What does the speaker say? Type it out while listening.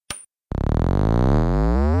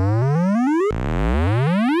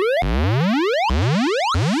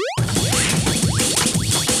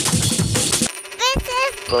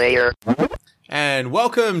player. And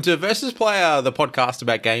welcome to Versus Player, the podcast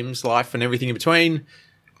about games, life, and everything in between.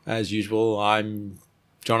 As usual, I'm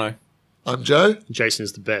Jono. I'm Joe. Jason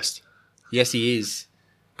is the best. Yes, he is.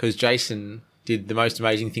 Because Jason did the most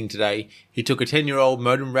amazing thing today. He took a 10-year-old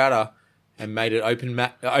modem router and made it open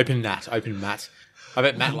mat. I bet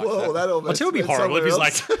Matt likes Whoa, that. that almost I'll tell you, it'd be horrible if he's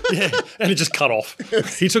like, else. yeah, and it just cut off.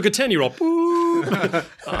 He took a 10-year-old.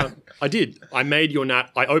 I did. I made your NAT.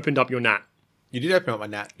 I opened up your NAT. You did open up my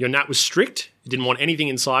NAT. Your NAT was strict. You didn't want anything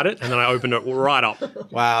inside it, and then I opened it right up.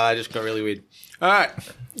 Wow, that just got really weird. All right.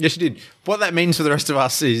 Yes, you did. What that means for the rest of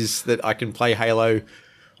us is that I can play Halo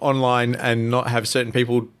online and not have certain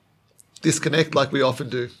people... Disconnect like we often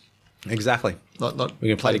do. Exactly. Not We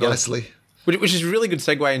can play together. nicely. Which is a really good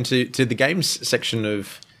segue into the games section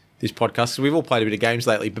of this podcast. We've all played a bit of games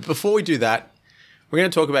lately. But before we do that, we're going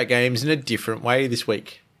to talk about games in a different way this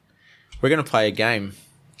week. We're going to play a game.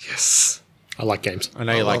 Yes. I like games. I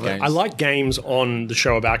know you like love it. games. I like games on the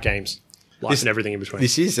show about games. Life and everything in between.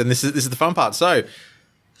 This is the fun part. So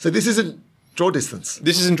So this isn't draw distance.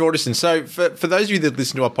 this isn't draw distance. So for those of you that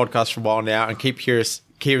listen to our podcast for a while now and keep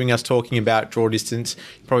hearing us talking about draw distance,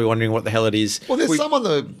 you're probably wondering what the hell it is. Well, there's some on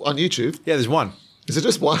YouTube. Yeah, there's one. Is it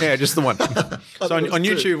just one? Yeah, just the one. So on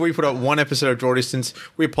YouTube, we put up one episode of Draw Distance.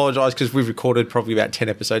 We apologise because we've recorded probably about 10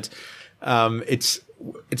 episodes. It's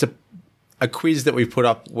a quiz that we've put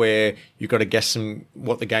up where you've got to guess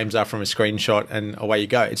what the games are from a screenshot, and away you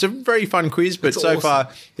go. It's a very fun quiz, but It's so awesome. far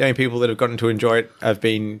the only people that have gotten to enjoy it have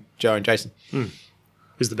been Joe and Jason.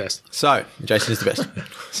 Who's the best? So Jason is the best.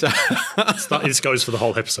 So This goes for the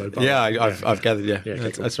whole episode. by the yeah, way. I've gathered. Yeah, okay,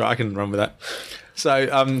 cool. that's right. I can run with that. So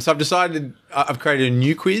I've decided I've created a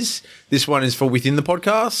new quiz. This one is for within the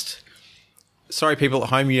podcast. Sorry, people at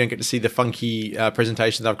home, you don't get to see the funky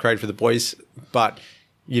presentation that I've created for the boys, but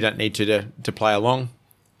you don't need to play along.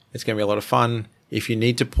 It's going to be a lot of fun. If you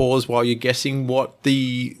need to pause while you're guessing what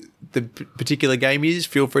the particular game is,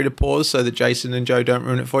 feel free to pause so that Jason and Joe don't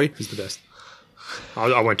ruin it for you. Who's the best?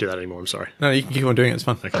 I won't do that anymore. I'm sorry. No, you can keep on doing it. It's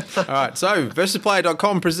fun. Okay. All right. So,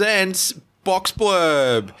 versusplayer.com presents Box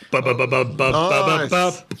Blurb. The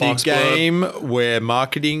game where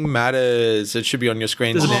marketing matters. It should be on your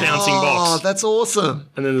screen. There's a now. bouncing Oh, box. that's awesome.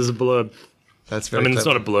 And then there's a blurb. That's very It's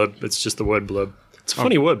clever. not a blurb. It's just the word blurb. It's a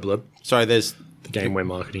funny word, blurb. Sorry, there's... The game where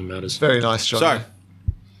marketing matters. Very nice, John. So,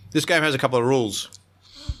 this game has a couple of rules.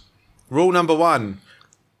 Rule number 1.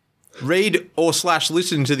 Read or /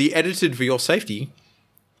 listen to the edited for your safety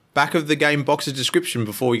back of the game box's description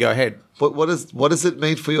before we go ahead. What does it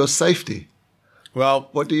mean for your safety? Well,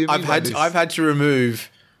 What do you mean by this? I've had to remove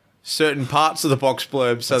certain parts of the box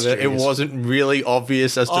blurb so that it genius. wasn't really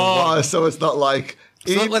obvious as to what... Oh, so it's not like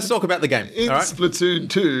So let's talk about the game. in all right? Splatoon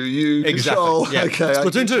 2 you Exactly, control. yeah. Okay,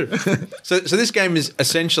 Splatoon 2. So this game is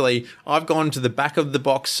essentially, I've gone to the back of the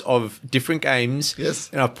box of different games. Yes.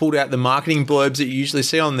 And I've pulled out the marketing blurbs that you usually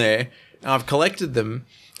see on there. And I've collected them.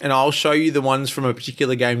 And I'll show you the ones from a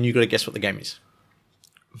particular game. And you've got to guess what the game is.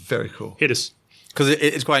 Very cool. Hit us. Because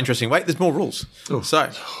it's quite interesting. Wait, there's more rules. Oh. So,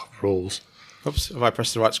 Rules. oops, if I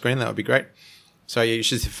press the right screen, that would be great. So yeah, you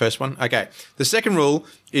should see the first one. Okay. The second rule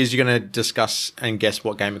is you're going to discuss and guess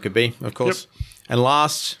what game it could be, of course. Yep. And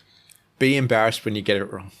last, be embarrassed when you get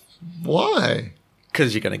it wrong. Why?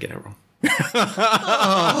 Because you're going to get it wrong.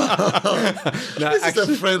 This is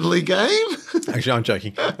a friendly game. Actually, I'm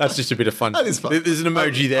joking. That's just a bit of fun. That is fun. There's an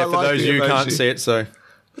emoji there I for like those of the you who can't emoji. see it. So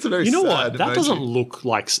That's a very You know sad what? That emoji. doesn't look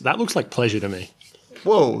like... That looks like pleasure to me.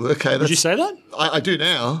 Whoa, okay. Did you say that? I do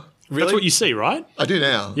now. really, That's what you see, right? I do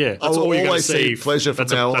now. Yeah. I That's will all you're going to always see. see pleasure from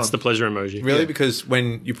now That's on. the pleasure emoji. really, yeah. because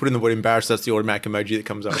when you put in the word embarrassed, that's the automatic emoji that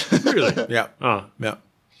comes up. Really? Yeah, Oh, yeah.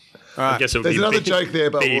 I guess it would There's be another joke there,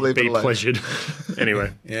 but we'll leave it be alone. pleasured.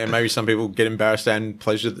 Anyway. Yeah, maybe some people get embarrassed and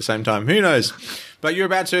pleasured at the same time. Who knows? But you're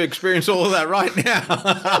about to experience all of that right now.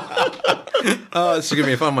 Oh, this is going to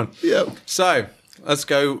be a fun one. Yep. So let's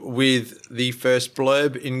go with the first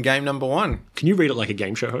blurb in game number 1. Can you read it like a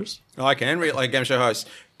game show host? I can read it like a game show host.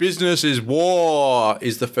 Business is war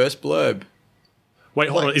is the first blurb. Wait,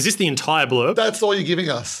 hold on. Is this the entire blurb? That's all you're giving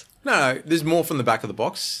us. No, there's more from the back of the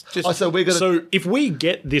box. Just Oh, so we're going to... So if we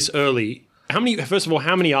get this early, first of all,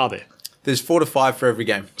 how many are there? there's 4 to 5 for every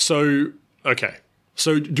game. So, okay.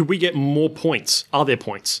 So do we get more points? Are there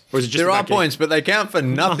points? Or is it just There are about getting- points, but they count for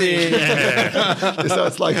nothing. So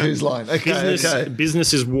it's like whose line? Okay, okay.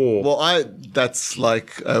 Business is war. Well, that's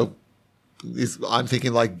like... I'm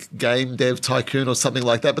thinking like Game Dev Tycoon or something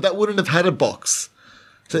like that, but that wouldn't have had a box.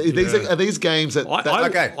 So are these games that...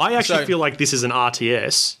 Okay, I actually so- feel like this is an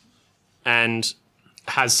RTS and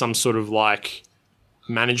has some sort of like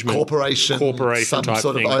management corporation some type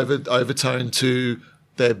sort thing. of Overtone to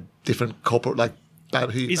their different corporate, like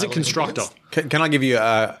Is it Constructor? Can I give you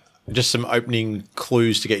just some opening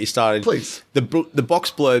clues to get you started? Please. The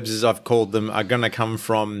box blurbs, as I've called them, are going to come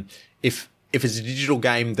from if it's a digital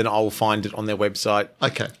game, then I'll find it on their website.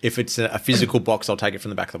 Okay. If it's a physical box, I'll take it from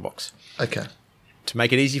the back of the box. Okay. To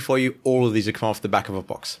make it easy for you, all of these are come off the back of a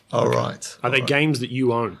box. All right. Are they games that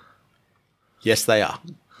you own? Yes, they are.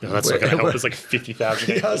 No, that's not going to help. There's like 50,000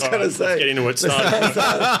 games. Yeah, I was going to say. Let's get into it.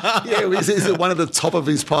 Start. Yeah, is it one of the top of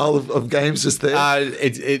his pile of games just there?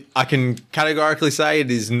 I can categorically say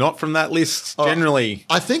it is not from that list. Generally,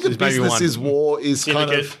 I think A there's maybe Business one. is War is kind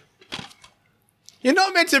Syndicate. of... You're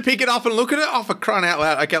not meant to pick it up and look at it. Oh, for crying out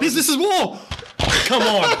loud! Okay, Business is War. Come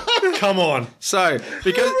on. Come on. So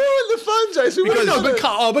because You ruined the fun, Jason. Because- What No, is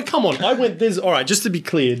but come on. I went. There's all right. Just to be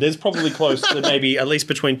clear, there's probably close to maybe at least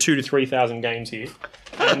between 2,000 to 3,000 games here.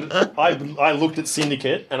 And I looked at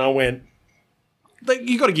Syndicate and I went, like,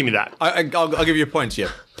 you got to give me that. I'll give you a point. Yeah,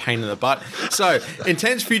 pain in the butt. So,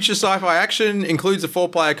 intense future sci-fi action includes a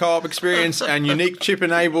 4-player co-op experience and unique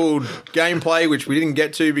chip-enabled gameplay, which we didn't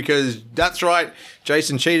get to because that's right,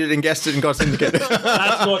 Jason cheated and guessed it and got Syndicate.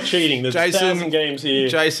 That's not cheating. There's Jason- 1,000 games here.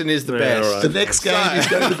 Jason is the Yeah, best. all right. The next game is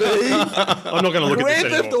going to be I'm not going to look at Grand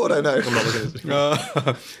this Theft anymore. Auto. No. I'm not looking at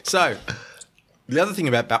this. So, the other thing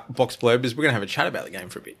about Box Blurb is we're going to have a chat about the game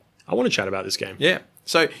for a bit. I want to chat about this game. Yeah.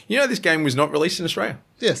 So, this game was not released in Australia.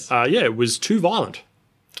 Yes. Yeah, it was too violent.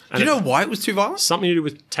 Do you know why it was too violent? Something to do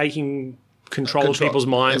with taking control of Control. people's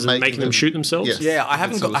minds And and making them shoot themselves. Yes. Yeah, I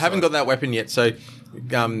haven't Suicide. got that weapon yet. So,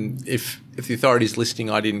 if the authorities listening,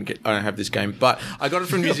 I don't have this game, but I got it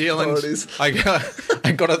from New Zealand. Authorities. I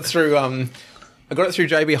got it through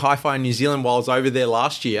JB Hi-Fi in New Zealand while I was over there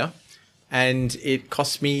last year, and it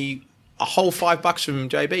cost me a whole $5 from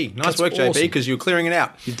JB. Nice That's work, JB, awesome. because you're clearing it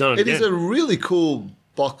out. You've done it It again. is a really cool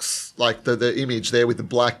box, like the image there with the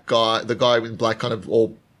black guy, the guy in black kind of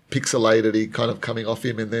all pixelated, he kind of coming off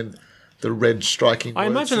him, and then the red striking. I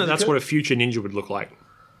word imagine that's Syndicate. what a future ninja would look like.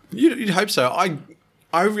 You'd hope so.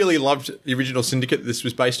 I really loved the original Syndicate this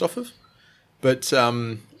was based off of, but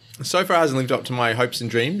so far hasn't lived up to my hopes and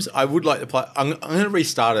dreams. I would like to play. I'm going to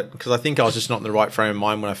restart it because I think I was just not in the right frame of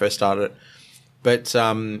mind when I first started it. But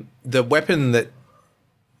the weapon that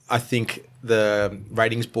I think the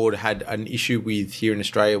ratings board had an issue with here in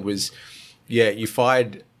Australia was, you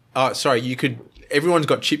fired. You could. Everyone's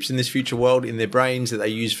got chips in this future world in their brains that they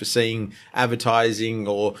use for seeing advertising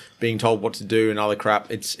or being told what to do and other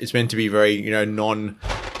crap. It's meant to be very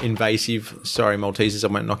non-invasive. Sorry, Maltesers, I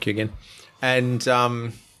won't knock you again. And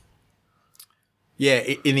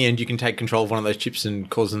in the end, you can take control of one of those chips and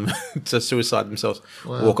cause them to suicide themselves,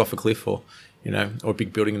 walk off a cliff, or a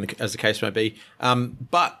big building, as the case may be.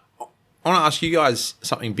 But I want to ask you guys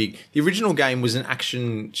something big. The original game was an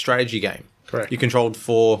action strategy game. Correct. You controlled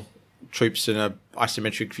 4 troops in a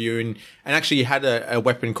isometric view, and actually you had a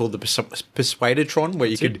weapon called the Persuadertron, where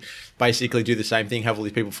you could basically do the same thing, have all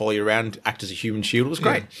these people follow you around, act as a human shield. It was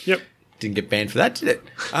great. Yep. Didn't get banned for that, did it?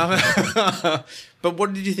 But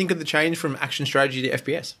what did you think of the change from action strategy to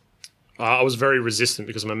FPS? I was very resistant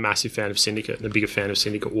because I'm a massive fan of Syndicate and a bigger fan of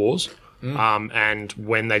Syndicate Wars. And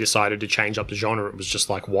when they decided to change up the genre, it was just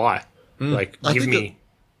like, why? Like, I give think me...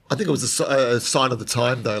 I think it was a sign of the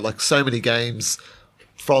time, though. Like so many games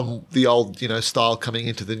from the old, style coming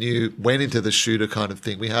into the new, went into the shooter kind of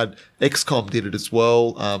thing. We had XCOM did it as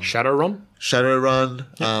well. Shadowrun? Shadowrun,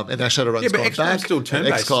 and now Shadowrun's but gone XCOM's back. still and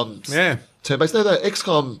turn-based. XCOM's Yeah. turn-based. No,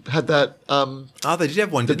 XCOM had that They did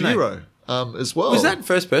have one, the didn't they? Bureau as well. Was that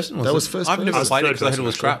first person? That was first I've never person. played it Third because I heard it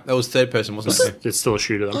was person, crap. That was third person, wasn't it? It's still a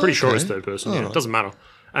shooter. I'm pretty sure it's Okay. third person. Yeah, it doesn't matter.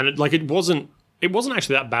 And it wasn't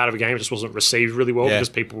actually that bad of a game. It just wasn't received really well Yeah. because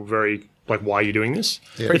people were very like, why are you doing this?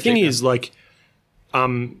 Yeah. The thing is, like,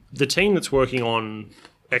 the team that's working on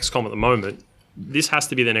XCOM at the moment, this has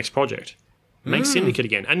to be their next project. Make Syndicate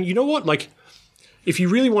again. And you know what? Like, if you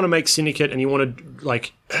really want to make Syndicate and you want to,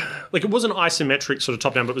 like it wasn't isometric sort of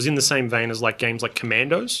top down, but it was in the same vein as like games like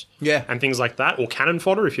Commandos, Yeah. and things like that, or Cannon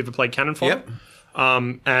Fodder if you ever played Cannon Fodder.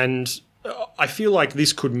 Yep. And I feel like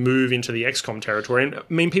this could move into the XCOM territory. And I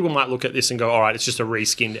mean, people might look at this and go, all right, it's just a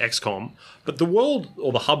reskinned XCOM. But the world,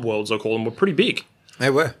 or the hub worlds, I call them, were pretty big.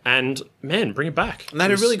 They were. And man, bring it back. And they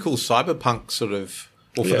had a really cool cyberpunk sort of,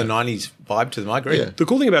 for Yeah. the 90s vibe to them. I agree. Yeah. The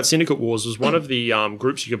cool thing about Syndicate Wars was one of the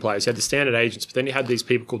groups you could play is you had the standard agents, but then you had these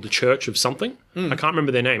people called the Church of something. I can't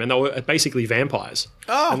remember their name. And they were basically vampires.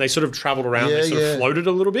 Oh. And they sort of traveled around. Yeah, they sort yeah. of floated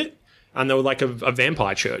a little bit. And they were like a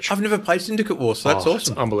vampire church. I've never played Syndicate Wars, so that's Oh,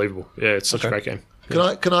 awesome. It's unbelievable. Yeah, it's such a great game.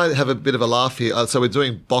 Can I have a bit of a laugh here? So we're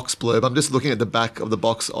doing box blurb. I'm just looking at the back of the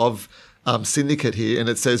box of Syndicate here, and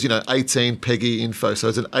it says 18 PEGI info. So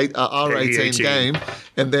it's an R18 18. game,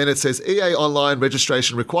 and then it says EA Online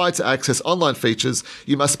registration required to access online features.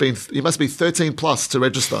 You must be 13 plus to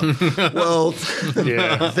register. Well,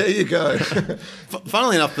 Yeah. there you go.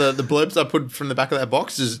 Funnily enough, the blurbs I put from the back of that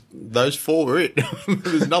box is those 4 were it.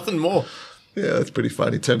 There's nothing more. Yeah, that's pretty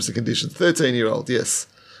funny. Terms and conditions. 13-year-old, yes.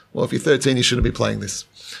 Well, if you're 13, you shouldn't be playing this.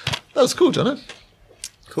 That was cool, Jono.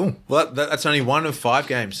 Cool. Well, that's only 1 of 5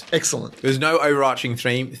 games. Excellent. There's no overarching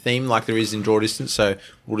theme like there is in Draw Distance, so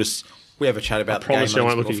we have a chat about the game. Promise you I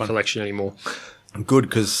won't It's look at more your fun. collection anymore. Good,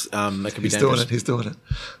 because that could be He's doing dangerous. it. He's doing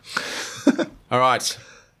it. All right.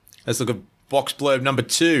 Let's look at box blurb number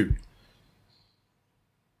 2.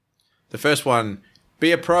 The first one.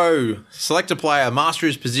 Be a pro, select a player, master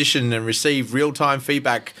his position, and receive real-time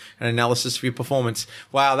feedback and analysis of your performance.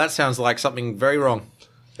 Wow, that sounds like something very wrong.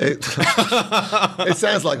 It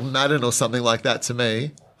sounds like Madden or something like that to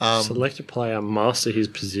me. Select a player, master his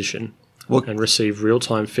position, Well- and receive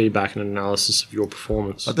real-time feedback and analysis of your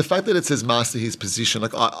performance. The fact that it says master his position,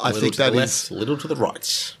 like I Little think to the that left, is, little to the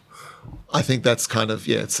right. I think that's kind of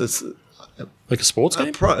it's Like a sports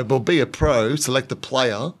game? pro. Well, be a pro, select the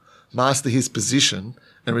player, master his position,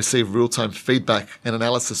 and receive real-time feedback and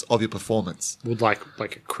analysis of your performance. Would like a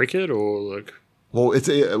cricket or like... Well,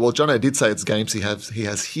 Jono did say it's games he has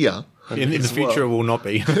here. In the as future, well. it will not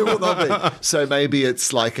be. It will not be. So maybe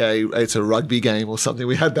it's like it's a rugby game or something.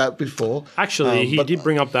 We had that before. Actually, he but did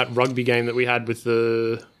bring up that rugby game that we had with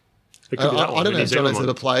the... It could be that I one, don't the know New if Zealand Jono's one.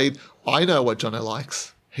 ever played. I know what Jono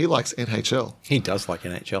likes. He likes NHL. He does like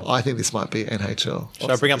NHL. I think this might be NHL.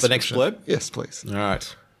 Shall I bring up the next blurb? Yes, please. All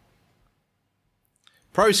right.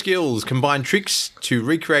 Pro skills combine tricks to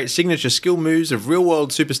recreate signature skill moves of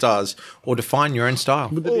real-world superstars or define your own style.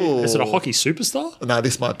 Is it a hockey superstar? No,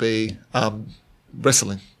 this might be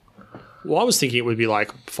wrestling. Well, I was thinking it would be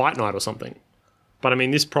like Fight Night or something. But I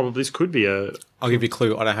mean, this could be a... I'll give you a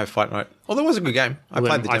clue. I don't have Fight Night. Oh, that was a good game. I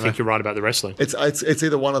played the I demo. think you're right about the wrestling. It's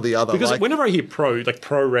either one or the other. Because like, whenever I hear pro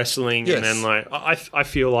wrestling, Yes. and then like I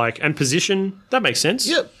feel like, and position, that makes sense.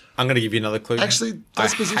 yeah, I'm going to give you another clue. actually, I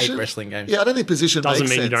does position hate wrestling games. Yeah, I don't think position Doesn't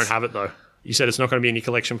makes mean sense. you don't have it though. You said it's not going to be in your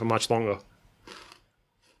collection for much longer.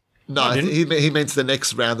 No, I think he means the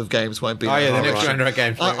next round of games won't be. Oh, yeah, the on. next right. round of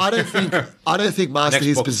games. I don't think master Next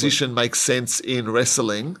his box position makes sense in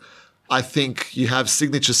wrestling. I think you have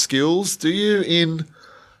signature skills. Do you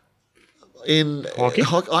in Hockey?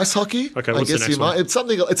 Ice hockey? Okay, I what's the guess next you might. one? It's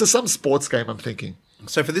something. It's some sports game. I'm thinking.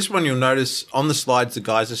 So for this one, you'll notice on the slides the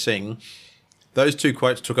guys are seeing, those 2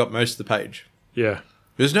 quotes took up most of the page. Yeah.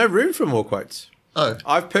 There's no room for more quotes. Oh,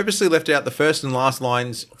 I've purposely left out the first and last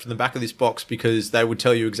lines from the back of this box because they would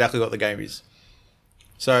tell you exactly what the game is.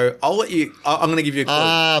 So I'm going to give you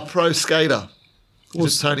a clue. pro skater.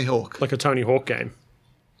 Was Tony Hawk? Like a Tony Hawk game.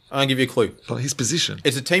 I'm going to give you a clue. But his position.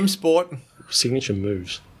 It's a team sport. Signature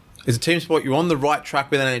moves. It's a team sport. You're on the right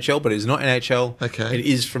track with NHL, but it's not NHL. Okay. It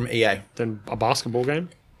is from EA. Then a basketball game.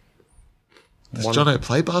 Does Jono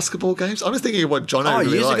play basketball games? I'm just thinking of what Jono Oh,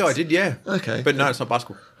 really years ago I likes. did, yeah. Okay. But no, it's not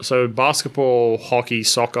basketball. So basketball, hockey,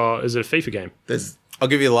 soccer. Is it a FIFA game? There's. I'll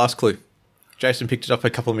give you the last clue. Jason picked it up a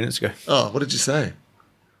couple of minutes ago. Oh, what did you say?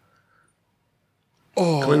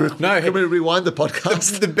 Oh, Can we rewind the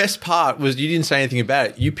podcast? The best part was you didn't say anything about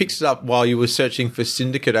it. You picked it up while you were searching for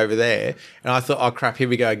Syndicate over there, and I thought, oh crap, here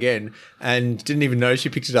we go again, and didn't even notice you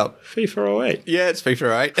picked it up. FIFA 08. Yeah, it's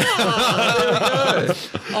FIFA 8.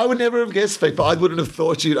 I would never have guessed FIFA. I wouldn't have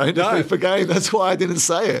thought you'd owned No. a FIFA game. That's why I didn't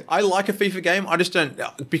say it. I like a FIFA game. I just don't,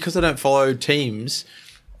 because I don't follow teams,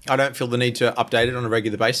 I don't feel the need to update it on a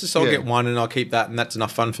regular basis. So I'll Yeah. get one and I'll keep that, and that's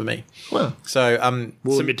enough fun for me. Well, So,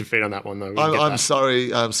 Submit defeat on that one though. We can get I'm that.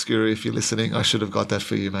 sorry, Scurry, if you're listening. I should have got that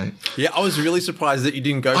for you, mate. yeah, I was really surprised that you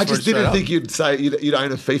didn't go for I it just straight didn't up. think you'd say you'd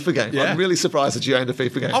own a FIFA game. Yeah. I'm really surprised that you owned a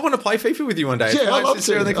FIFA game. I want to play FIFA with you one day. Yeah, It's why I'd love it's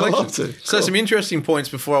there to. in the I'd collection. love to. So Cool. some interesting points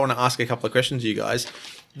before I want to ask a couple of questions to you guys.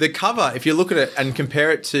 The cover, if you look at it and compare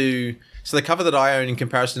it to... So the cover that I own in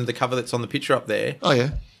comparison to the cover that's on the picture up there, Oh,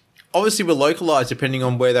 yeah. obviously were localized depending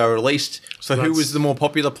on where they were released. So who that's- was the more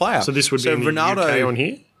popular player? So this would be in the UK on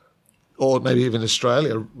here. Or maybe even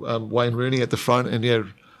Australia. Wayne Rooney at the front. And, yeah.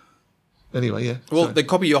 Anyway, yeah. Well, So- the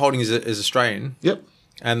copy you're holding is Australian, Yep.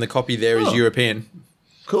 and the copy there is Oh. European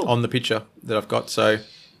Cool. on the picture that I've got. So,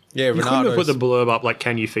 yeah, You couldn't have put the Ronaldo's... blurb up like,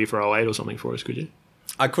 can you FIFA 08 or something for us, could you?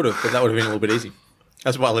 I could have, but that would have been a little bit easy.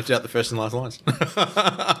 That's why I left out the first and last lines.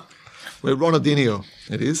 We're Ronaldinho.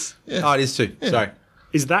 It is. Yeah. Oh, it is too. Sorry.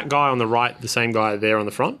 Is that guy on the right the same guy there on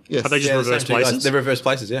the front? Yes. Have they just Yeah, the same reversed two guys. places? They're reverse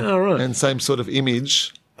places, yeah. Oh, right. And same sort of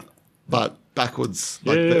image, but backwards,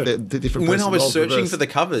 like Yeah. the different. When I person was roles searching reversed. for the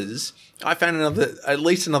covers, I found at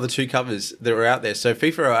least another 2 covers that were out there. So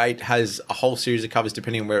FIFA 08 has a whole series of covers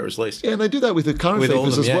depending on where it was released. Yeah, and they do that with the current With all of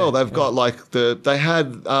FIFAs them, as yeah, well. They've yeah. got like they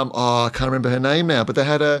had I can't remember her name now, but they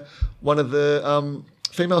had one of the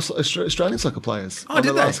female Australian soccer players on did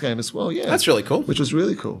the they? last game as well. Yeah, That's really cool. Which was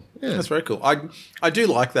really cool. Yeah, That's very cool. I do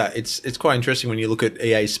like that. It's quite interesting when you look at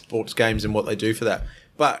EA Sports games and what they do for that.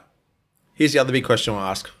 But here's the other big question I'll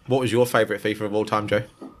ask. What was your favourite FIFA of all time, Joe?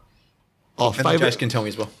 oh, And favorite Jace can tell me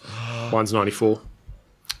as well. One's 94.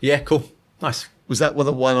 Yeah, cool. Nice. was that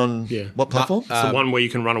the one on Yeah. what platform? It's the one where you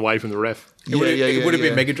can run away from the ref. It would have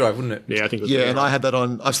been Mega Drive, wouldn't it? Yeah, I think it was. Yeah, and I had that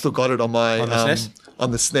on. I've still got it on my On the SNES?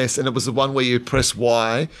 on the SNES, and it was the one where you press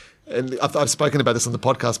Y. And I've spoken about this on the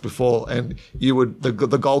podcast before. And you would the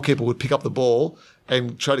goalkeeper would pick up the ball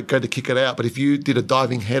and try to go to kick it out. But if you did a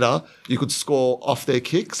diving header, you could score off their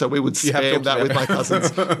kick. So we would have spam talked that about with my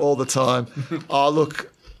cousins all the time. Oh,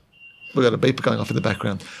 look, we got a beeper going off in the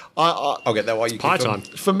background. I'll get that while you Pie keep time.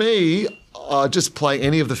 going. For me, just playing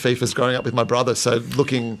any of the FIFAs growing up with my brother. So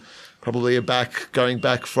looking probably going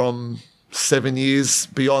back from 7 years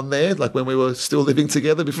beyond there, like when we were still living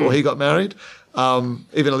together before he got married.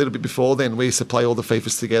 Even a little bit before then, we used to play all the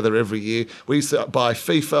FIFAs together every year. We used to buy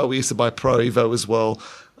FIFA, we used to buy Pro Evo as well,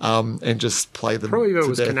 and just play them. Pro Evo to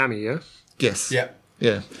was death. Konami, yeah? Yes. Yeah.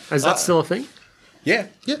 Yeah. Is that still a thing? Yeah.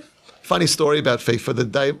 Yeah. Funny story about FIFA. The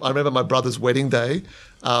day I remember my brother's wedding day,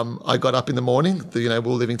 I got up in the morning. We were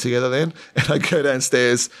living together then, and I go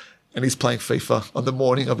downstairs, and he's playing FIFA on the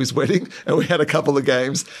morning of his wedding, and we had a couple of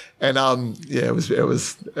games, and it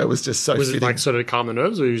was just so Was it fitting. like sort of to calm the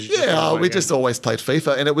nerves? Or was you just Yeah, playing we a game? just always played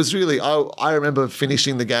FIFA, and it was really. I remember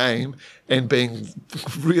finishing the game and being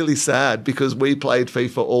really sad because we played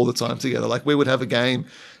FIFA all the time together. Like we would have a game,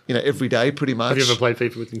 every day, pretty much. Have you ever played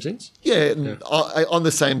FIFA with him since? Yeah, and on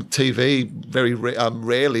the same TV, very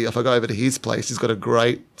rarely. If I go over to his place, he's got a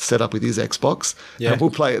great setup with his Xbox, Yeah. and we'll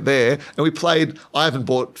play it there. And we played. I haven't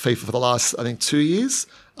bought FIFA for the last, I think, 2 years.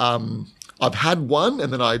 I've had one,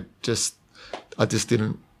 and then I just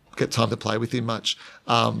didn't get time to play with him much.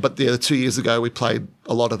 But the 2 years ago, we played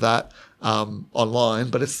a lot of that online.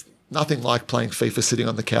 But it's nothing like playing FIFA sitting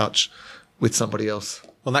on the couch with somebody else.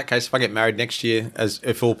 Well, in that case, if I get married next year,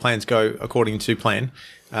 if all plans go according to plan,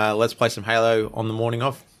 let's play some Halo on the morning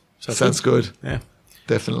of. Sounds good. Yeah.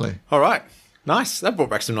 Definitely. All right. Nice. That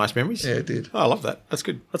brought back some nice memories. Yeah, it did. Oh, I love that. That's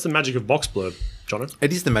good. That's the magic of Box Blurb, Jono.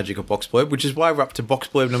 It is the magic of Box Blurb, which is why we're up to Box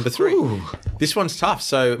Blurb number 3. Ooh. This one's tough,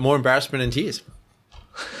 so more embarrassment and tears.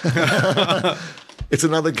 It's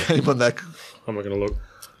another game on that. I'm not going to look.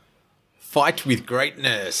 Fight with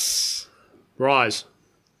greatness. Rise.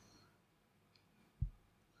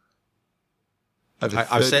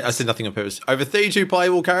 I said nothing on purpose. Over 32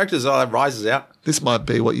 playable characters. Oh, that rises out. This might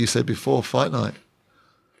be what you said before, Fight Night.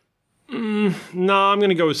 No, I'm going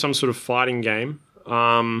to go with some sort of fighting game.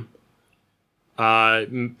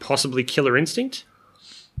 Possibly Killer Instinct.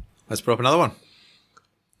 Let's put up another one.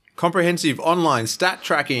 Comprehensive online stat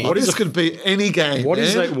tracking. This could be any game. What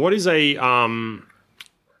is man. what is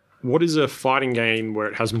a fighting game where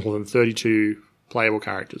it has more than 32 playable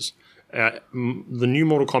characters? The new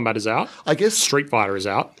Mortal Kombat is out. I guess Street Fighter is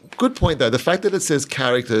out. good point though. The fact that it says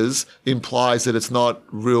characters implies that it's not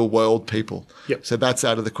real world people. Yep. So that's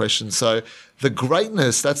out of the question. So the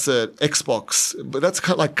greatness, that's a Xbox, but that's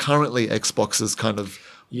kind of like currently Xbox's kind of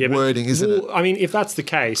Yeah, but- wording, isn't it? I mean, if that's the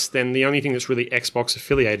case, then the only thing that's really Xbox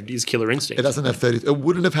affiliated is Killer Instinct. It doesn't have 30. It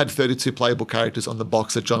wouldn't have had 32 playable characters on the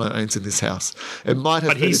box that Jono owns in this house. It might have.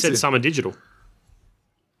 But he 32. said some are digital.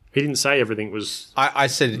 He didn't say everything was. I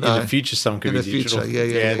said in the future some could In be the digital. future,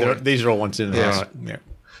 yeah. These are all ones in. Yeah. Right. Yeah.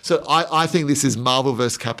 So I think this is Marvel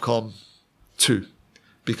vs. Capcom 2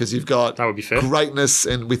 because you've got That would be fair. greatness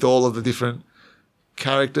and with all of the different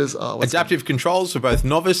characters. Adaptive controls for both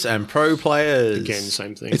novice and pro players. Again,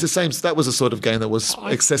 same thing. It's the same. That was a sort of game that was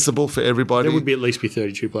accessible for everybody. There would be at least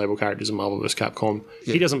 32 playable characters in Marvel vs. Capcom.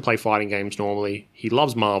 He doesn't play fighting games normally. He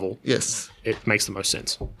loves Marvel. Yes, It makes the most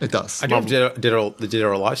sense. it does. I do have the Dead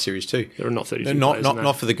or Alive series too. There are not 32 Not players in that.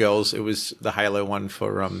 not for the girls. It was the Halo one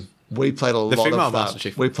for We played a lot female of Master that.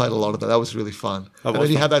 Chief. We played a lot of that. That was really fun. And was then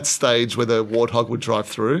you fun. had that stage where the Warthog would drive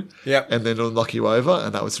through, Yep. and then it'll knock you over,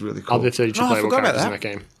 and that was really cool. Are there 32 Oh, I playable forgot about characters in that.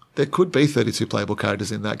 that game? There could be 32 playable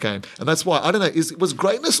characters in that game, and that's why I don't know. Was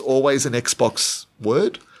greatness always an Xbox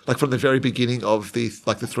word? Like from the very beginning of the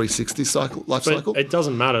 360 life But cycle. it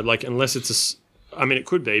doesn't matter, like, unless it's I mean, it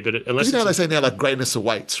could be, but unless You know it's they say now like greatness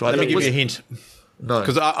awaits, right? Let me That give was- you a hint no.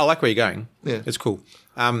 because I like where you're going. Yeah. It's cool.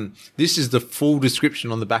 This is the full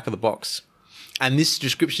description on the back of the box. And this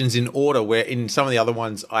description's in order, where in some of the other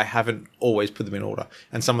ones I haven't always put them in order,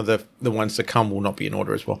 and some of the ones to come will not be in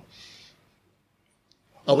order as well.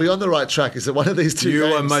 Are we on the right track? Is it one of these two You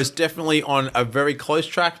games? are most definitely on a very close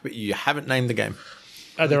track, but you haven't named the game.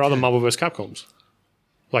 Are there other Marvel vs. Capcoms?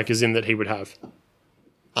 Like, as in that he would have?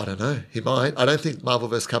 I don't know. He might. I don't think Marvel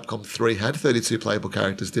vs. Capcom 3 had 32 playable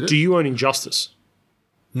characters, did it? Do you own Injustice?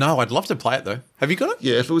 No, I'd love to play it though. Have you got it?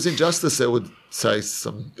 Yeah, if it was Injustice, it would say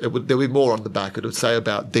there would be more on the back. It would say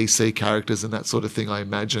about DC characters and that sort of thing, I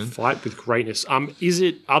imagine. Fight with greatness. Are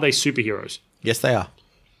they superheroes? Yes, they are.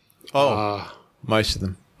 Most of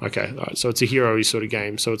them. Okay, all right. So it's a hero-y sort of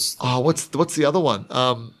game. So it's Oh, what's the other one?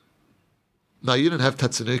 No, you didn't have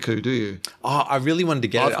Tatsunoko, do you? Oh, I really wanted to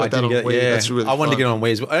get I've it. got I that didn't on get it. Wii. Yeah, That's really I wanted to fun. get it on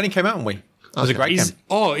Wii as well. It only came out on Wii. It was a great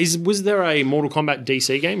game. was there a Mortal Kombat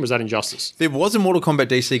DC game? Or was that Injustice? There was a Mortal Kombat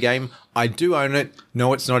DC game. I do own it.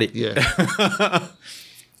 No, it's not it. Yeah.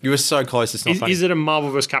 You were so close. It's not funny. Is it a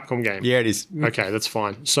Marvel vs. Capcom game? Yeah, it is. Okay, that's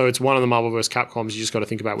fine. So it's one of the Marvel vs. Capcoms. You just got to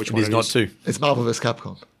think about which one It is not two. It's Marvel vs.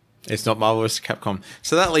 Capcom. It's not Marvel vs. Capcom.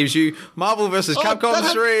 So that leaves you Marvel vs. Capcom that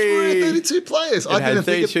had 3. 32 players. It had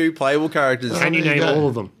 32 playable characters. Can you there you name go. all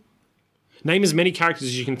of them? Name as many characters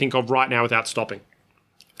as you can think of right now without stopping.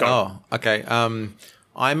 Oh, okay.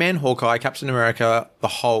 Iron Man, Hawkeye, Captain America, the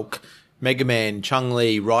Hulk, Mega Man,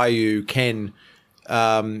 Chun-Li, Ryu, Ken.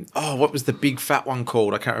 What was the big fat one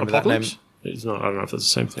called? I can't remember that Apocalypse? name. It's not. I don't know if that's the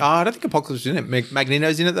same thing. I don't think Apocalypse is in it.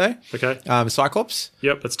 Magneto's in it though. Okay. Cyclops,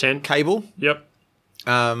 Yep, that's 10. Cable. Yep.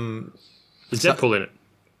 Is Deadpool in it?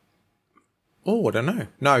 Oh, I don't know.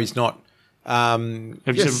 No, he's not. Have you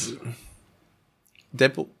Yes. said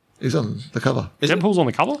Deadpool. He's on the cover. Deadpool's on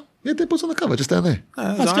the cover? Yeah, Deadpool's on the cover, just down there.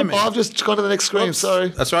 That's Iron Man. Oh, I've just gone to the next screen. Sorry.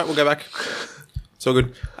 That's right. We'll go back. It's all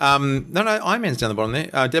good. No, Iron Man's down the bottom there.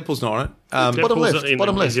 Deadpool's not on it. Bottom Deadpool's left, in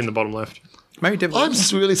bottom left. He's in the bottom left. Maybe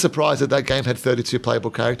Deadpool. I'm really surprised that game had 32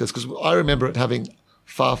 playable characters because I remember it having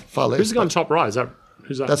far less. Who's the guy on top right?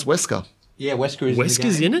 Who's that? That's Wesker. Yeah, Wesker is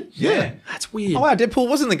Wesker's in it? Yeah. That's weird. Oh, wow. Deadpool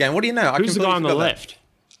was in the game. What do you know? Who's the guy on the left?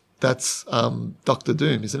 That's Doctor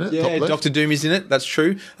Doom, isn't it? Yeah, Top left? Doctor Doom is in it. That's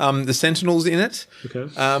true. The Sentinel's in it. Okay.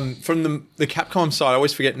 From the Capcom side, I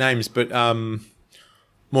always forget names, but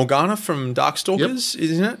Morgana from Darkstalkers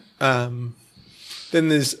is in it. Then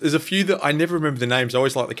there's a few that I never remember the names. I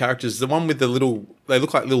always like the characters. The one with the they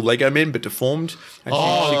look like little Lego men but deformed. And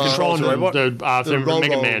she controls a robot. They're from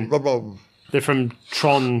Mega Man. They're from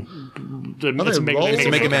Tron. It's they Rolls? It's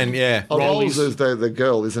Mega Man, yeah. Rolls is the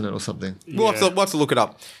girl, isn't it, or something? We'll have to look it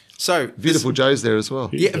up. So Beautiful Joe's there as well.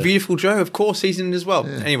 Yeah, Beautiful Joe, of course, he's in it as well.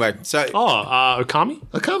 Anyway, so Okami?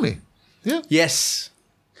 Akami. Yeah. yes,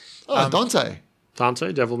 Dante.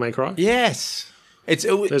 Dante, Devil May Cry? yes.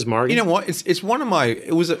 There's Morgan. You know what? It's one of my.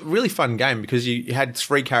 It was a really fun game because you had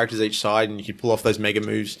 3 characters each side and you could pull off those mega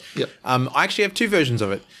moves. Yep. I actually have 2 versions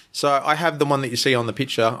of it. So I have the one that you see on the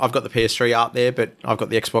picture. I've got the PS3 art there, but I've got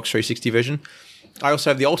the Xbox 360 version. I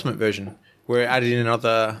also have the Ultimate version where it added in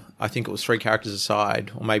another. I think it was 3 characters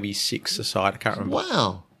aside, or maybe 6 aside. I can't remember.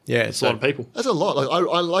 Wow. Yeah, It's a lot of people. That's a lot.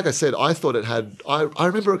 Like I said, I thought it had. I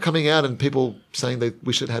remember it coming out and people saying that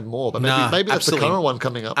we should have more, but maybe that's the current one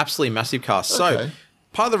coming up. Absolutely massive cast. Okay. So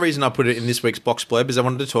part of the reason I put it in this week's box blurb is I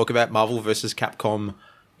wanted to talk about Marvel vs. Capcom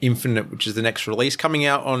Infinite, which is the next release coming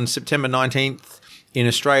out on September 19th in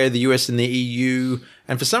Australia, the US, and the EU.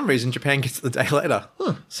 And for some reason, Japan gets it the day later.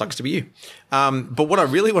 Sucks to be you. But what I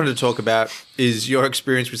really wanted to talk about is your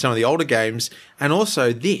experience with some of the older games and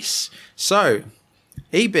also this. So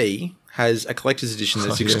EB has a collector's edition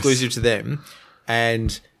that's yes. exclusive to them,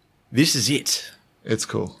 and this is it. It's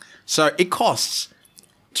cool. So it costs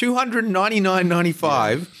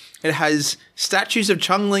 $299.95. It has statues of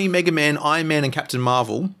Chun-Li, Mega Man, Iron Man, and Captain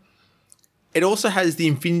Marvel. It also has the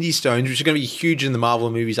Infinity Stones, which are going to be huge in the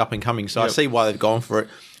Marvel movies up and coming. So I see why they've gone for it,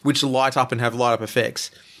 which light up and have light up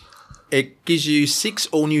effects. It gives you 6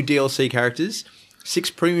 all-new DLC characters, 6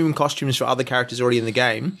 premium costumes for other characters already in the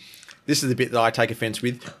game. This is the bit that I take offense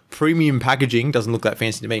with. Premium packaging doesn't look that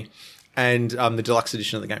fancy to me. And the deluxe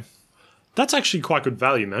edition of the game. That's actually quite good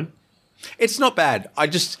value, man. It's not bad.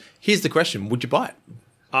 Here's the question. Would you buy it?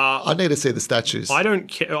 I need to see the statues. I don't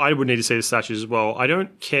care. I would need to see the statues as well. I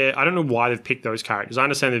don't care. I don't know why they've picked those characters. I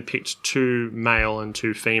understand they've picked 2 male and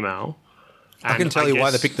 2 female. I can tell you why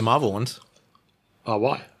they picked the Marvel ones.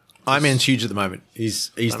 Why? Iron Man's huge at the moment.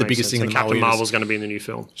 He's the biggest thing in the Captain Marvel Marvel's going to be in the new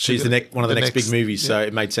film. She's one of the next big movies, so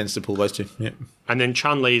it made sense to pull those 2. Yeah. And then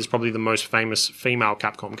Chun-Li is probably the most famous female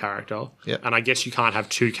Capcom character. Yeah. And I guess you can't have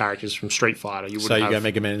 2 characters from Street Fighter. So you go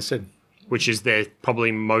Mega Man instead. which is their probably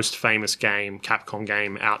most famous game, Capcom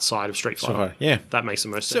game outside of Street Fighter. Yeah. That makes the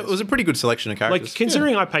most So sense. it was a pretty good selection of characters. Like,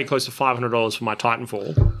 considering I paid close to $500 for my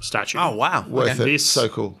Titanfall statue. oh, wow. Worth Okay. it. This, So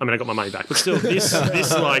cool. I mean, I got my money back, but still, this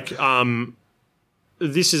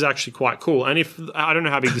is actually quite cool. And I don't know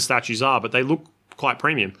how big the statues are, but they look quite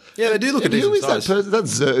premium. Yeah, they do look at Who decent is that size. person?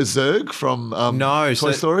 That's Zerg from No,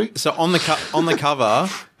 Toy Story? So on the cover,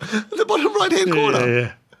 The bottom right-hand corner.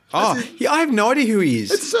 Yeah. oh, I have no idea who he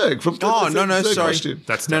is. It's Zerg from Oh, it's no, a no, Zerg sorry. costume.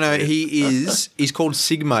 That's No, definitely it. he's called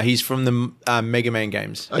Sigma. He's from the Mega Man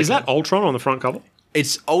games. Is that Ultron on the front cover?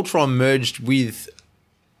 It's Ultron merged with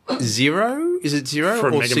Zero. Is it Zero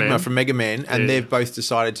From or Mega Sigma Man. from Mega Man? And Yeah. they've both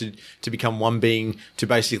decided to become one being to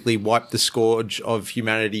basically wipe the scourge of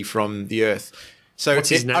humanity from the Earth. So What's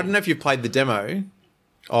his name? I don't know if you've played the demo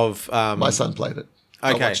of. My son played it.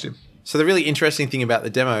 I Okay. watched him. So the really interesting thing about the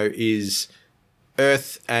demo is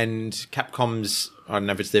Earth and Capcom's, I don't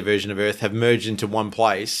know if it's their version of Earth, have merged into one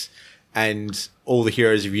place, and all the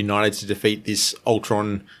heroes have united to defeat this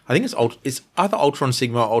Ultron. I think it's either Ultron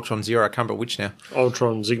Sigma or Ultron Zero. I can't remember which now.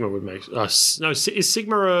 Ultron Sigma would make. No, is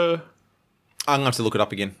Sigma a. I'm going to have to look it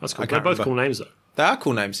up again. That's cool. I They're can't both remember. cool names, though. They are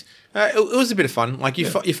cool names. It was a bit of fun. Like you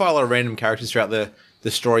fight a lot of random characters throughout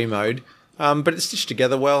the story mode, but it's stitched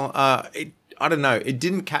together well. I don't know. It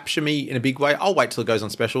didn't capture me in a big way. I'll wait till it goes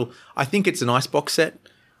on special. I think it's a nice box set.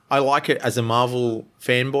 I like it as a Marvel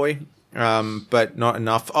fanboy, but not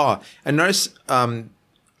enough. Oh, and notice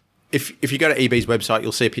if you go to EB's website,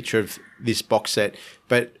 you'll see a picture of this box set.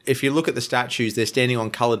 But if you look at the statues, they're standing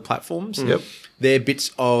on coloured platforms. Yep. They're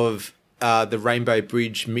bits of the Rainbow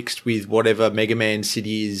Bridge mixed with whatever Mega Man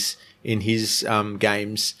city is in his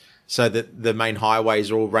games, so that the main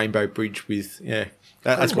highways are all Rainbow Bridge with,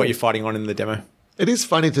 that's what you're fighting on in the demo. It is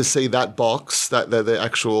funny to see that box, that the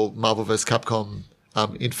actual Marvel vs. Capcom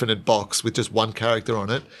Infinite box with just one character on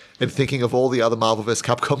it, and thinking of all the other Marvel vs.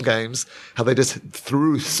 Capcom games, how they just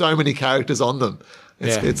threw so many characters on them.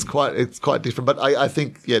 It's quite different. But I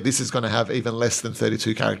think, this is going to have even less than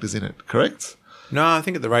 32 characters in it, correct? No, I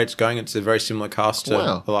think at the rate it's going, it's a very similar cast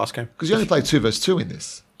to the last game. Because you only play 2 vs. 2 in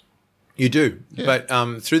this. You do, but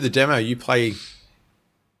through the demo, you play.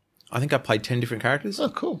 I think I played 10 different characters. Oh,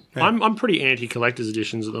 cool. I'm pretty anti-collector's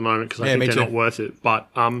editions at the moment because I Yeah, think me they're too. not worth it.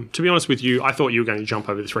 But to be honest with you, I thought you were going to jump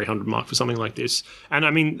over the 300 mark for something like this. And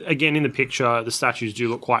I mean, again, in the picture, the statues do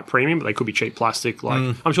look quite premium, but they could be cheap plastic.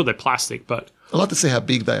 Like I'm sure they're plastic, but I'd like to see how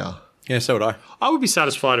big they are. Yeah, so would I. I would be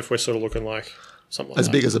satisfied if we're sort of looking like something like As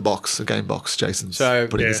that. big as a game box, Jason's So,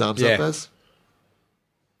 putting his arms up yeah. as.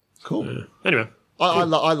 Cool. Anyway, I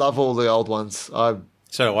love all the old ones. So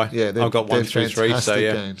do I. Yeah, I've got 1 they're through 3, so fantastic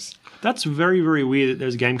yeah. games. that's very, very weird that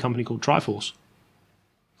there's a game company called Triforce.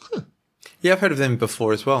 Yeah, I've heard of them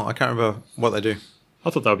before as well. I can't remember what they do. I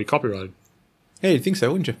thought that would be copyrighted. Yeah, you'd think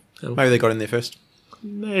so, wouldn't you? Maybe they got in there first.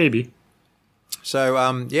 Maybe.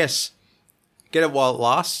 So, yes, get it while it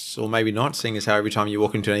lasts, or maybe not, seeing as how every time you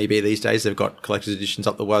walk into an EB these days, they've got collector's editions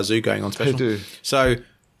up the wazoo going on special. They do. So,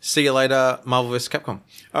 see you later, Marvel vs. Capcom.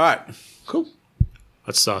 All right. Cool.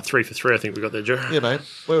 That's 3 for 3, I think we got there, Joe. Yeah, mate.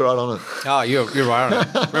 We're right on it. Oh, you're right on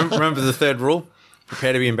it. Remember the third rule?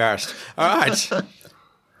 Prepare to be embarrassed. All right.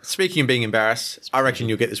 Speaking of being embarrassed, I reckon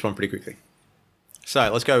you'll get this one pretty quickly.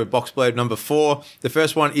 So let's go with box blurb number 4. The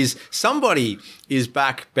first one is somebody is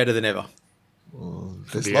back better than ever.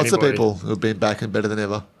 There's be lots of anybody. people who've been back and better than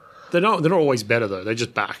ever. They're not always better, though. They're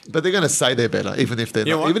just back. But they're going to say they're better, even if they're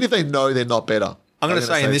You know not. what? Even if they know they're not better. I'm going to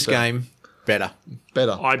say in this it's better. game, better.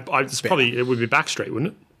 Better. It's probably, it would be Backstreet,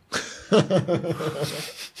 wouldn't it?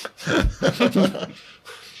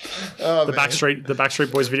 The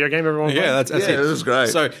Backstreet Boys video game, everyone. Yeah, that's Yeah, it. this is great.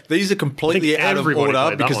 So these are completely I think out of everybody order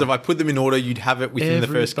played that because one. if I put them in order, you'd have it within the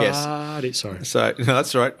first guess. Sorry. So no,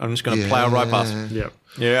 that's all right. I'm just going to plow right past. Yeah.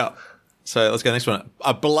 Yeah. So let's go to the next one.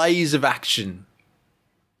 A blaze of action.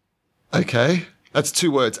 Okay. That's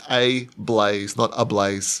 2 words. A blaze, not a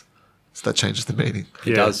blaze. So that changes the meaning.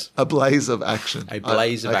 It does. A blaze of action. A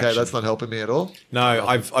blaze of okay, action. that's not helping me at all. No,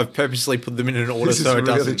 I've purposely put them in an order This is so it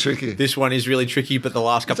really doesn't. tricky. This one is really tricky, but the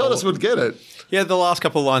last You couple. told us we'd get it. Yeah, the last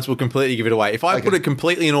couple of lines will completely give it away. If I put it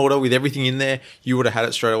completely in order with everything in there, you would have had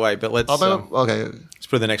it straight away. But let's Okay. let's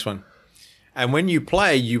put the next one. And when you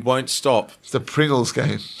play, you won't stop. It's the Pringles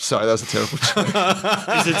game. Sorry, that was a terrible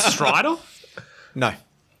joke. Is it Strider? No.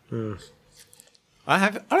 I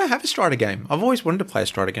don't have a Strider game. I've always wanted to play a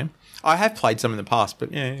Strider game. I have played some in the past,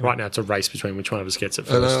 but yeah. Anyway. Right now, it's a race between which one of us gets it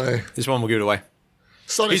I first. know. This one will give it away.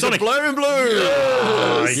 Sonic. He's a blue.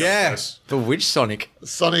 Yes. Yeah. The which Sonic?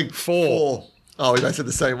 Sonic 4. Oh, we both said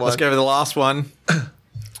the same one. Let's go over the last one.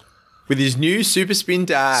 With his new Super Spin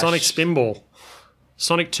Dash. Sonic Spinball.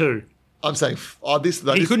 Sonic 2. I'm saying, this.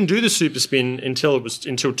 He couldn't do the super spin until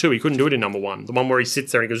 2. He couldn't do it in number 1. The one where he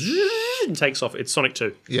sits there and goes and takes off. It's Sonic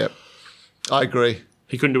 2. Yeah, I agree.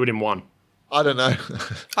 He couldn't do it in 1. I don't know.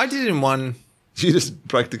 I did it in one You just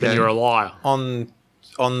broke the Then game. you're a liar. on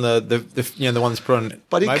the one that's put on.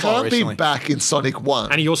 But he mobile can't recently. be back in Sonic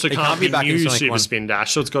 1. And he also can't be back in new Sonic Super 1. Spin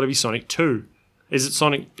Dash, so it's got to be Sonic 2. Is it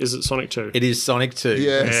Sonic 2? It is Sonic 2.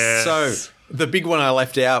 Yes. So the big one I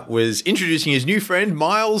left out was introducing his new friend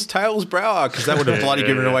Miles Tails Brower, because that would have bloody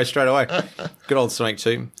given it away straight away. Good old Sonic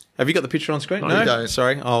 2. Have you got the picture on screen? you don't.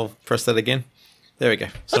 Sorry, I'll press that again. There we go.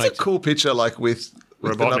 That's Sonic a cool picture, like with the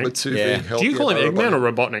Robotnik. number 2 Yeah. being held. Do you call him Eggman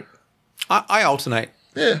or Robotnik? 2. I alternate.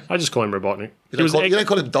 Yeah. I just call him Robotnik. You don't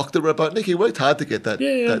call him Dr. Robotnik? He worked hard to get that.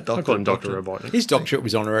 Yeah, that I call him Dr. doctorate. Robotnik. His doctorate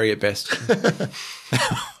was honorary at best.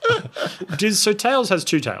 So Tails has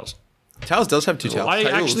 2 tails. Tails does have 2 tails. I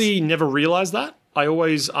Tails. actually never realised that. I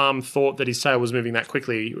always thought that his tail was moving that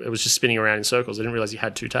quickly. It was just spinning around in circles. I didn't realise he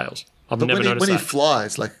had 2 tails. I've But never when, he, noticed when that. he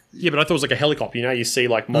flies, like, Yeah, but I thought it was like a helicopter. You know, you see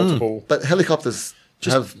like multiple. but helicopters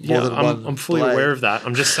have more than one. I'm fully blade. aware of that.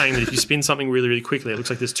 I'm just saying that if you spin something really, really quickly, it looks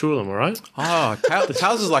like there's 2 of them, all right? Oh, the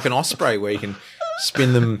Tails is like an osprey where you can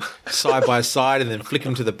spin them side by side and then flick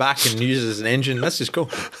them to the back and use it as an engine. That's just cool.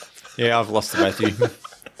 Yeah, I've lost the both of you.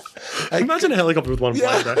 Imagine a helicopter with one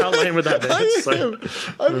blade, though. How lame would that be?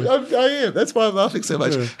 I am. That's why I'm laughing so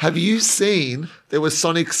much. Have you seen there was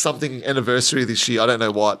Sonic something anniversary this year? I don't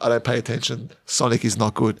know what. I don't pay attention. Sonic is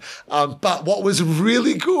not good. But what was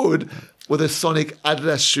really good were the Sonic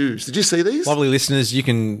Adidas shoes. Did you see these? Lovely listeners, you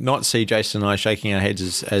can not see Jason and I shaking our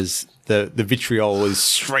heads as the vitriol is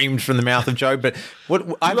streamed from the mouth of Joe. But what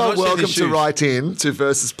I've You are not seen welcome these to shoes. write in to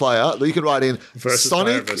Versus Player. You can write in Versus Player,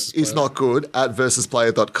 Sonic Versus is Player. not good at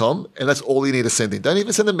versusplayer.com, and that's all you need to send in. Don't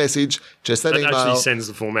even send a message, just that That email. actually sends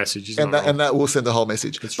the full message. He's and not that, wrong. and that will send the whole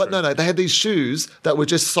message. But true. no, they had these shoes that were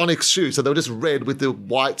just Sonic's shoes. So they were just red with the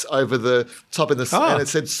white over the top and and it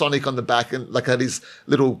said Sonic on the back, and like had his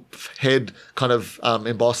little head kind of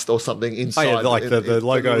embossed or something Oh inside. yeah, like the little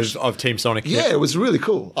logos of Team Sonic. Yeah, it was really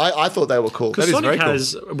cool. I thought they were cool. That is Sonic very cool.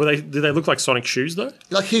 has. Did they look like Sonic shoes though?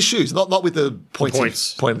 Like his shoes, not with the pointy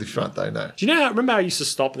points. point at the front though, no. Do you know? Remember how he used to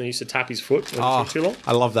stop and then he used to tap his foot when it took too long?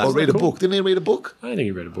 I love that. Or read a cool? book. Didn't he read a book? I don't think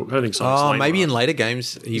he read a book. I don't think Sonic's Oh, lame, maybe right? in later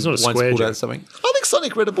games he not a once square pulled jack. out something. I think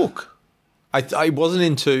Sonic read a book. I wasn't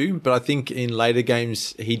in 2, but I think in later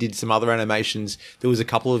games he did some other animations. There was a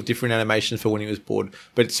couple of different animations for when he was bored.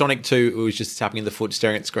 But Sonic 2, it was just tapping the foot,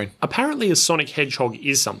 staring at the screen. Apparently, a Sonic Hedgehog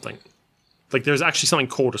is something. Like, there's actually something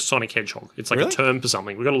called a Sonic Hedgehog. It's like Really? a term for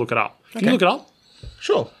something. We've got to look it up. Can you look it up?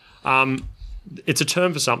 Sure. It's a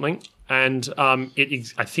term for something, and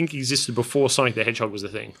I think existed before Sonic the Hedgehog was the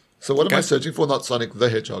thing. So what am I searching for? Not Sonic the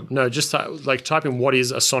Hedgehog. No, just type in what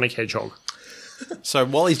is a Sonic Hedgehog. So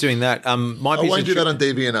while he's doing that, my I piece won't of do that on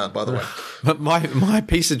DeviantArt, by the way. But my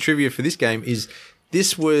piece of trivia for this game is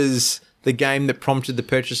this was the game that prompted the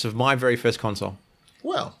purchase of my very first console.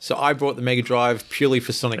 Wow. So I brought the Mega Drive purely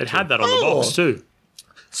for Sonic. It 2. had that on the Oh. box too.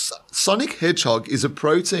 Sonic Hedgehog is a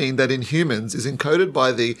protein that in humans is encoded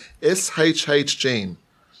by the SHH gene.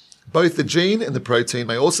 Both the gene and the protein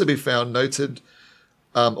may also be found noted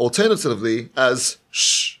alternatively as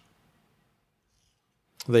sh.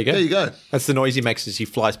 There you go. There you go. That's the noise he makes as he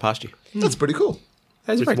flies past you. That's pretty cool.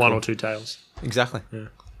 That's With very one cool. or two tails. Exactly.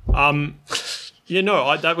 Yeah,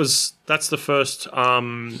 no, that's the first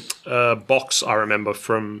box I remember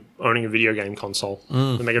from owning a video game console.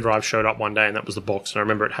 The Mega Drive showed up one day, and that was the box. And I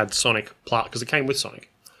remember it had Sonic because it came with Sonic.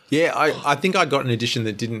 Yeah, I think I got an edition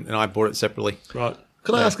that didn't, and I bought it separately. Right.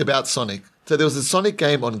 Can I ask about Sonic? So there was a Sonic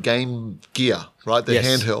game on Game Gear, right? The Yes.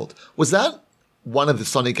 handheld. Was that one of the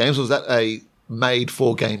Sonic games? Or was that a made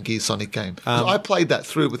for Game Gear Sonic game? 'Cause I played that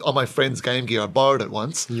through on my friend's Game Gear. I borrowed it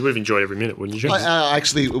once. You would have enjoyed every minute, wouldn't you?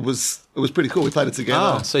 Actually, it was pretty cool. We played it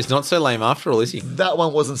together. Oh, so he's not so lame after all, is he? That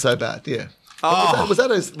one wasn't so bad, yeah. Oh. But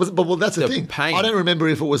that's the thing. pain. I don't remember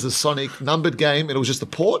if it was a Sonic numbered game and it was just a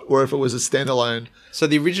port, or if it was a standalone. So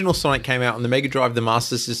the original Sonic came out on the Mega Drive, the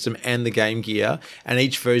Master System, and the Game Gear, and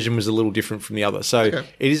each version was a little different from the other. So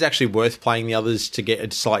it is actually worth playing the others to get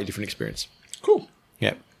a slightly different experience. Cool.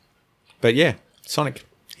 Yeah. But yeah, Sonic,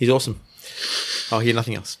 he's awesome. I'll hear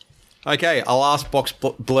nothing else. Okay, our last box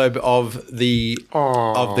blurb of the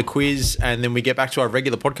quiz, and then we get back to our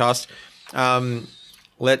regular podcast.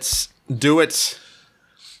 Let's do it.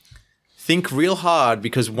 Think real hard,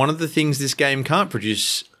 because one of the things this game can't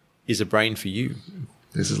produce is a brain for you.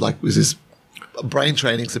 Is this brain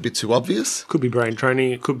training's a bit too obvious? Could be brain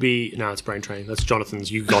training. It could be it's brain training. That's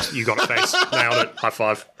Jonathan's. You got a face. Nailed it. High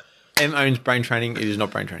five. M owns brain training. It is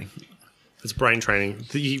not brain training. It's brain training.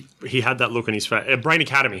 He had that look on his face. Brain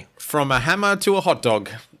Academy. From a hammer to a hot dog.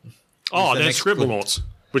 Oh, the then next clip. Scribblenauts,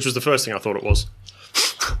 which was the first thing I thought it was.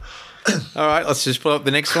 All right, let's just pull up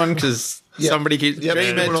the next one because somebody keeps Yep.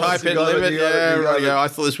 dream it, Scribblenauts, type you it, got it, live it. you got it, Yeah, you got right, it. yeah. I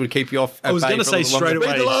thought this would keep you off. I was going gonna say straight away.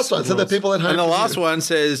 Read the last one so the people at home. And the can last hear. one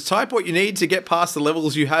says, type what you need to get past the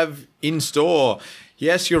levels you have in store.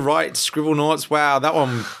 Yes, you're right, Scribblenauts. Wow, that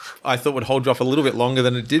one I thought would hold you off a little bit longer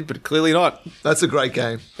than it did, but clearly not. That's a great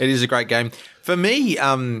game. It is a great game. For me, they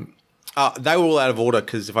were all out of order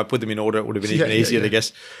because if I put them in order, it would have been even easier, I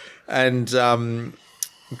guess. And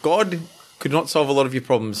God could not solve a lot of your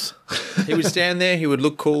problems. He would stand there, he would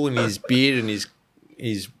look cool in his beard and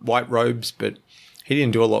his white robes, but he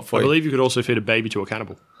didn't do a lot for I you. believe you could also feed a baby to a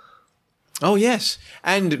cannibal. Oh, yes.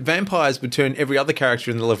 And vampires would turn every other character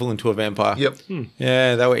in the level into a vampire. Yep.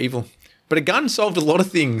 Yeah, they were evil. But a gun solved a lot of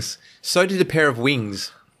things. So did a pair of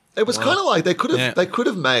wings. It was kind of like they could have Yeah. they could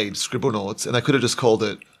have made Scribblenauts and they could have just called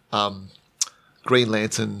it Green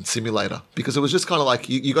Lantern Simulator because it was just kind of like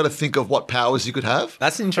you got to think of what powers you could have.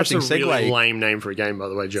 That's an That's interesting a segue. really lame name for a game, by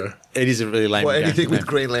the way, Joe. It is a really lame Well, game. anything with Yeah.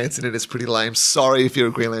 Green Lantern in it is pretty lame. Sorry if you're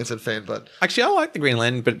a Green Lantern fan, but Actually, I like the Green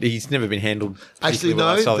Lantern, but he's never been handled. actually particularly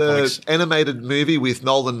well no, outside the comics. animated movie with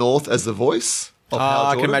Nolan North as the voice. Of Hal I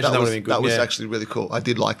can Jordan, imagine that was, would've been good, That was yeah. actually really cool. I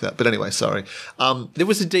did like that. But anyway, sorry. There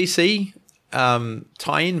was a DC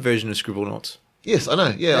tie-in version of Scribblenauts. Yes, I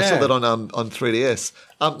know. Yeah, I saw Yeah. that on 3DS.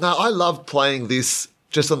 Now, I love playing this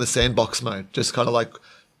just on the sandbox mode, just kind of like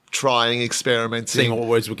trying, experimenting. Seeing what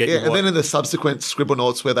words would get Yeah, you and what. then in the subsequent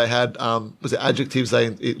Scribblenauts where they had, was it adjectives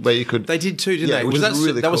where you could... They did too, didn't they? which Was is that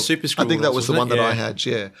really that was cool. Super I think that Scribblenauts, was the wasn't one it? that I Yeah. had,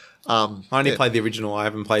 yeah. I only yeah. played the original. I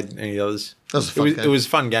haven't played any of the others. That was a fun game. It was a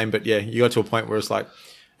fun game, but yeah, you got to a point where it's like,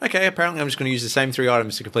 okay, apparently I'm just going to use the same 3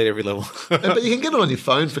 items to complete every level. But you can get it on your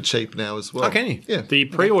phone for cheap now as well. Oh, can you? Yeah. The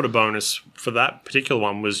pre-order bonus for that particular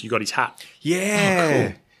one was you got his hat. Yeah. cool.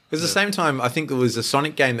 It was the same time, I think there was a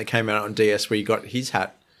Sonic game that came out on DS where you got his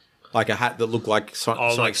hat, like a hat that looked like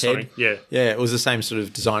Sonic's like head. Sonic, yeah. Yeah, it was the same sort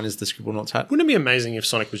of design as the Scribblenauts hat. Wouldn't it be amazing if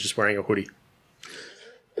Sonic was just wearing a hoodie?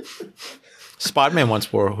 Spider-Man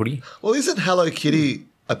once wore a hoodie. Well, isn't Hello Kitty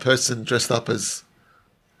a person dressed up as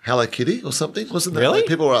Hello Kitty or something? Wasn't that Really? like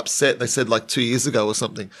people were upset? They said like 2 years ago or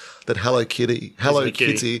something that Hello Kitty a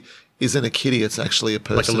kitty. isn't a kitty. It's actually a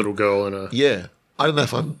person. Like a little girl and a... Yeah, I don't know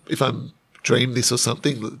if I'm dreamed this or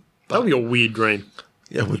something. That would be a weird dream.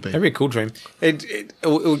 Yeah, it would be. That'd be a cool dream.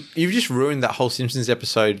 You've just ruined that whole Simpsons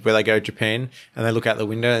episode where they go to Japan and they look out the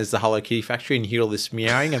window and there's the Hello Kitty factory and you hear all this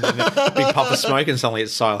meowing and then a big puff of smoke and suddenly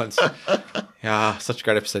it's silence. Yeah, such a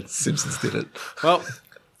great episode. Simpsons did it. Well,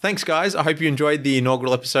 thanks, guys. I hope you enjoyed the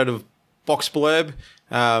inaugural episode of Box Blurb,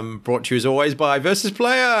 brought to you as always by Versus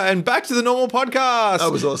Player and back to the normal podcast.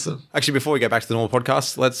 That was awesome. Actually, before we go back to the normal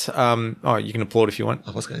podcast, let's. You can applaud if you want.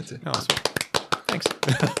 I was going to. Oh, awesome. Thanks.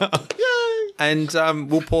 And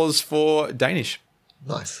we'll pause for Danish.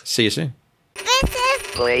 Nice. See you soon.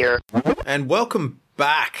 Player. And welcome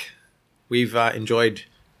back. We've enjoyed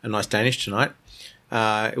a nice Danish tonight.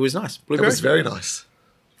 It was nice. It Blueberry. was very nice.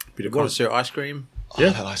 Bit of connoisseur ice cream. Yeah,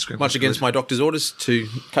 that ice cream. Much was against good. my doctor's orders to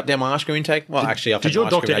cut down my ice cream intake. Well, actually, I've Did had your my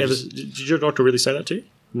ice cream doctor ever? ages. Did your doctor really say that to you?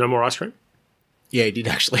 No more ice cream? Yeah, he did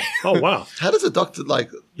actually. Oh wow! How does a doctor like?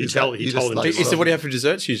 He is told that- him just, to- He said, "What do you have for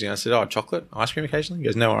desserts using?" I said, "Oh, chocolate, ice cream occasionally." He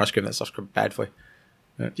goes, "No, ice cream. That stuff's bad for you."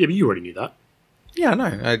 Yeah, but you already knew that. Yeah, I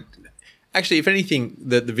know. Actually, if anything,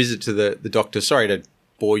 the visit to the doctor. Sorry to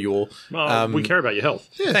bore you all. We care about your health.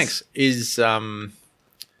 Yes. Thanks. Is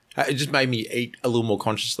it just made me eat a little more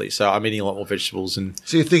consciously. So I'm eating a lot more vegetables, and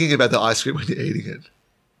So you're thinking about the ice cream when you're eating it.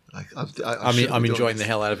 Like, I'm enjoying the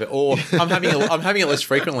hell out of it. Or I'm having it less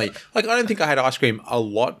frequently. Like I don't think I had ice cream a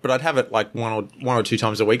lot, but I'd have it like one or two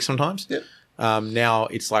times a week sometimes. Yep. Now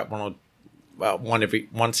it's like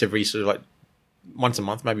once every sort of like once a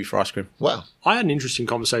month maybe for ice cream. Wow. I had an interesting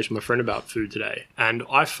conversation with a friend about food today, and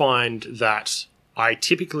I find that I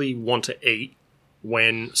typically want to eat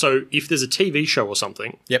so if there's a TV show or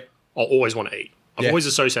something, Yep. I'll always want to eat. I've Yeah. always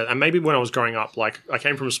associated, and maybe when I was growing up, like I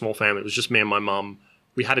came from a small family, it was just me and my mum.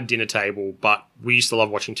 We had a dinner table, but we used to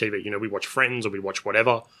love watching TV. You know, we'd watch Friends or we'd watch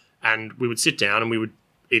whatever, and we would sit down and we would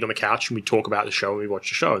eat on the couch and we'd talk about the show and we'd watch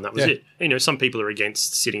the show, and that was Yeah. it. You know, some people are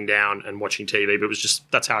against sitting down and watching TV, but it was just,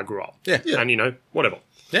 that's how I grew up. Yeah. Yeah. And, you know, whatever.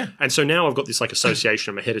 Yeah. And so now I've got this like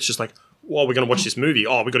association in my head. It's just like, well, we're going to watch this movie.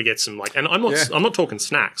 Oh, we've got to get some like, and I'm not talking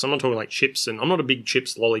snacks. I'm not talking like chips, and I'm not a big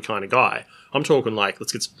chips lolly kind of guy. I'm talking like,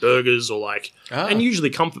 let's get some burgers or like, and usually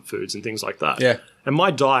comfort foods and things like that. Yeah. And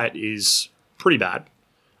my diet is pretty bad.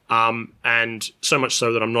 And so much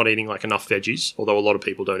so that I'm not eating like enough veggies, although a lot of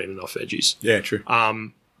people don't eat enough veggies. Yeah. True.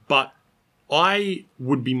 But I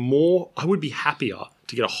would be happier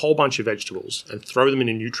to get a whole bunch of vegetables and throw them in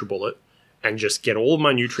a NutriBullet and just get all of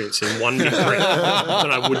my nutrients in one big drink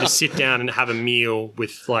than I would to sit down and have a meal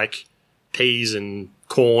with like peas and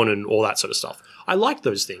corn and all that sort of stuff. I like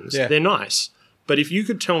those things. Yeah. They're nice. But if you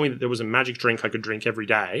could tell me that there was a magic drink I could drink every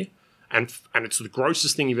day and it's the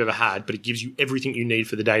grossest thing you've ever had, but it gives you everything you need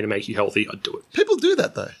for the day to make you healthy, I'd do it. People do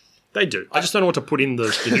that though. They do. I just don't know what to put in the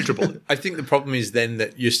NutriBullet. I think the problem is then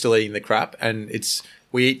that you're still eating the crap, and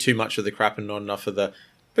we eat too much of the crap and not enough of the.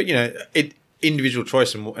 But individual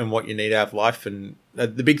choice and what you need out of life. And the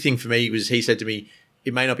big thing for me was he said to me,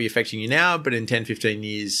 it may not be affecting you now, but in 10, 15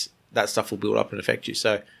 years, that stuff will build up and affect you.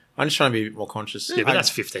 So I'm just trying to be a bit more conscious. Yeah, but that's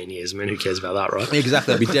 15 years, man. Who cares about that, right?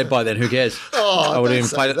 Exactly. I'll be dead by then. Who cares? Oh, I would don't even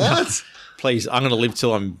say played it. that. Please, I'm going to live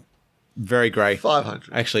till I'm very grey.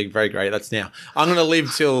 500. Actually, very grey. That's now. I'm going to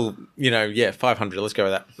live till, 500. Let's go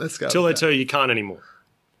with that. Let's go. Till they tell you can't anymore.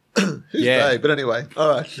 Who's Yeah. they? But anyway, all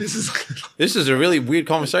right. This is a really weird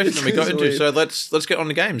conversation that we It got is into. weird. So let's get on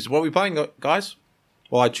the games. What are we playing, guys?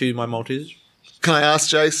 While I chew my Maltesers. Can I ask,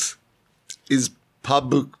 Jace? Is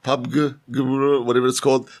PUBG, whatever it's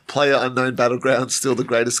called, Player Unknown Battleground still the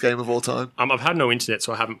greatest game of all time? I've had no internet,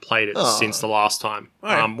 so I haven't played it since the last time.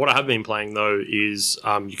 right. What I have been playing, though, is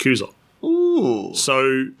Yakuza. Ooh.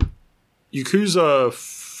 So,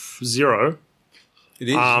 Yakuza 0 It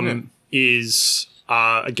is. isn't it? is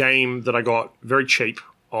a game that I got very cheap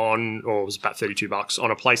it was about $32 on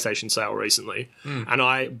a PlayStation sale recently. And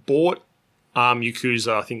I bought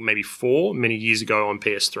Yakuza, I think maybe 4 many years ago on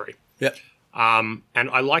PS3. Yep. And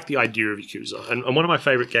I like the idea of Yakuza. And one of my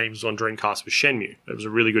favorite games on Dreamcast was Shenmue. It was a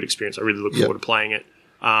really good experience. I really look forward to playing it.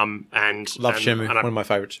 Love Shenmue. and One of my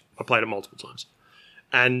favourites. I played it multiple times.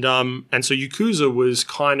 And so Yakuza was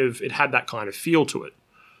it had that kind of feel to it.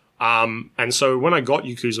 And so when I got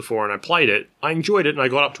Yakuza 4 and I played it, I enjoyed it and I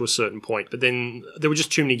got up to a certain point. But then there were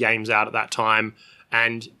just too many games out at that time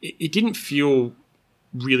and it didn't feel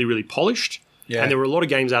really, really polished. Yeah. And there were a lot of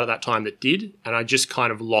games out at that time that did, and I just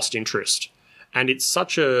kind of lost interest. And it's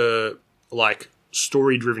such a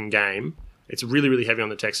story-driven game. It's really, really heavy on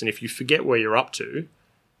the text, and if you forget where you're up to,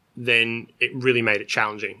 then it really made it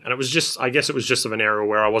challenging. And it was just, I guess it was just of an era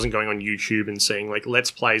where I wasn't going on YouTube and seeing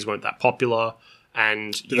Let's Plays weren't that popular.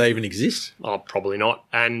 And Do they even exist? Oh, probably not.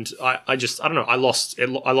 And I don't know. I lost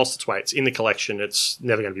its way. It's in the collection. It's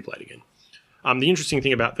never going to be played again. The interesting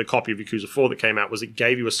thing about the copy of Yakuza 4 that came out was it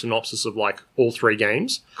gave you a synopsis of all 3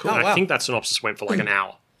 games. Cool. And Oh, wow. I think that synopsis went for an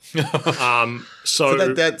hour.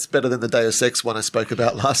 So that's better than the Deus Ex one I spoke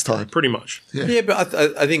about last time. Pretty much. Yeah, but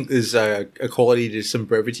I think there's a quality to some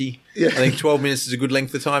brevity. Yeah. I think 12 minutes is a good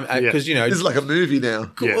length of time because This is like a movie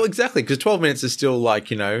now. Yeah. Well, exactly, because 12 minutes is still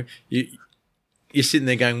you're sitting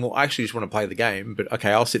there going, well, I actually just want to play the game, but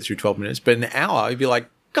okay, I'll sit through 12 minutes. But in an hour, you'd be like,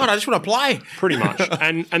 God, I just want to play. Pretty much.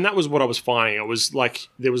 And that was what I was finding. It was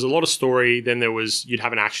there was a lot of story, then you'd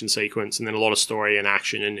have an action sequence, and then a lot of story and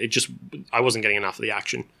action, and I wasn't getting enough of the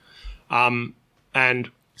action.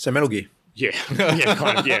 And So Metal Gear. yeah,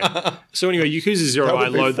 kind of, yeah. So anyway, Yakuza 0, That I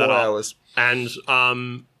would be load 4 that up. hours. And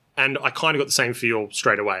I kind of got the same feel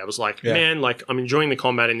straight away. I was like, Yeah. man, I'm enjoying the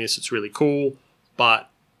combat in this. It's really cool, but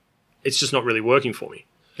it's just not really working for me.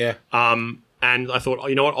 Yeah. And I thought, oh,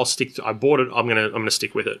 you know what? I bought it. I'm gonna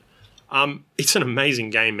stick with it. It's an amazing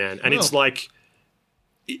game, man. And it's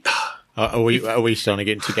Are we starting to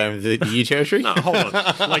get into Game of the Year territory? no, hold on.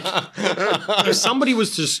 If somebody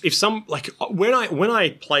was when I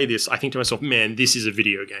play this, I think to myself, man, this is a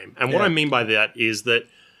video game. And what Yeah. I mean by that is that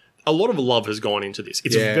a lot of love has gone into this.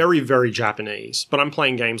 It's Yeah. very, very Japanese. But I'm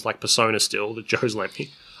playing games like Persona still that Joe's lent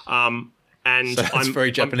me. And So that's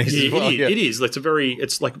very Japanese as well, yeah. It is.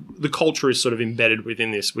 It's like the culture is sort of embedded within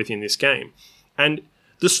this game. And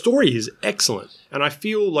the story is excellent. And I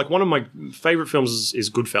feel like one of my favorite films is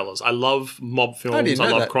Goodfellas. I love mob films. didn't I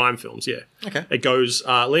know love that. crime films, yeah. Okay. It goes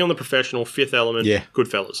Leon the Professional, Fifth Element, Yeah.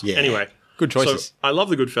 Goodfellas. Yeah. Anyway. Good choices. So I love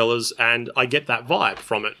the Goodfellas and I get that vibe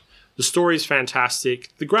from it. The story is fantastic.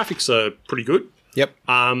 The graphics are pretty good. Yep.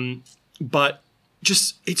 But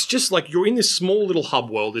it's just like you're in this small little hub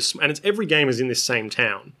world, and every game is in this same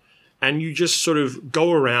town, and you just sort of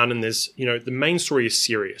go around, and there's the main story is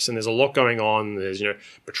serious, and there's a lot going on. There's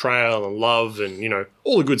betrayal and love, and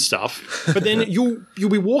all the good stuff. But then you'll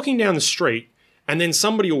be walking down the street, and then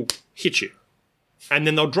somebody will hit you, and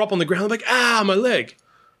then they'll drop on the ground like my leg,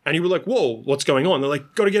 and you were like, whoa, what's going on? They're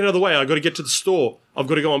like, got to get out of the way. I got to get to the store. I've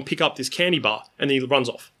got to go and pick up this candy bar, and then he runs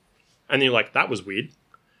off, and then you're like, that was weird.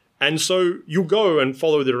 And so you'll go and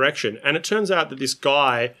follow the direction. And it turns out that this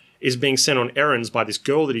guy is being sent on errands by this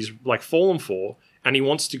girl that he's fallen for. And he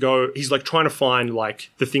wants to go, he's trying to find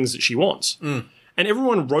the things that she wants. And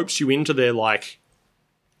everyone ropes you into their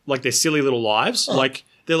their silly little lives.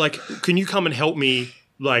 They're like, can you come and help me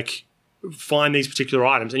find these particular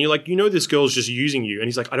items, and you're like, this girl's just using you, and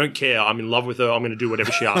he's like, I don't care, I'm in love with her, I'm going to do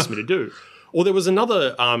whatever she asks me to do. Or there was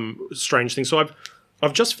another strange thing. So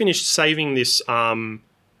I've just finished saving this. I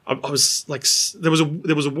was like, there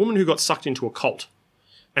was a woman who got sucked into a cult.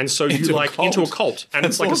 And so into a cult, and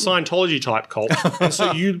it's like a Scientology type cult. And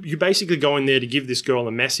so you basically go in there to give this girl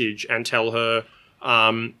a message and tell her,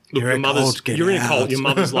 look, you're in a cult. Your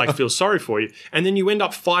mother's like feels sorry for you, and then you end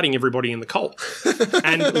up fighting everybody in the cult.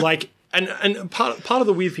 And like, and part of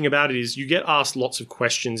the weird thing about it is you get asked lots of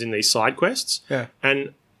questions in these side quests,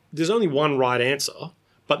 and there's only one right answer,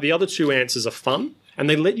 but the other two answers are fun. And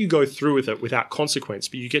they let you go through with it without consequence,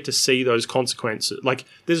 but you get to see those consequences. Like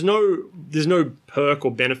there's no perk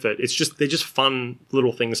or benefit. They're just fun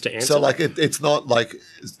little things to answer. So like it's not like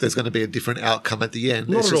there's going to be a different outcome at the end.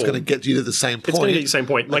 Not it's at just all. going to get you to the same point. It's going to get you the same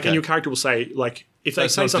point. Like, and your character will say, like, if they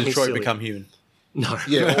say something Detroit silly, Become Human. no,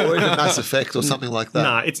 Yeah, or in a Mass Effect or something like that.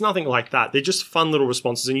 Nah, it's nothing like that. They're just fun little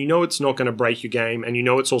responses, and it's not going to break your game, and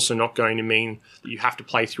it's also not going to mean that you have to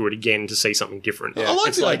play through it again to see something different. I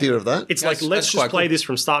like the idea of that. It's like, let's just play this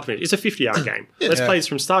from start to finish. It's a 50-hour game. Yeah. Let's play this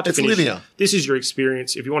from start to It's finish. linear. This is your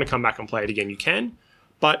experience. If you want to come back and play it again, you can.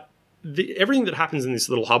 But everything that happens in this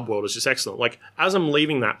little hub world is just excellent. Like, as I'm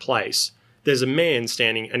leaving that place, there's a man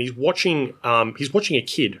standing, and he's watching a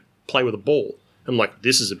kid play with a ball. I'm like,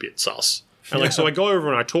 this is a bit sus. And like, so I go over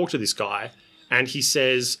and I talk to this guy, and he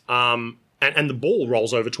says, and the ball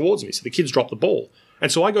rolls over towards me. So the kid's dropped the ball.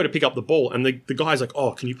 And so I go to pick up the ball, and the guy's like,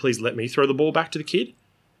 oh, can you please let me throw the ball back to the kid?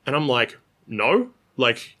 And I'm like, no.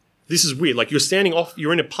 Like, this is weird. Like,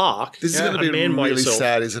 you're in a park. This is going to be really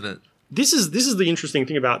sad, isn't it? This is the interesting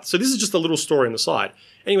thing about. So this is just a little story on the side.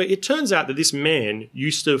 Anyway, it turns out that this man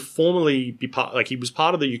used to formerly be he was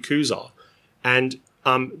part of the Yakuza, and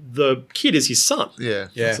the kid is his son. Yeah.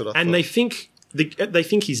 That's what I And thought. they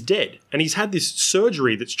think he's dead, and he's had this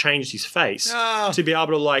surgery that's changed his face to be able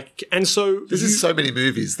to like. And so This is so many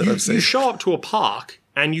movies that I've seen. you show up to a park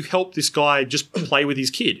and you help this guy just play with his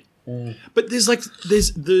kid. But there's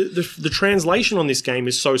the translation on this game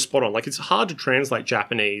is so spot on. Like, it's hard to translate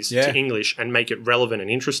Japanese to English and make it relevant and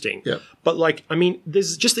interesting. Yeah. But like, I mean,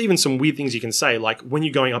 there's just even some weird things you can say. Like, when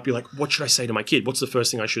you're going up, you're like, what should I say to my kid? What's the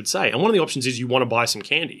first thing I should say? And one of the options is you want to buy some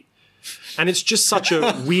candy. And it's just such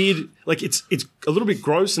a weird, like, it's a little bit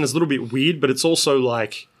gross and it's a little bit weird, but it's also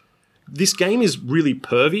like, this game is really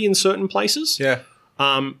pervy in certain places. Yeah.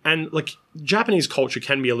 And like, Japanese culture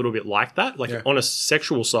can be a little bit like that. Like, on a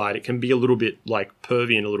sexual side, it can be a little bit like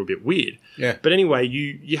pervy and a little bit weird. Yeah. But anyway,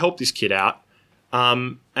 you help this kid out,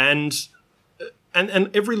 and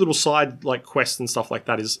every little side like quest and stuff like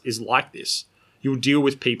that is like this. You'll deal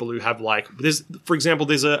with people who have like, for example,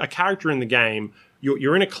 there's a character in the game.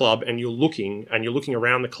 You're in a club and you're looking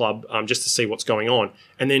around the club just to see what's going on.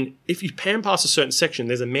 And then if you pan past a certain section,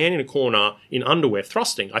 there's a man in a corner in underwear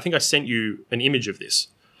thrusting. I think I sent you an image of this.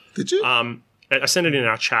 Did you? I sent it in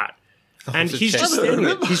our chat. And he's just standing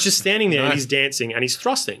there. He's just standing there and he's dancing and he's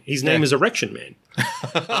thrusting. His name is Erection Man.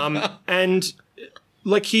 And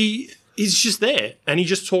like he's just there and he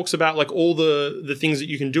just talks about like all the things that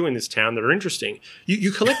you can do in this town that are interesting.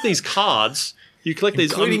 You collect these cards. You collect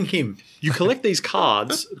these, including him. You collect these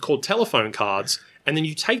cards called telephone cards, and then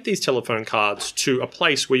you take these telephone cards to a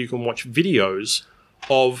place where you can watch videos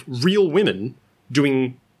of real women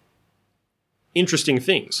doing interesting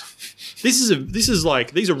things. These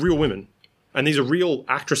are real women, and these are real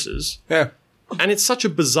actresses. Yeah. And it's such a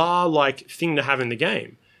bizarre like thing to have in the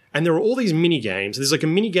game. And there are all these mini games. There's like a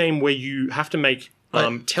mini game where you have to make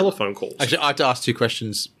telephone calls. Actually, I have to ask two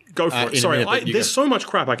questions. Go for it. Sorry, there's so much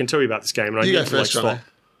crap I can tell you about this game, and I You need go to first, stop. Johnny.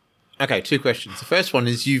 Okay, two questions. The first one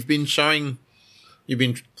is you've been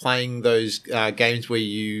playing those games where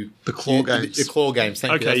The claw games. The claw games.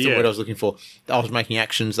 Thank you. Okay, That's the yeah. word I was looking for. I was making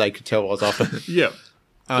actions they could tell I was after. Yeah,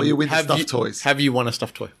 Or you win the have stuffed toys. Have you won a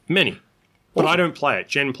stuffed toy? many. But I don't play it.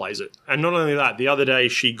 Jen plays it. And not only that, the other day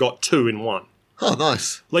she got 2 in 1. Oh,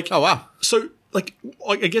 nice. Like, Oh, wow. So, like,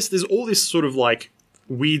 I guess there's all this sort of, like,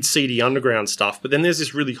 weird, seedy underground stuff, but then there's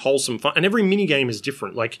this really wholesome fun. And every minigame is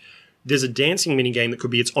different. Like, there's a dancing minigame that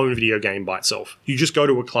could be its own video game by itself. You just go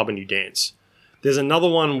to a club and you dance. There's another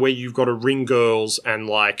one where you've got to ring girls and,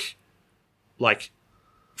 like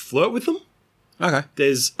flirt with them. Okay.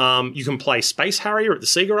 There's, you can play Space Harrier at the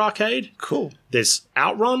Sega arcade. Cool. There's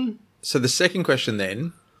Outrun. So the second question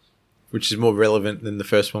then, which is more relevant than the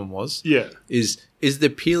first one was, Yeah. is the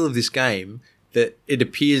appeal of this game that it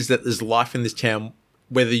appears that there's life in this town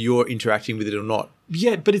whether you're interacting with it or not.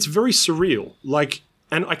 Yeah, but it's very surreal. Like,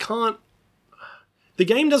 and I can't... the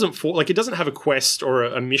game doesn't it doesn't have a quest or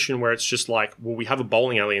a mission where it's just like, well, we have a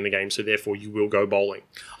bowling alley in the game, so therefore you will go bowling.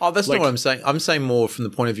 Oh, that's not what I'm saying. I'm saying more from the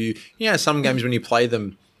point of view, some games when you play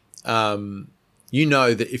them, you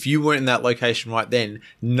know that if you weren't in that location right then,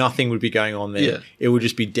 nothing would be going on there. Yeah. It would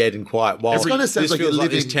just be dead and quiet. While It kinda sounds this like feels a like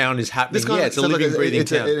this living- town is happening. This kind Yeah, of it's a sounds living, like breathing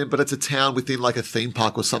town. but it's a town within like a theme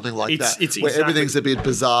park or something like It's- that, it's where exactly- everything's a bit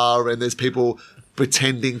bizarre and there's people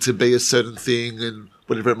pretending to be a certain thing and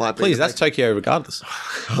whatever it might be. Please, that's Tokyo regardless.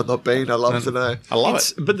 I'm not being. I love to know. I love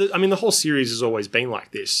It's, it. but the whole series has always been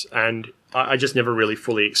like this, and I just never really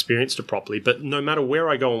fully experienced it properly. But no matter where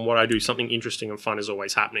I go and what I do, something interesting and fun is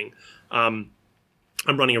always happening.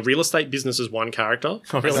 I'm running a real estate business as one character.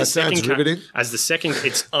 That sounds riveting. As the second,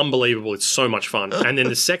 it's unbelievable. It's so much fun. And then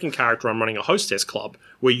the second character, I'm running a hostess club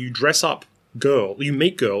where you dress up you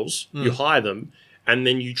meet girls, you hire them, and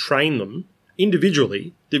then you train them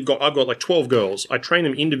individually. I've got like 12 girls. I train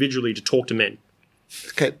them individually to talk to men.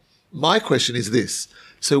 Okay, my question is this.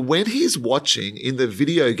 So when he's watching in the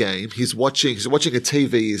video game, he's watching a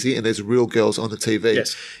TV, is he? And there's real girls on the TV.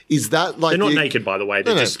 Yes. Is that like They're not naked, by the way.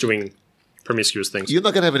 They're No. just doing promiscuous things. You're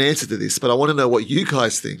not going to have an answer to this, but I want to know what you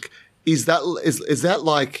guys think. Is that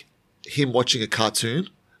like him watching a cartoon?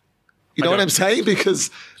 You know what don't. I'm saying? Because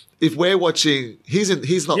if we're watching, he's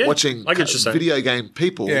not Yeah, watching I get what you're saying. video game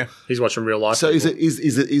people. Yeah. He's watching real life. So is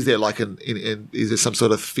people. there like is there some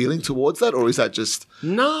sort of feeling towards that, or is that just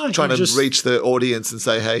No, trying to just, reach the audience and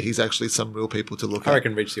say, hey, he's actually some real people to look I at?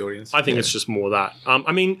 reckon reach the audience. I think it's just more that.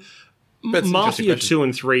 I mean, That's an interesting Mafia question. 2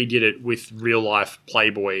 and 3 did it with real life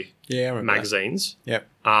Playboy Yeah, I remember that. magazines. Yep.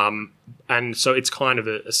 And so it's kind of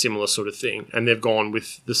a similar sort of thing. And they've gone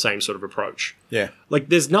with the same sort of approach. Yeah. Like,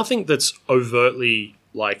 there's nothing that's overtly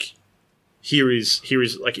like, here is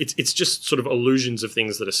like, it's just sort of illusions of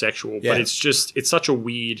things that are sexual. Yeah. But it's such a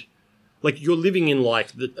weird, like, you're living in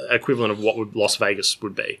like the equivalent of what Las Vegas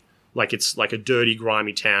would be. Like, it's like a dirty,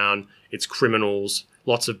 grimy town. It's criminals,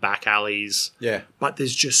 lots of back alleys. Yeah. But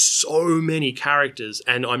there's just so many characters,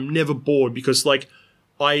 and I'm never bored because, like,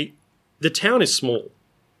 the town is small,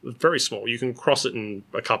 very small. You can cross it in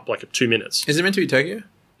 2 minutes. Is it meant to be Tokyo?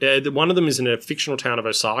 One of them is in a fictional town of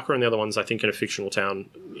Osaka, and the other one's, I think, in a fictional town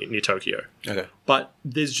near Tokyo. Okay. But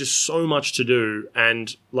there's just so much to do,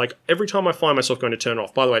 and like every time I find myself going to turn it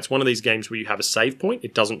off. By the way, it's one of these games where you have a save point;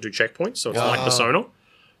 it doesn't do checkpoints, so it's like Persona.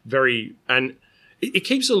 It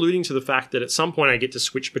keeps alluding to the fact that at some point I get to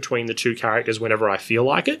switch between the two characters whenever I feel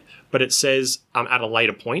like it, but it says at a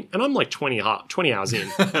later point, and I'm like 20 hours in,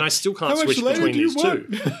 and I still can't switch between these two.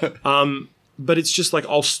 But it's just like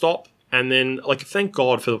I'll stop, and then like thank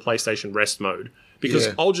God for the PlayStation Rest mode, because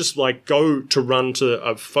Yeah. I'll just like go to run to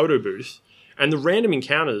a photo booth, and the random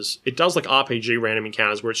encounters, it does like RPG random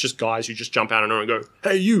encounters where it's just guys who just jump out of nowhere and go,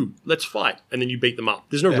 hey you, let's fight, and then you beat them up.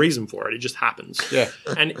 There's no reason for it, it just happens. Yeah.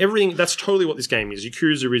 And everything, that's totally what this game is.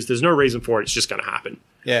 Yakuza is, there's no reason for it, it's just going to happen.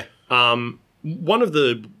 Yeah. One of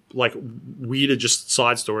the like weirder just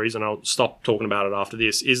side stories, and I'll stop talking about it after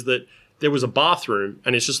this, is that there was a bathroom,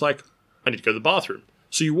 and it's just like, I need to go to the bathroom.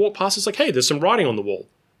 So you walk past, it's like, hey, there's some writing on the wall.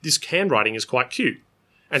 This handwriting is quite cute.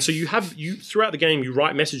 And so you throughout the game, you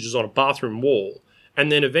write messages on a bathroom wall,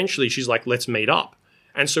 and then eventually she's like, let's meet up.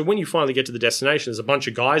 And so when you finally get to the destination, there's a bunch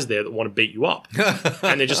of guys there that want to beat you up.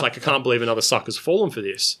 And they're just like, I can't believe another sucker's fallen for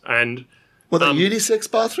this. And Were they unisex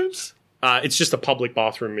bathrooms? it's just a public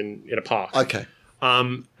bathroom in a park. Okay.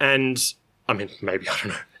 And I mean, maybe, I don't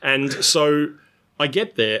know. And so I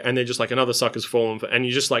get there, and they're just like, another sucker's fallen for, and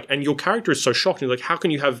you're just like, and your character is so shocked, and you're like, how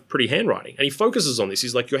can you have pretty handwriting? And he focuses on this.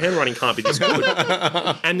 He's like, your handwriting can't be this good.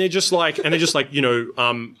 and they're just like,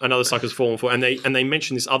 another sucker's fallen for, and they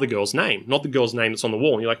mention this other girl's name, not the girl's name that's on the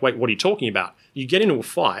wall. And you're like, wait, what are you talking about? You get into a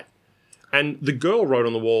fight, and the girl wrote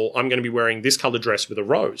on the wall, I'm going to be wearing this colored dress with a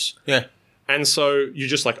rose. Yeah. And so you're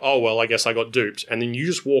just like, oh, well, I guess I got duped. And then you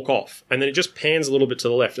just walk off. And then it just pans a little bit to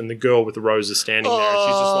the left, and the girl with the rose is standing there.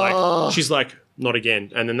 And she's like, not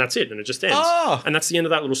again. And then that's it. And it just ends. Oh. And that's the end of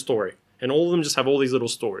that little story. And all of them just have all these little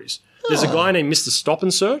stories. There's a guy named Mr. Stop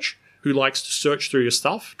and Search who likes to search through your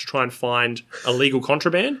stuff to try and find illegal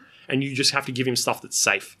contraband. And you just have to give him stuff that's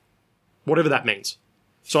safe, whatever that means.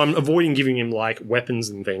 So I'm avoiding giving him like weapons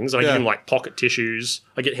and things. I give him like pocket tissues.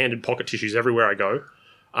 I get handed pocket tissues everywhere I go.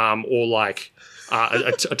 Or like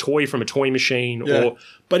a toy from a toy machine,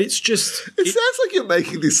 but it's just It sounds like you're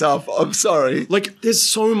making this up. I'm sorry. like there's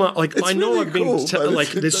so much. Like It's I know really I've been cool, but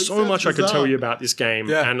like it there's so sounds much I could bizarre. tell you about this game,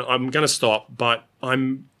 Yeah. and I'm gonna stop. But I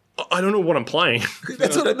don't know what I'm playing.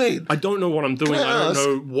 That's what I mean. I don't know what I'm doing. Can I I don't ask?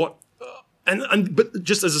 know what. And but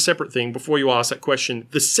just as a separate thing, before you ask that question,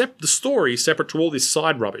 the story separate to all this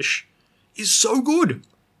side rubbish is so good.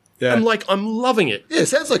 Yeah. I'm loving it. Yeah, it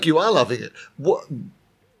sounds like you are loving it.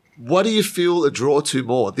 What do you feel a draw to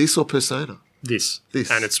more, this or Persona? This.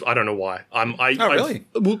 This. And it's, I don't know why. Really?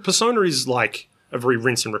 Well, Persona is like a very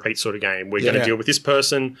rinse and repeat sort of game. We're going to Yeah. deal with this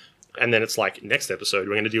person, and then it's like, next episode,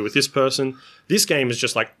 we're going to deal with this person. This game is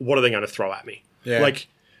just like, what are they going to throw at me? Yeah. Like,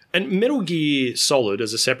 and Metal Gear Solid,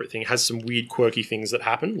 as a separate thing, has some weird, quirky things that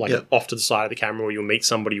happen, like Yeah. off to the side of the camera where you'll meet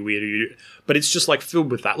somebody weird, but it's just like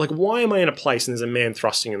filled with that. Like, why am I in a place and there's a man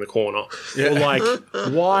thrusting in the corner? Or like,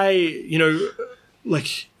 why,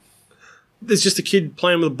 like, there's just a kid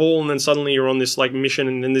playing with a ball and then suddenly you're on this like mission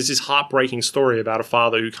and then there's this heartbreaking story about a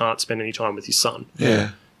father who can't spend any time with his son. Yeah.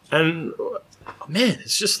 And man,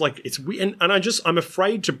 it's just like, it's weird. And I'm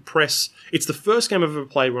afraid to press. It's the first game I've ever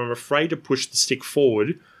played where I'm afraid to push the stick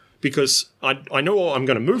forward because I know I'm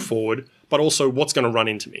going to move forward, but also what's going to run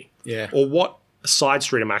into me. Yeah. Or what side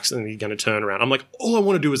street I'm accidentally going to turn around. I'm like, all I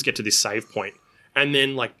want to do is get to this save point. And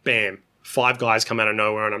then like, bam, 5 guys come out of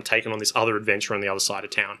nowhere and I'm taken on this other adventure on the other side of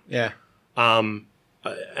town. Yeah.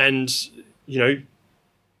 And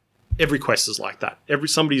every quest is like that.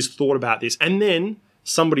 Somebody's thought about this, and then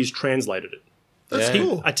somebody's translated it. That's Yeah.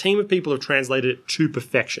 cool. A team of people have translated it to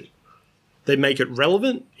perfection. They make it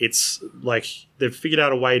relevant. It's like they've figured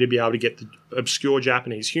out a way to be able to get the obscure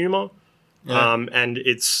Japanese humor, and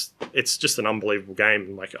it's just an unbelievable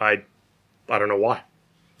game. Like I don't know why.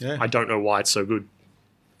 Yeah. I don't know why it's so good.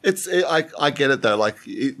 I get it though.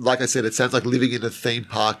 Like I said, it sounds like living in a theme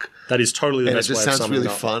park. That is totally the And it best way just of sounds summing really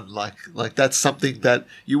it up. fun. Like that's something that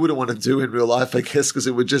you wouldn't want to do in real life, I guess, because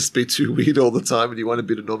it would just be too weird all the time, and you want a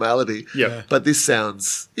bit of normality. Yeah. But this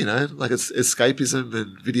sounds, like it's escapism,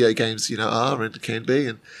 and video games, are and can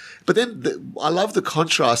be. But then I love the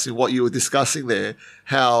contrast in what you were discussing there.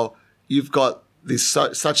 How you've got this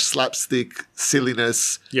such slapstick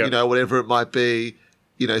silliness, Yeah. whatever it might be.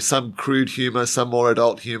 Some crude humor, some more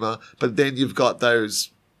adult humor, but then you've got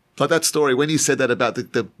those. Like that story, when you said that about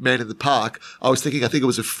the man in the park, I think it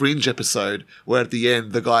was a Fringe episode where at the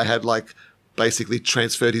end the guy had like basically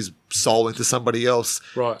transferred his soul into somebody else.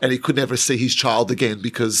 Right. And he could never see his child again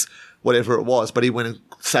because whatever it was, but he went and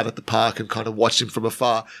sat at the park and kind of watched him from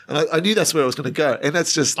afar. And I knew that's where I was going to go. And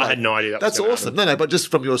that's just I had no idea that was that's gonna awesome. No, but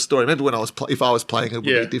just from your story, maybe when if I was playing, it would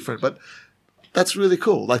Yeah. be different. But that's really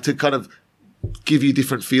cool. Like to kind of give you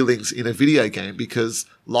different feelings in a video game because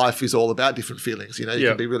life is all about different feelings. You Yeah.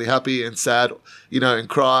 can be really happy and sad, and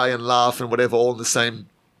cry and laugh and whatever all in the same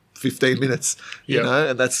 15 minutes,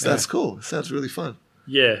 Yeah. and that's cool. It sounds really fun.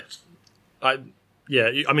 Yeah. I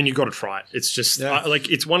mean, you got to try it. It's just Yeah.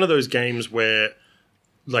 it's one of those games where,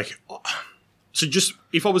 like, so just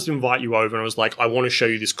if I was to invite you over and I was like, I want to show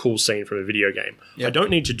you this cool scene from a video game, Yeah. I don't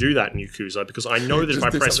need to do that in Yakuza because I know that if Just I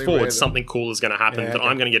do press something forward, random. something cool is going to happen Yeah, that okay.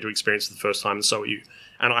 I'm going to get to experience for the first time, and so are you.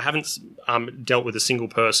 And I haven't dealt with a single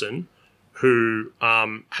person who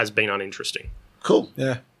has been uninteresting. Cool.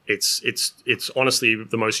 Yeah. It's honestly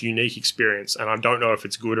the most unique experience, and I don't know if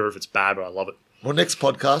it's good or if it's bad, but I love it. Well, next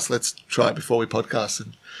podcast, let's try it before we podcast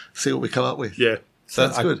and see what we come up with. Yeah. So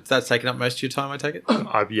Sounds good. That's taking up most of your time, I take it?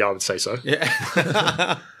 I would say so.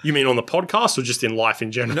 Yeah. You mean on the podcast or just in life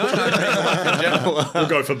in general? No, in general. We'll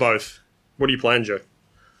go for both. What are you playing, Joe?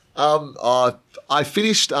 I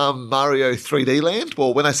finished Mario 3D Land.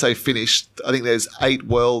 Well, when I say finished, I think there's 8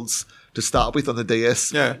 worlds to start with on the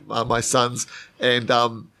DS. Yeah. My son's, and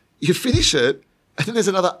you finish it, and then there's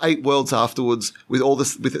another 8 worlds afterwards with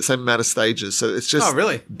with the same amount of stages. So it's just Oh,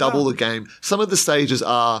 really? double Wow. the game. Some of the stages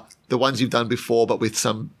are the ones you've done before, but with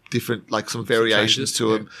some different, like some variations changes,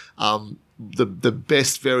 to them. The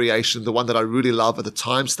best variation, the one that I really love, are the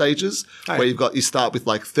time stages, Oh, where yeah. you start with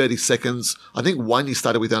like 30 seconds. I think one you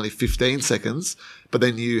started with only 15 seconds, but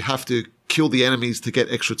then you have to kill the enemies to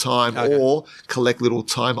get extra time Okay. or collect little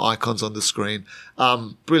time icons on the screen.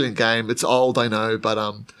 Brilliant game. It's old, I know, but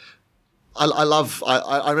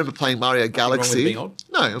I remember playing Mario Galaxy. being old?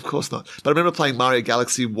 No, of course not. But I remember playing Mario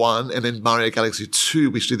Galaxy 1 and then Mario Galaxy 2,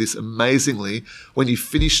 which did this amazingly. When you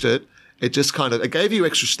finished it, it just kind of, it gave you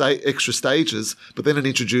extra stages, but then it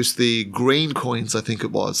introduced the green coins, I think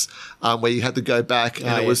it was, where you had to go back and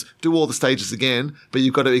it yeah. was do all the stages again, but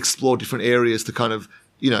you've got to explore different areas to kind of,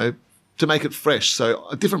 to make it fresh. So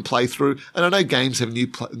a different playthrough. And I know games have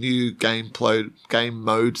new game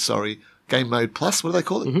mode plus. What do they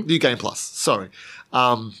call it? Mm-hmm. New game plus. Sorry.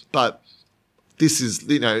 But this is,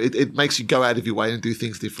 it makes you go out of your way and do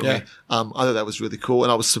things differently. Yeah. I thought that was really cool.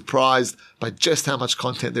 And I was surprised by just how much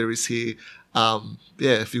content there is here.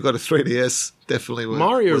 If you've got a 3DS, definitely worth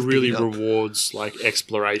Mario worth really picking up. rewards like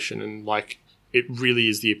exploration and like it really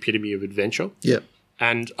is the epitome of adventure. Yeah.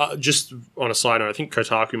 And just on a side note, I think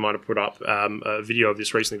Kotaku might have put up a video of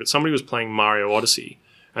this recently, but somebody was playing Mario Odyssey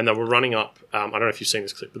and they were running up. I don't know if you've seen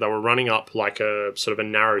this clip, but they were running up like a sort of a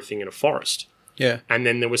narrow thing in a forest. Yeah. And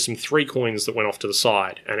then there were some 3 coins that went off to the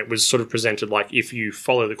side, and it was sort of presented like if you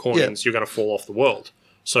follow the coins, you're going to fall off the world.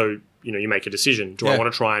 So, you make a decision. Do I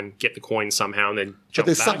want to try and get the coins somehow and then jump But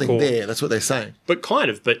there's back? something there. That's what they're saying. But kind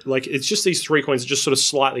of. But, like, it's just these 3 coins that just sort of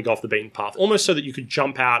slightly go off the beaten path. Almost so that you could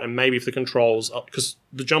jump out and maybe if the controls... Because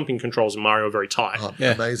the jumping controls in Mario are very tight. Oh,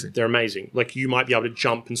 Yeah. amazing. They're amazing. Like, you might be able to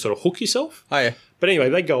jump and sort of hook yourself. Oh, yeah. But anyway,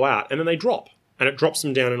 they go out and then they drop. And it drops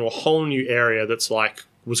them down into a whole new area that's like...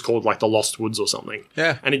 was called, like, the Lost Woods or something.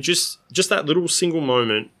 Yeah. And it just that little single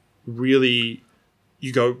moment really...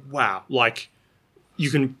 You go, wow, like... You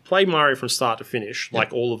can play Mario from start to finish,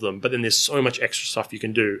 like all of them, but then there's so much extra stuff you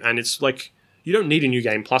can do. And it's like, you don't need a new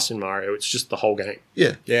game plus in Mario. It's just the whole game.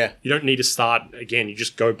 Yeah. Yeah. You don't need to start again. You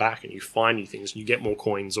just go back and you find new things and you get more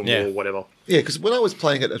coins or Yeah. more whatever. Yeah, because when I was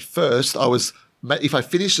playing it at first, if I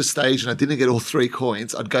finished a stage and I didn't get all 3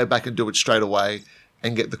 coins, I'd go back and do it straight away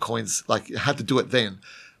and get the coins. Like, I had to do it then.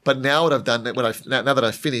 But now what I've done, now that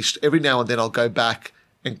I've finished, every now and then I'll go back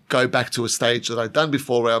to a stage that I've done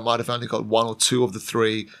before where I might have only got 1 or 2 of the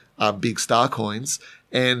 3 big star coins.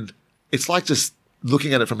 And it's like just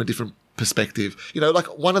looking at it from a different perspective. Like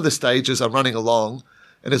one of the stages I'm running along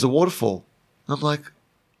and there's a waterfall. And I'm like,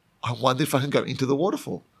 I wonder if I can go into the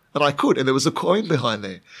waterfall. And I could. And there was a coin behind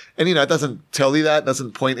there. And, it doesn't tell you that,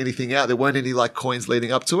 doesn't point anything out. There weren't any like coins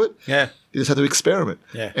leading up to it. Yeah. You just had to experiment.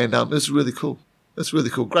 Yeah. And it was really cool. It's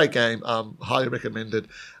really cool. Great game. Highly recommended.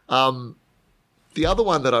 The other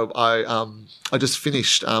one that I just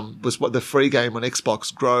finished was the free game on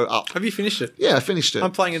Xbox, Grow Up. Have you finished it? Yeah, I finished it.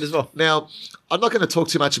 I'm playing it as well. Now, I'm not going to talk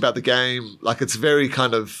too much about the game. Like, it's very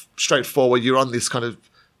kind of straightforward. You're on this kind of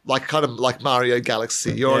like Mario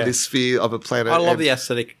Galaxy. You're on this sphere of a planet. I love and- the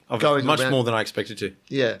aesthetic of it going much around- more than I expected to.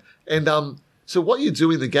 Yeah. And so what you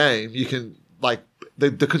do in the game, you can like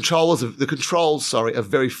the controls are very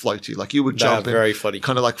floaty. Like you would They are jump and very floaty.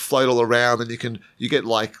 kind of like float all around, and you get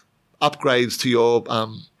like upgrades to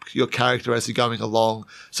your character as you're going along.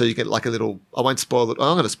 So you get like a little. I won't spoil it.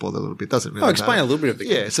 I'm going to spoil it a little bit. Doesn't really. Explain matter. a little bit of the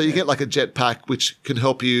game. Yeah. So you get like a jetpack which can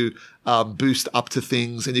help you boost up to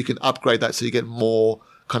things, and you can upgrade that so you get more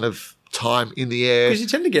kind of time in the air. Because you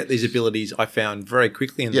tend to get these abilities, I found, very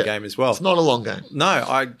quickly in the game as well. It's not a long game. No,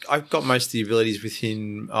 I've got most of the abilities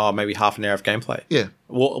within maybe half an hour of gameplay. Yeah.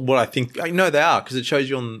 What I think, I know they are because it shows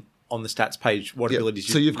you on the stats page what abilities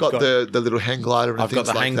So you've got the little hang glider and I've got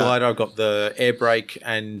things the hang like that. glider, I've got the air brake,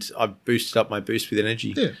 and I've boosted up my boost with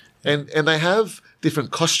energy. Yeah. And they have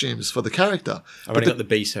different costumes for the character. I've only got the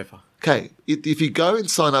B so far. Okay, if you go and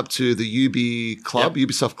sign up to the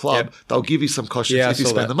Ubisoft Club, Yep. they'll give you some costumes Yeah, I if you saw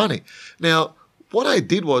spend that. the money. Now, what I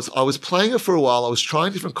did was I was playing it for a while. I was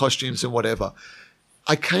trying different costumes and whatever.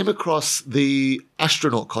 I came across the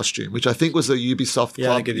astronaut costume, which I think was a Ubisoft Yeah, I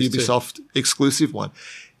Club, think it is too. Ubisoft exclusive one.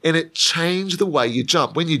 And it changed the way you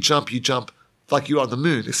jump. When you jump like you're on the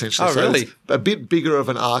moon, essentially. Oh, So really? it's a bit bigger of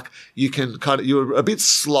an arc. You're a bit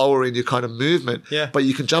slower in your kind of movement, Yeah. but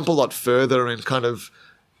you can jump a lot further and kind of,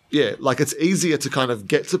 like it's easier to kind of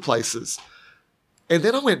get to places. And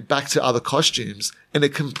then I went back to other costumes and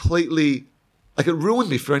it completely, like it ruined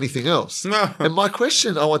me for anything else. No. And my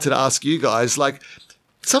question I wanted to ask you guys, like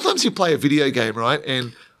sometimes you play a video game, right?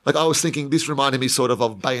 And like I was thinking this reminded me sort of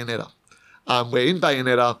Bayonetta. Where in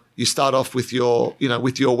Bayonetta, you start off with your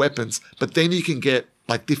weapons, but then you can get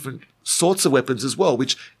like different sorts of weapons as well,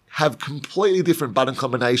 which have completely different button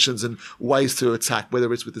combinations and ways to attack,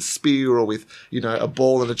 whether it's with a spear or with, a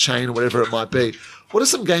ball and a chain or whatever it might be. What are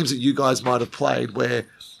some games that you guys might have played where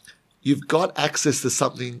you've got access to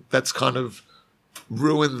something that's kind of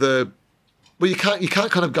ruined well, you can't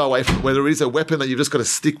kind of go away from it, whether it is a weapon that you've just got to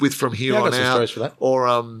stick with from here Yeah, I've on got some out, stories for that.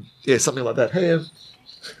 or something like that. Hey,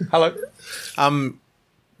 Hello.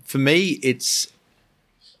 For me, it's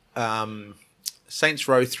Saints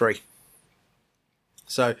Row 3.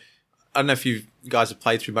 So I don't know if you guys have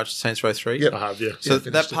played through much of Saints Row 3. Yep. I have, yeah. So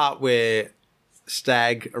finished that it. part where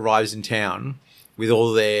Stag arrives in town with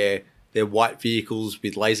all their white vehicles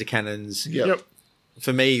with laser cannons. Yep.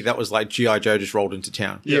 For me, that was like G.I. Joe just rolled into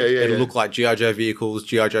town. Yeah. It looked like G.I. Joe vehicles,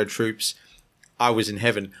 G.I. Joe troops. I was in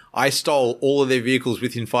heaven. I stole all of their vehicles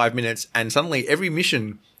within 5 minutes, and suddenly every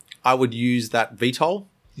mission, I would use that VTOL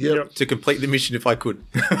Yep. to complete the mission if I could.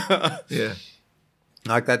 Yeah.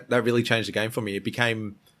 Like that really changed the game for me. It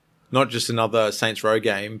became not just another Saints Row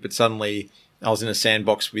game, but suddenly I was in a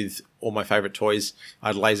sandbox with all my favorite toys. I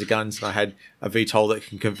had laser guns and I had a VTOL that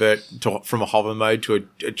can convert from a hover mode to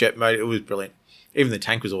a jet mode. It was brilliant. Even the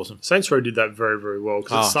tank was awesome. Saints Row did that very, very well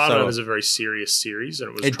because it started so out as a very serious series and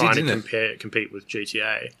it was It trying did, to didn't compete with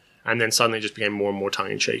GTA. And then suddenly it just became more and more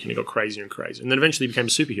tongue in cheek, and it got crazier and crazier. And then eventually it became a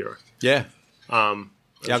superhero. Yeah. Yeah,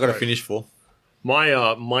 I got to great. finish 4.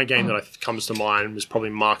 My game that comes to mind was probably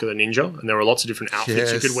Mark of the Ninja, and there were lots of different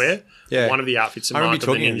outfits you Yes. could wear. Yeah. One of the outfits in I remember Mark of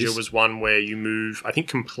the you talking about Ninja this. was one where you move, I think,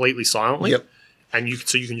 completely silently, Yep. and you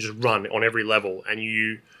can just run on every level.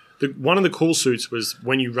 And one of the cool suits was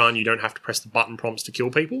when you run, you don't have to press the button prompts to kill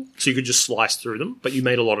people, so you could just slice through them, but you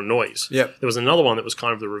made a lot of noise. Yep. There was another one that was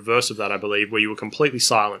kind of the reverse of that, I believe, where you were completely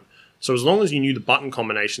silent. So as long as you knew the button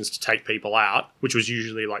combinations to take people out, which was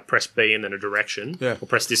usually like press B and then a direction, Yeah. or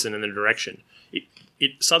press this and then a direction,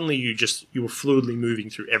 it suddenly you were fluidly moving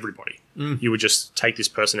through everybody. You would just take this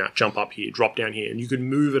person out, jump up here, drop down here, and you could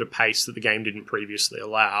move at a pace that the game didn't previously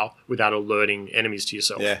allow without alerting enemies to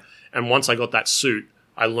yourself. Yeah. And once I got that suit,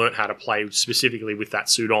 I learnt how to play specifically with that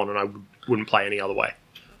suit on, and I wouldn't play any other way.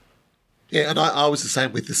 Yeah, and I was the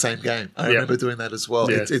same with the same game. I remember doing that as well.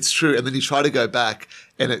 Yeah. It's true. And then you try to go back,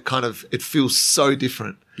 and it feels so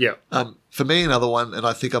different. Yeah. For me, another one, and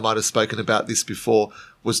I think I might have spoken about this before,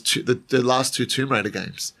 was the last 2 Tomb Raider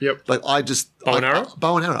games. Yep. Like I just Bow and arrow?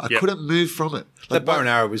 bow and arrow. I Yep. couldn't move from it. That Like bow and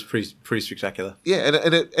arrow was pretty spectacular. Yeah,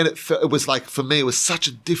 it was like, for me, it was such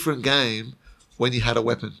a different game when you had a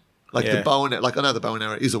weapon. Like Yeah. the bow and I know the bow and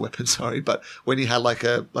arrow is a weapon, sorry, but when you had like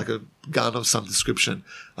a gun of some description,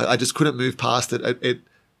 I just couldn't move past it.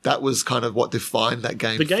 That was kind of what defined that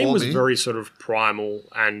game. The game for was me. very sort of primal,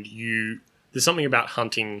 and there's something about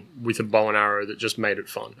hunting with a bow and arrow that just made it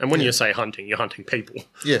fun. And when you say hunting, you're hunting people.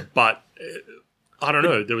 Yeah. But I don't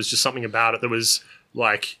know, there was just something about it that was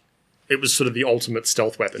like, it was sort of the ultimate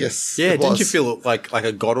stealth weapon. Yes. Yeah, it didn't was. you feel like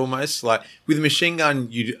a god almost? Like with a machine gun,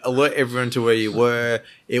 you'd alert everyone to where you were.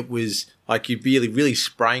 It was like you'd be really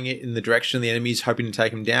spraying it in the direction of the enemies, hoping to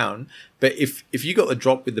take them down. But if you got the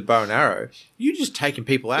drop with the bow and arrow, you just taking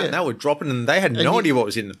people out, and Yeah. they were dropping, and they had no you- idea what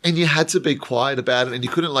was in them. And you had to be quiet about it, and you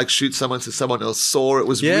couldn't like shoot someone so someone else saw it. It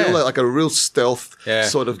was Yeah. real, like a real stealth Yeah.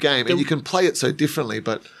 sort of game, and you can play it so differently.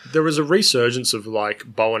 But There was a resurgence of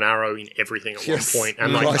like bow and arrow in everything at Yes. one point,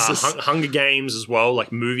 and like Crisis. Hunger Games as well,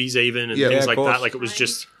 like movies even, and Yeah. things Yeah, of like course. that. Like it was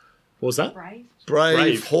just, what was that? Right?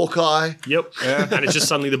 Brave, Hawkeye, Yep. And it's just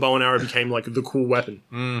suddenly the bow and arrow became like the cool weapon.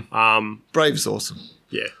 Brave's awesome.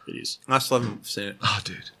 Yeah, it is. I still haven't seen it. Oh,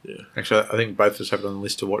 dude, Actually, I think both of us have it on the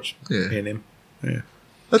list to watch. Yeah. A&M. Yeah.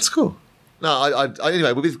 that's cool. No, I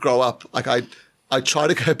anyway, with Grow Up, like I try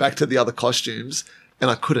to go back to the other costumes, and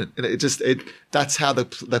I couldn't. And that's how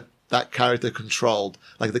that character controlled.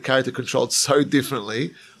 Like the character controlled so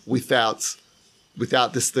differently without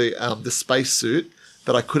the spacesuit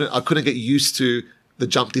that I couldn't get used to the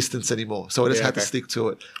jump distance anymore. So I just Yeah, had to okay. stick to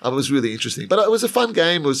it. It was really interesting, but it was a fun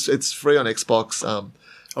game. It's free on Xbox.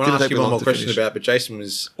 I want to ask you one more question about it, but Jason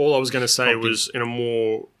was... All I was going to say was, in a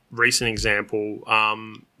more recent example,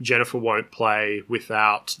 Jennifer won't play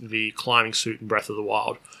without the climbing suit in Breath of the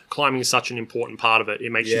Wild. Climbing is such an important part of it.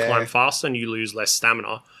 It makes you Yeah. climb faster and you lose less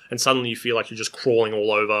stamina, and suddenly you feel like you're just crawling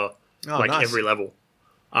all over nice. every level.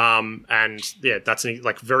 And yeah, that's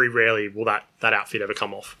like very rarely will that outfit ever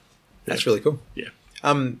come off. That's really cool. Yeah.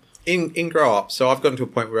 In Grow Up, so I've gotten to a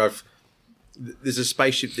point where there's a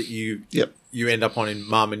spaceship that you end up on in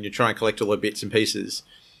Mum, and you try and collect all the bits and pieces.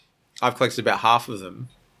 I've collected about half of them,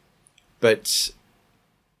 but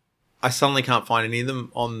I suddenly can't find any of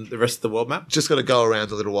them on the rest of the world map. Just got to go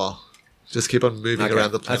around a little while. Just keep on moving Okay.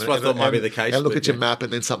 around the planet. That's what I thought might be the case, And look but at your yeah. map,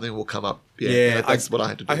 and then something will come up. Yeah, that's what I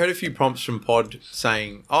had to do. I heard a few prompts from Pod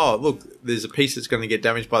saying, "Oh, look, there's a piece that's going to get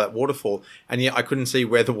damaged by that waterfall," and yet I couldn't see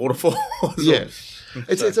where the waterfall was. Yeah.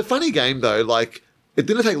 It's a funny game, though. Like, it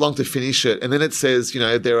didn't take long to finish it. And then it says,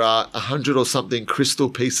 there are 100 or something crystal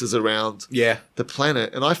pieces around Yeah. the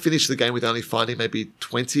planet. And I finished the game with only finding maybe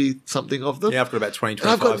 20 something of them. Yeah, I've got about 20, And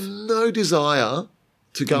I've got 25. no desire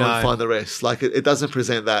to go No. and find the rest. Like, it doesn't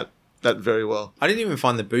present that very well. I didn't even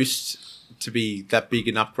find the boost to be that big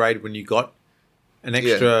an upgrade when you got an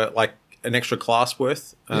extra class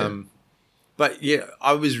worth. But yeah,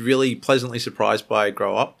 I was really pleasantly surprised by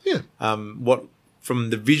Grow Up. Yeah. What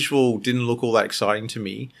from the visual didn't look all that exciting to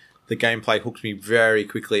me. The gameplay hooked me very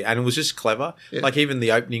quickly, and it was just clever. Yeah. Like even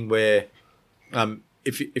the opening where,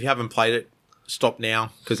 if you haven't played it, stop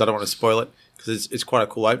now because I don't want to spoil it because it's quite a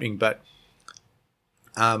cool opening. But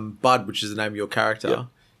Bud, which is the name of your character,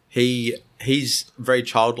 he's very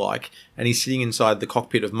childlike, and he's sitting inside the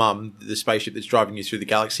cockpit of Mum, the spaceship that's driving you through the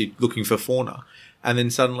galaxy, looking for fauna. And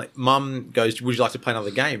then suddenly, Mum goes, "Would you like to play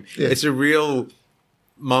another game?" Yeah. It's a real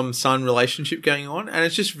mum-son relationship going on, and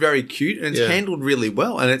it's just very cute, and it's Yeah. handled really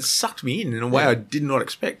well, and it sucked me in a way I did not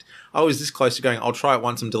expect. I was this close to going, "I'll try it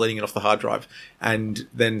once," I'm deleting it off the hard drive, and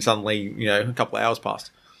then suddenly, a couple of hours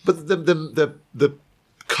passed. But the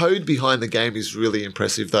code behind the game is really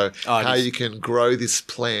impressive, though. Oh, it How is. you can grow this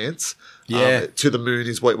plant Yeah. to the moon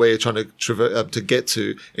is where you're trying to to get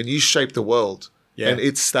to, and you shape the world, Yeah. and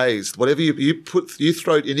it stays. Whatever you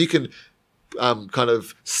throw it, and you can kind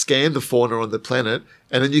of scan the fauna on the planet,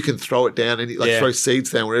 and then you can throw it down and Yeah. throw seeds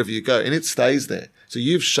down wherever you go, and it stays there. So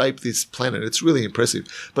you've shaped this planet. It's really impressive.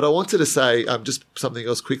 But I wanted to say just something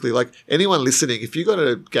else quickly. Like anyone listening, if you got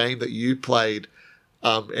a game that you played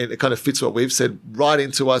and it kind of fits what we've said, write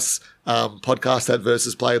into us,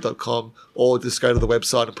 podcast@versusplayer.com, or just go to the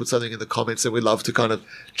website and put something in the comments, and we'd love to kind of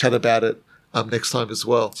chat about it next time as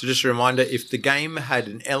well. So just a reminder, if the game had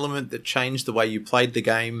an element that changed the way you played the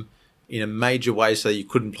game in a major way so you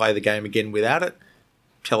couldn't play the game again without it,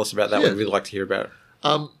 tell us about that. Yeah. We'd really like to hear about it.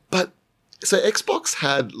 So Xbox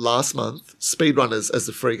had last month Speedrunners as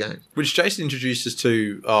the free game. Which Jason introduced us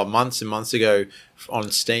to months and months ago on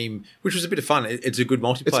Steam, which was a bit of fun. It's a good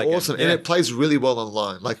multiplayer It's game. awesome, Yeah. and it plays really well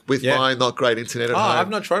online. Like with Yeah. my not great internet at home, I've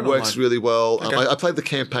not tried it works online. really well. Okay. I played the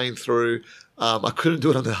campaign through. I couldn't do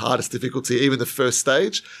it on the hardest difficulty, even the first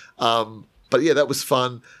stage. But yeah, that was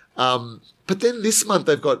fun. But then this month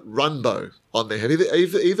they've got Runbow on there. Have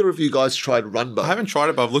either of you guys tried Runbow? I haven't tried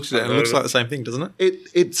it, but I've looked at it and it looks like the same thing, doesn't it?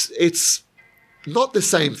 It's not the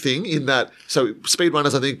same thing in that. So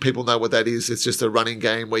Speedrunners, I think people know what that is. It's just a running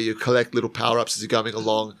game where you collect little power ups as you're going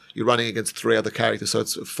along. You're running against 3 other characters, so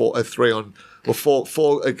it's four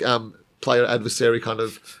player adversary kind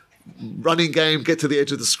of running game. Get to the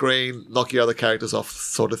edge of the screen, knock your other characters off,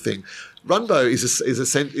 sort of thing. Runbow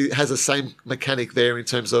it has the same mechanic there in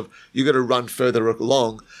terms of you got to run further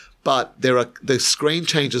along. But the screen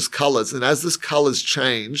changes colors, and as this colors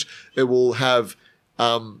change, it will have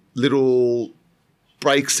little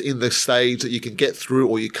breaks in the stage that you can get through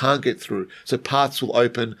or you can't get through. So parts will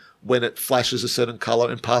open when it flashes a certain color,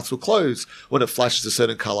 and parts will close when it flashes a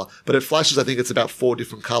certain color. But it flashes, I think it's about 4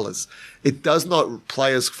 different colors. It does not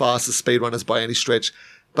play as fast as Speedrunners by any stretch,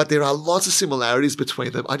 but there are lots of similarities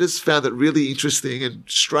between them. I just found it really interesting and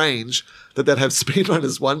strange that they'd have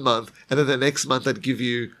Speedrunners one month, and then the next month they'd give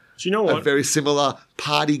you Do you know a what? very similar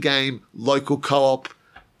party game, local co-op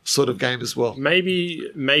sort of game as well.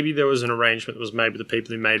 Maybe there was an arrangement that was made with the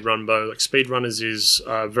people who made Runbow. Like Speedrunners is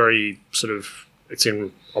very sort of, it's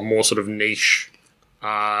in a more sort of niche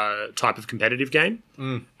type of competitive game,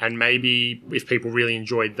 and maybe if people really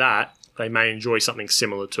enjoyed that, they may enjoy something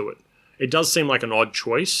similar to it. It does seem like an odd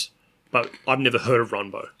choice, but I've never heard of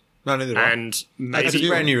Runbow, No, neither do I. and It's maybe a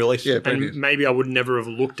brand new release. Yeah, brand new. and maybe I would never have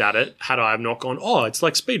looked at it had I have not gone, oh, it's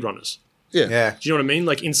like Speedrunners. Yeah. Yeah. Do you know what I mean?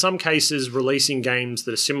 Like in some cases, releasing games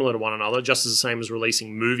that are similar to one another, just as the same as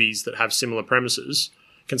releasing movies that have similar premises,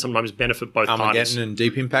 can sometimes benefit both parties. Armageddon and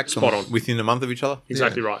Deep Impact Spot on. within a month of each other.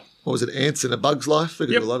 Exactly Yeah. right. What was it? Ants in a Bug's Life? We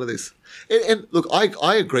could Yep. do a lot of this. And look,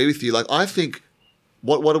 I agree with you. Like, I think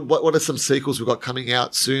what are some sequels we've got coming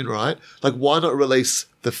out soon, right? Like, why not release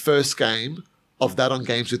the first game of that on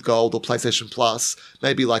Games with Gold or PlayStation Plus,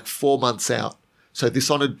 maybe like 4 months out? So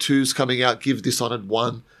Dishonored 2's coming out, give Dishonored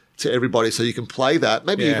 1 to everybody so you can play that,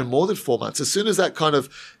 maybe Yeah. even more than 4 months. As soon as that kind of,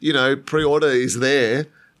 pre-order is there,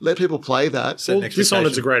 let people play that. Set an Well, Dishonored's a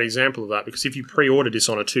expectation. great example of that because if you pre-order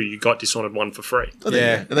Dishonored 2, you got Dishonored 1 for free. I think,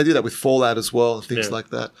 Yeah. And they do that with Fallout as well and things Yeah. like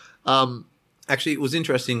that. Actually, it was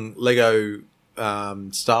interesting. Lego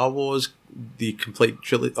Star Wars, the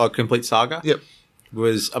complete saga, Yep.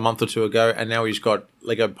 was a month or 2 ago, and now he's got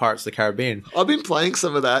Lego Pirates of the Caribbean. I've been playing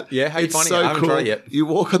some of that. Yeah, how you It's finding it? I haven't tried it yet. You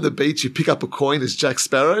walk on the beach, you pick up a coin as Jack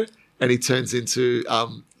Sparrow, and he turns into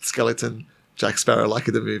skeleton Jack Sparrow, like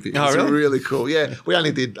in the movie. Oh, It's really? really cool. Yeah, we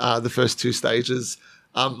only did the first 2 stages.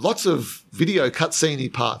 Lots of video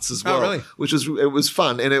cutscene parts as Oh, well, really? it was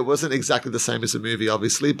fun, and it wasn't exactly the same as the movie,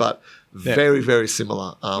 obviously, but very, very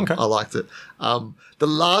similar. Okay. I liked it. The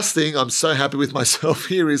last thing I'm so happy with myself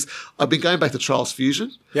here is I've been going back to Trials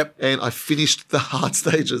Fusion. Yep. And I finished the hard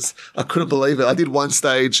stages. I couldn't believe it. I did one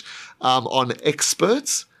stage on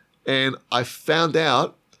experts, and I found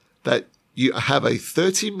out that you have a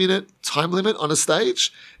 30-minute time limit on a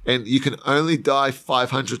stage, and you can only die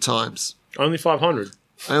 500 times. Only 500.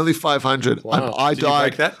 Only 500. Wow. I Did you died.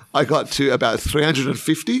 break that? I got to about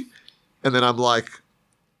 350, and then I'm like,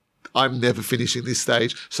 I'm never finishing this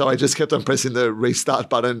stage. So I just kept on pressing the restart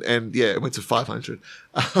button, and yeah, it went to 500.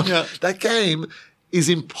 Yeah. That game is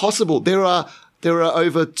impossible. There are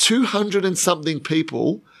over 200 and something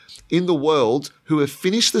people in the world who have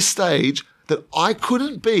finished the stage that I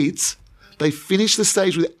couldn't beat. They finished the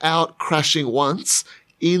stage without crashing once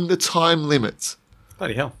in the time limit.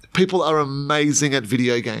 Bloody hell. People are amazing at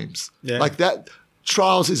video games. Yeah. Like that.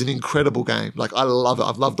 Trials is an incredible game. Like, I love it.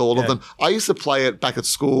 I've loved all of them. I used to play it back at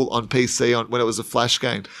school on PC when it was a Flash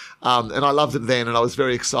game. And I loved it then, and I was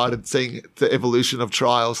very excited seeing the evolution of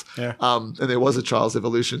Trials. Yeah. And there was a Trials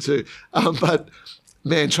evolution too. But,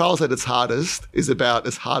 man, Trials at its hardest is about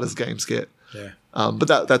as hard as games get. Yeah.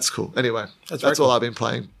 But that's cool. Anyway, very that's all cool. I've been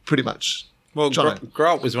playing, pretty much. Well, Jono.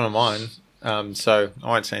 Grow Up was one of mine, so I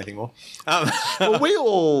won't say anything more. Well, we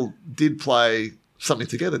all did play something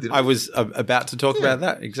together, didn't we? I was about to talk about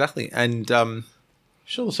that, exactly. And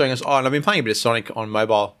sure, saying us, and I've been playing a bit of Sonic on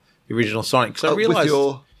mobile, the original Sonic, because I realised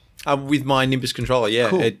with my Nimbus controller,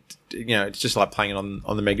 Cool. it's just like playing it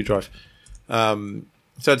on the Mega Drive. So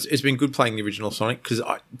it's been good playing the original Sonic, because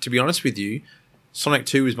to be honest with you, Sonic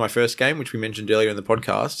 2 was my first game, which we mentioned earlier in the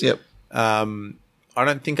podcast. Yep. I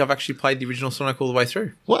don't think I've actually played the original Sonic all the way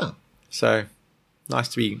through. Wow. So nice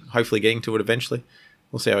to be hopefully getting to it eventually.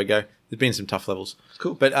 We'll see how we go. There's been some tough levels.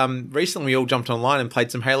 Cool. But recently we all jumped online and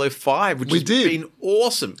played some Halo 5, which has been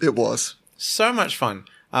awesome. It was. So much fun.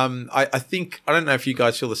 I think, I don't know if you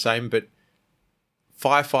guys feel the same, but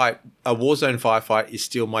Warzone Firefight is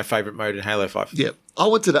still my favourite mode in Halo 5. Yep. I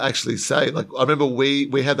wanted to actually say, like, I remember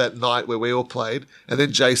we had that night where we all played, and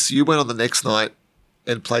then Jace, you went on the next night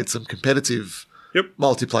and played some competitive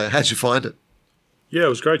multiplayer. How'd you find it? Yeah, it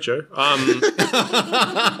was great, Joe.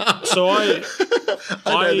 So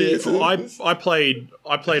I played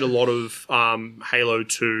a lot of Halo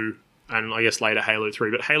 2 and I guess later Halo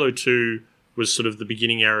 3, but Halo 2 was sort of the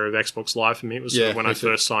beginning era of Xbox Live for me. It was sort of when I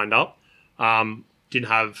first signed up. Didn't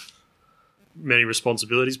have many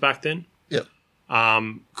responsibilities back then. Yep.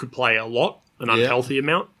 Could play a lot, an unhealthy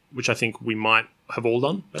amount, which I think we might have all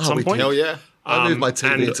done at some point. Hell yeah. I moved my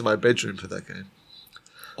TV into my bedroom for that game.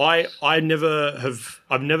 I've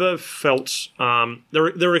never felt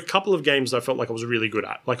there are a couple of games I felt like I was really good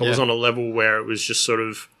at. Like I was on a level where it was just sort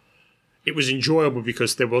of it was enjoyable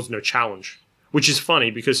because there was no challenge. Which is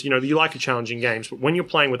funny because, you like a challenge in games, but when you're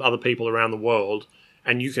playing with other people around the world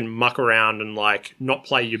and you can muck around and like not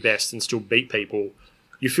play your best and still beat people,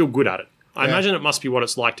 you feel good at it. I imagine it must be what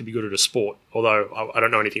it's like to be good at a sport, although I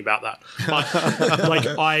don't know anything about that. But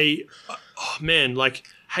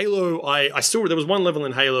Halo, I still, there was one level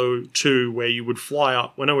in Halo 2 where you would fly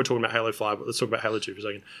up. I know we're talking about Halo 5, but let's talk about Halo 2 for a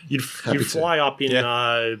second. You'd fly up in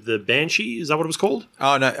the Banshee, is that what it was called?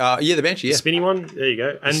 Oh, no, the Banshee, The spinny one, there you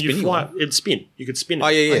go. And you'd fly, it'd spin. You could spin it. Oh,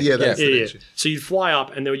 yeah. That's the Banshee. So you'd fly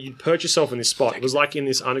up and then you'd perch yourself in this spot. It was like in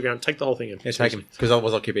this underground, take the whole thing in. Yeah, take him, because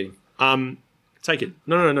otherwise I'll keep eating. Take it.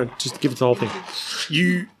 No. Just give it the whole thing.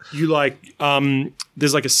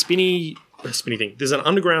 There's like a spinny thing. There's an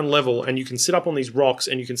underground level, and you can sit up on these rocks,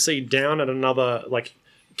 and you can see down at another like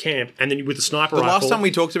camp, and then with the sniper rifle. The last time we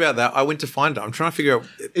talked about that, I went to find it. I'm trying to figure out.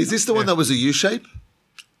 Is this the one that was a U shape?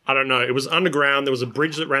 I don't know. It was underground. There was a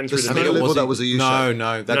bridge that ran through the middle. Level that was a U shape.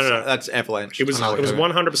 No. That's Avalanche. It was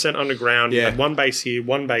 100% underground. You had one base here,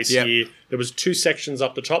 one base here. There was two sections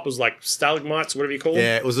up the top. It was like stalagmites, whatever you call them.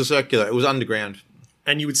 Yeah, it was a circular. It was underground.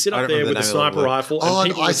 And you would sit up there with a sniper rifle. Oh,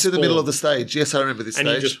 and I see the middle of the stage. Yes, I remember this stage.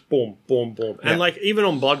 And you just boom. Yeah. And like even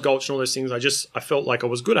on Blood Gulch and all those things, I felt like I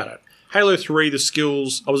was good at it. Halo 3, the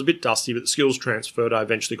skills, I was a bit dusty, but the skills transferred. I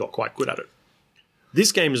eventually got quite good at it.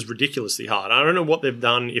 This game is ridiculously hard. I don't know what they've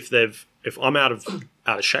done if I'm out of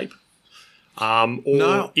shape,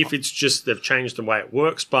 if it's just they've changed the way it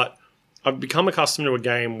works. But I've become accustomed to a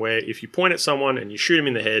game where if you point at someone and you shoot them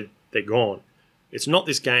in the head, they're gone. It's not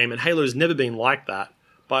this game, and Halo's never been like that.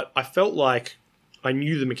 But I felt like I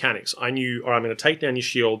knew the mechanics. I knew, all right, I'm going to take down your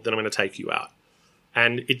shield, then I'm going to take you out.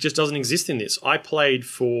 And it just doesn't exist in this. I played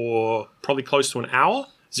for probably close to an hour,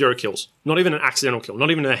 0 kills. Not even an accidental kill.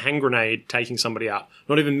 Not even a hand grenade taking somebody out.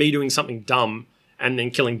 Not even me doing something dumb and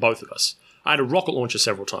then killing both of us. I had a rocket launcher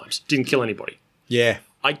several times. Didn't kill anybody. Yeah.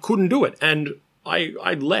 I couldn't do it. And I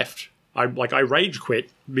left. I rage quit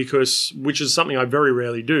which is something I very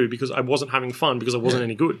rarely do because I wasn't having fun because I wasn't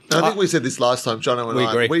any good. I think we said this last time, Jono and I.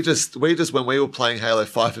 Agree. We just when we were playing Halo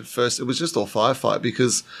 5 at first, it was just all firefight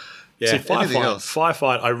because Yeah. See,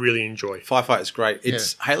 Firefight I really enjoy. Firefight is great.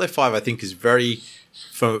 It's Halo 5, I think, is very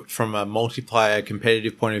from a multiplayer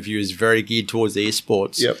competitive point of view is very geared towards the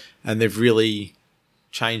esports. Yep. And they've really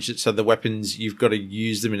changed it so the weapons you've got to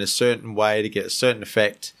use them in a certain way to get a certain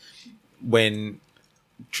effect. When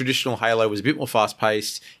traditional Halo was a bit more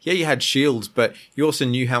fast-paced. Yeah, you had shields, but you also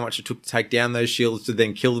knew how much it took to take down those shields to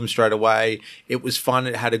then kill them straight away. It was fun.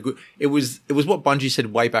 It had a good. It was what Bungie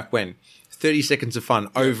said way back when. 30 seconds of fun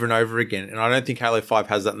over and over again, and I don't think Halo 5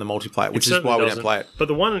 has that in the multiplayer, which is why we don't play it. But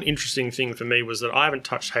the one interesting thing for me was that I haven't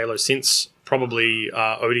touched Halo since probably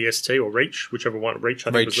ODST or Reach, whichever one. Reach,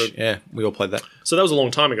 I think was yeah, we all played that. So that was a long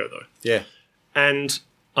time ago, though. Yeah. And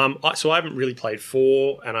So I haven't really played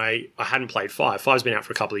 4, and I hadn't played 5. 5's been out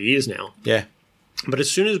for a couple of years now. Yeah. But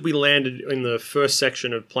as soon as we landed in the first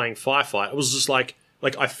section of playing Firefight, it was just like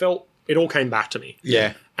I felt it all came back to me.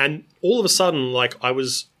 Yeah. And all of a sudden,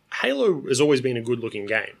 Halo has always been a good-looking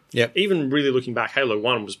game. Yep. Even really looking back, Halo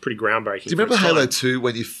 1 was pretty groundbreaking. Do you remember Halo 2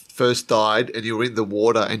 when you first died and you were in the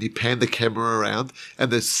water and you panned the camera around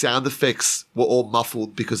and the sound effects were all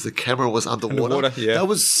muffled because the camera was underwater? Yeah. That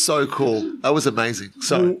was so cool. That was amazing.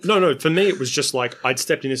 So No. For me, it was just like I'd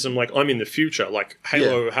stepped into some I'm in the future. Like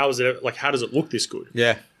Halo, Yeah. how does it look this good?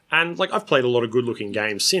 Yeah. And I've played a lot of good-looking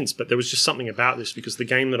games since, but there was just something about this because the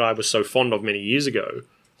game that I was so fond of many years ago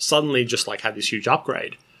suddenly just had this huge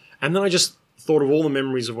upgrade. And then I just thought of all the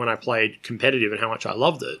memories of when I played competitive and how much I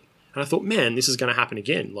loved it. And I thought, man, this is going to happen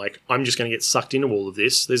again. I'm just going to get sucked into all of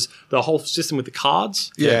this. There's the whole system with the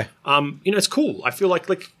cards. Yeah. It's cool. I feel like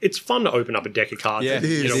it's fun to open up a deck of cards. Yeah, and,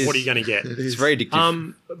 it is. what are you going to get? It's very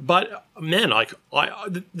addictive. But man,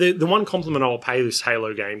 the one compliment I will pay this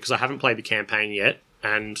Halo game, because I haven't played the campaign yet,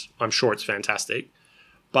 and I'm sure it's fantastic.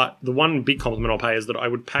 But the one big compliment I'll pay is that I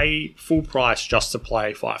would pay full price just to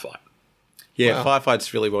play Firefight. Yeah, Wow.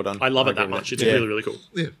 Firefight's really well done. I love it agree that with much. It's Yeah. really, really cool.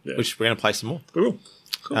 yeah. Which we're going to play some more. We will.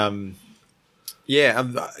 I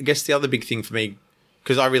guess the other big thing for me,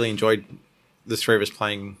 because I really enjoyed the three of us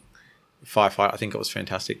playing Firefight, I think it was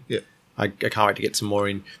fantastic. Yeah. I can't wait to get some more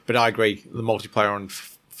in. But I agree, the multiplayer on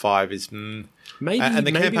 5 is... Maybe, and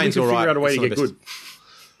the maybe we campaign's can all right. figure out a way It's to not get the best.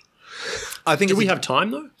 good. I think Do it's we a- have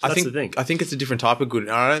time, though? That's the thing. I think it's a different type of good,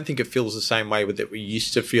 and I don't think it feels the same way that we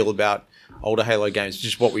used to feel about older Halo games,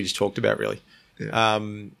 just what we just talked about, really. Yeah.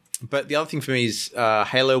 But the other thing for me is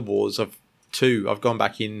Halo Wars 2. I've gone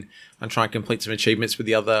back in and try and complete some achievements with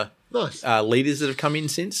the other Nice. leaders that have come in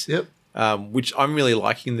since. Yep. Which I'm really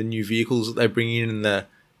liking the new vehicles that they bring in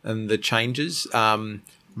and the changes.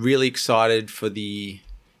 Really excited for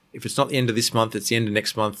if it's not the end of this month, it's the end of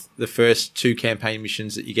next month. The first 2 campaign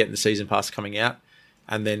missions that you get in the season pass are coming out,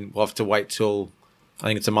 and then we'll have to wait till I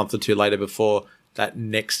think it's a month or 2 later before that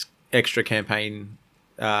next extra campaign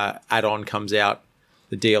add-on comes out,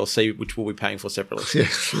 the DLC, which we'll be paying for separately.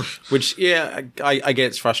 Yeah. Which, yeah, I get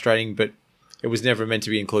it's frustrating, but it was never meant to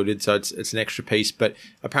be included, so it's an extra piece. But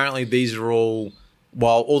apparently these are all,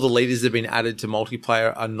 while all the leaders that have been added to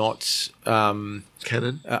multiplayer are not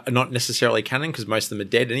Canon. not necessarily canon, because most of them are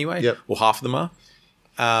dead anyway. Yep. Well, half of them are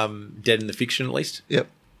dead in the fiction, at least. Yep.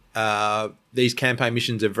 These campaign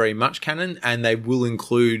missions are very much canon, and they will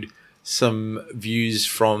include some views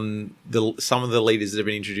from some of the leaders that have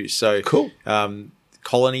been introduced. So, Cool.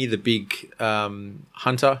 Colony, the big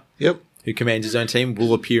hunter Yep. who commands his own team,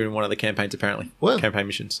 will appear in one of the campaigns, apparently. Wow. Campaign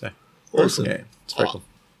missions. So, Awesome. yeah, it's very cool.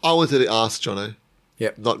 I wanted to ask, Jono,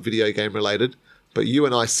 Yep. not video game related, but you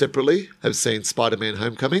and I separately have seen Spider-Man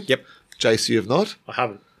Homecoming. Yep. Jace, you have not. I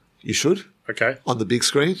haven't. You should. Okay. On the big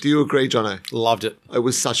screen. Do you agree, Jono? Loved it. It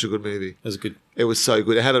was such a good movie. It was good. It was so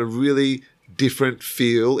good. It had a really different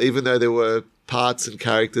feel, even though there were parts and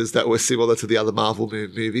characters that were similar to the other Marvel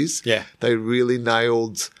movies. Yeah. They really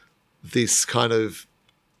nailed this kind of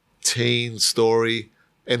teen story,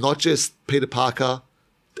 and not just Peter Parker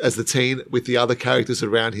as the teen, with the other characters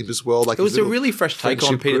around him as well. Like It was his a little really fresh take on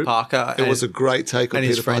friendship Peter group. Parker. It was a great take on and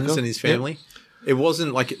Peter his friends Parker. and his Yep. family. It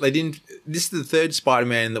wasn't like they didn't. This is the third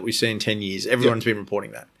Spider-Man that we've seen in 10 years. Everyone's been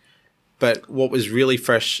reporting that. But what was really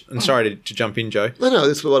fresh, and sorry to jump in, Joe, No,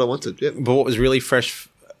 that's what I wanted. Yeah. but what was really fresh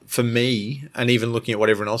for me, and even looking at what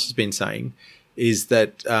everyone else has been saying, is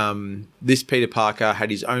that this Peter Parker had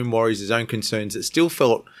his own worries, his own concerns that still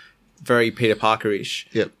felt very Peter Parker-ish,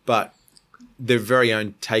 Yep. but their very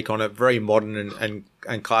own take on it, very modern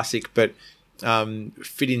and classic, but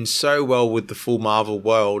fit in so well with the full Marvel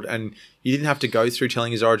world. And you didn't have to go through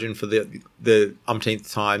telling his origin for the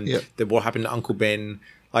umpteenth time. Yep. That what happened to Uncle Ben.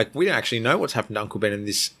 Like, we don't actually know what's happened to Uncle Ben in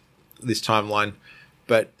this timeline.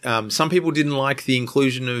 But some people didn't like the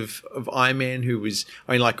inclusion of Iron Man, who was,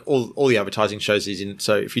 I mean, like all the advertising shows he's in.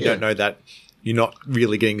 So if you don't know that, you're not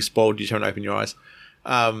really getting spoiled. You just haven't opened your eyes.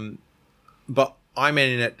 But Iron Man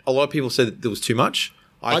in it, a lot of people said that there was too much.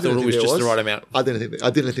 I thought didn't it think was there just the right amount. I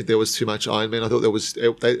didn't think there was too much Iron Man. I thought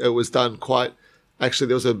it was done quite. Actually,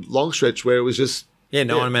 there was a long stretch where it was just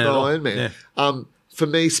No Iron Man at all. Iron Man. Yeah. For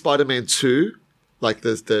me, Spider-Man 2, like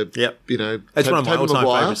the Yep. you know, It's one of my Tobey all-time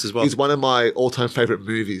Maguire favourites as well. Is one of my all-time favorite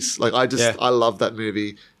movies. Like I love that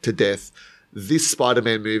movie to death. This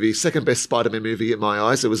Spider-Man movie, second best Spider-Man movie in my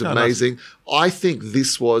eyes. It was amazing. Nice. I think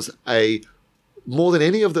this was more than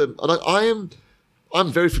any of the. Like,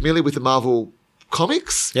 I'm very familiar with the Marvel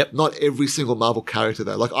comics. Yep. Not every single Marvel character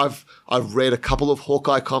though. Like I've read a couple of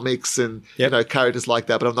Hawkeye comics and characters like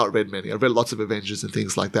that, but I've not read many. I've read lots of Avengers and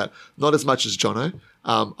things like that. Not as much as Jono.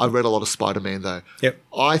 I've read a lot of Spider-Man though. Yep.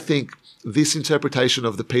 I think this interpretation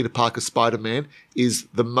of the Peter Parker Spider-Man is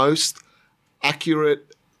the most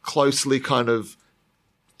accurate, closely kind of,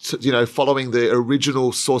 following the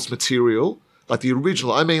original source material. Like the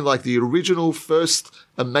original first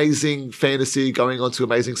amazing fantasy going on to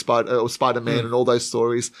Amazing Spider-Man and all those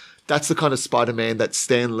stories. That's the kind of Spider-Man that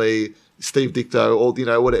Stan Lee, Steve Ditko, or,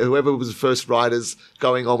 whoever was the first writers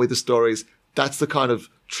going on with the stories. That's the kind of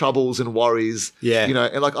troubles and worries. Yeah.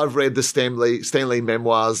 And like I've read the Stan Lee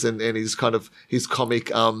memoirs and his his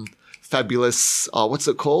comic, Fabulous. What's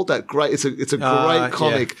it called? That great. It's a great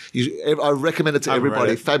comic. Yeah. I recommend it to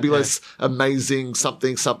everybody. Fabulous, amazing,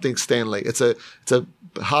 something Stanley. It's a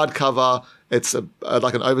hardcover. It's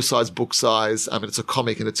like an oversized book size. It's a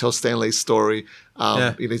comic and it tells Stanley's story,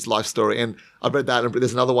 in his life story. And I've read that. And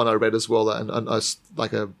there's another one I read as well, and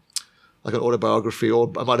like an autobiography, or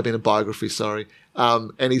it might have been a biography. Sorry.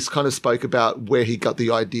 And he's kind of spoke about where he got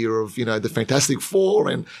the idea of the Fantastic Four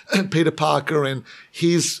and Peter Parker and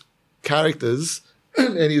his characters,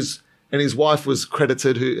 and his wife was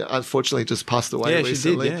credited, who unfortunately just passed away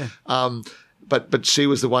recently. She did, yeah. But she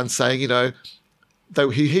was the one saying, though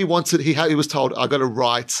he was told, I got to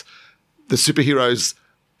write the superheroes,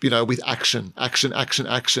 with action. And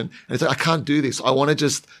it's like, I can't do this. I want to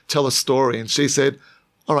just tell a story. And she said,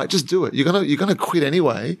 all right, just do it. You're gonna quit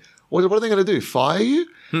anyway. What are they going to do? Fire you?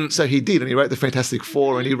 So he did, and he wrote the Fantastic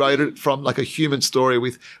Four, and he wrote it from like a human story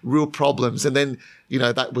with real problems. And then,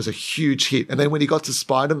 that was a huge hit. And then when he got to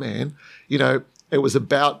Spider-Man, it was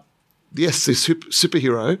about, yes, a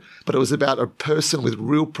superhero, but it was about a person with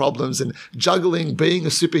real problems and juggling being a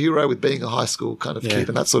superhero with being a high school kind of kid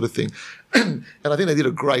and that sort of thing. And I think they did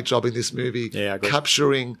a great job in this movie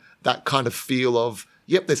capturing that kind of feel of,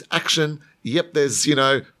 yep, there's action. Yep, there's,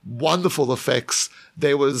 wonderful effects.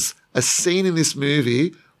 There was a scene in this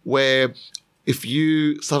movie where if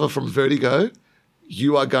you suffer from vertigo,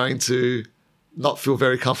 you are going to not feel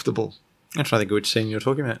very comfortable. I'm trying to think of which scene you're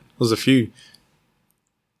talking about. There's a few.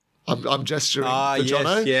 I'm gesturing for yes.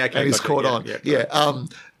 Jono, Yeah, okay, and he's caught on. Yeah.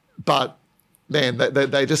 But man,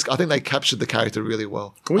 they just, I think they captured the character really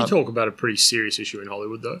well. Can we talk about a pretty serious issue in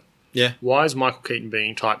Hollywood, though? Yeah. Why is Michael Keaton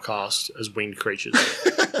being typecast as winged creatures?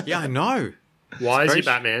 Yeah, I know. Why is he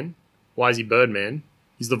Batman? Why is he Birdman?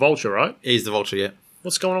 He's the Vulture, right? He's the Vulture, yeah.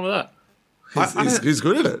 What's going on with that? He's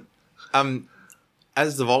good at it.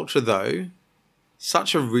 As the Vulture, though,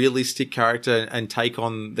 such a realistic character and take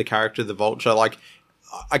on the character of the Vulture. Like,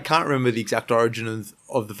 I can't remember the exact origin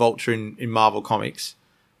of the Vulture in Marvel Comics,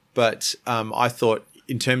 but I thought,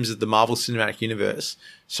 in terms of the Marvel Cinematic Universe,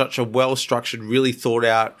 such a well-structured, really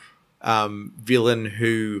thought-out villain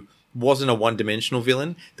who wasn't a one-dimensional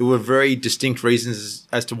villain. There were very distinct reasons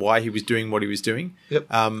as to why he was doing what he was doing. Yep.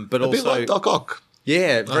 But a also, bit like Doc Ock.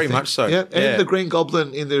 Yeah, very much so. Yeah, and the Green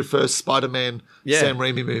Goblin in the first Spider-Man Sam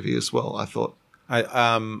Raimi movie as well, I thought.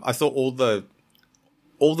 I thought all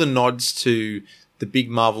the nods to the big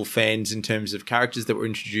Marvel fans in terms of characters that were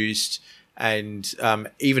introduced and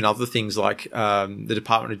even other things like the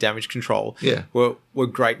Department of Damage Control were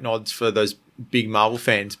great nods for those big Marvel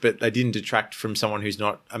fans, but they didn't detract from someone who's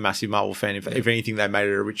not a massive Marvel fan. If anything, they made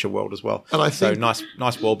it a richer world as well. And I think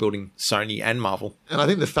nice world building, Sony and Marvel. And I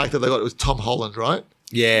think the fact that they got it was Tom Holland, right?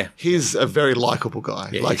 Yeah. He's a very likable guy.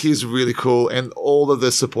 Yeah, he's really cool. And all of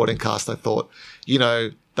the supporting cast, I thought,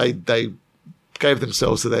 they gave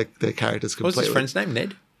themselves to their characters completely. What was his friend's name?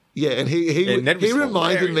 Ned? Yeah, and he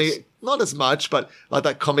reminded me, not as much, but like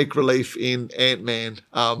that comic relief in Ant-Man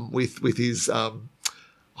with his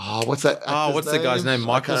what's that? What's the guy's name?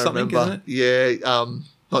 Michael something, isn't it? Yeah,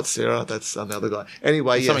 not Sarah. That's another guy.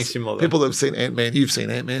 Anyway, something similar. People have seen Ant-Man. You've seen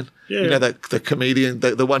Ant-Man. Yeah. That the comedian,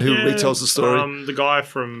 the one who retells the story. The guy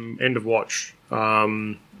from End of Watch.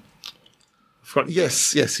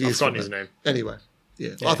 Yes, he is. I've forgotten his name. Anyway.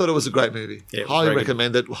 Yeah. I thought it was a great movie. Yeah, highly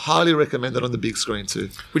recommend it. Highly recommend it on the big screen too.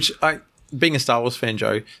 Which being a Star Wars fan,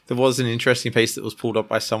 Joe, there was an interesting piece that was pulled up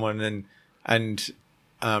by someone and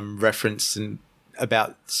referenced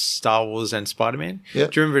about Star Wars and Spider-Man.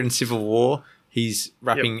 Yep. Do you remember in Civil War, he's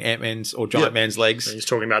wrapping Ant-Man's or Giant Man's legs? And he's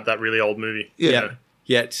talking about that really old movie. Yeah.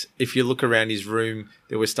 Yet, if you look around his room,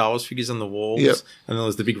 there were Star Wars figures on the walls, and there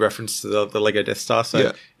was the big reference to the Lego Death Star.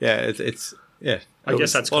 So, it's I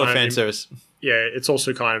guess that's a lot kind of fan service. Yeah, it's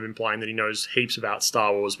also kind of implying that he knows heaps about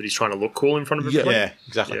Star Wars, but he's trying to look cool in front of everybody. Yeah,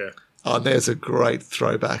 exactly. Yeah. Oh, there's a great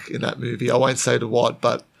throwback in that movie. I won't say to what,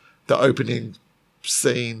 but the opening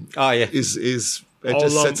scene Oh, yeah. is it I'll,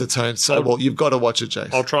 just sets a tone so I'll- well. You've got to watch it,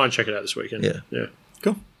 Jace. I'll try and check it out this weekend. Yeah.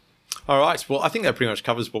 Cool. All right. Well, I think that pretty much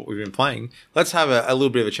covers what we've been playing. Let's have a little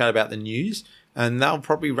bit of a chat about the news, and that'll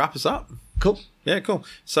probably wrap us up. Cool. Yeah, cool.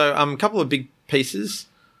 So, a couple of big pieces.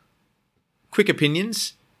 Quick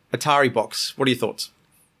opinions. Atari box. What are your thoughts?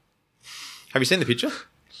 Have you seen the picture?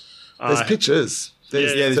 There's pictures.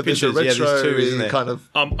 There's, yeah, there's a pictures. Yeah, there's retro two, isn't there? kind of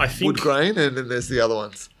I think wood grain, and then there's the other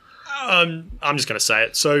ones. I'm just going to say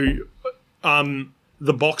it. So,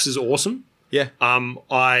 the box is awesome. Yeah.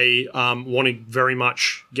 I want to very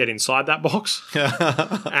much get inside that box,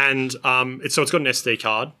 and it's got an SD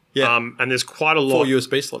card. Yeah. And there's quite a lot. 4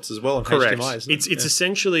 USB slots as well. And Correct. HDMI, isn't it?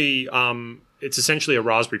 It's essentially a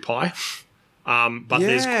Raspberry Pi, but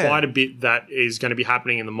there's Yeah. quite a bit that is going to be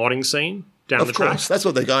happening in the modding scene down Of the course, track. that's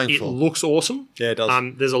what they're going It for. looks awesome. Yeah, it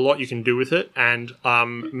does. There's a lot you can do with it, and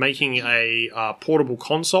making a portable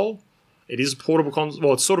console. It is a portable console.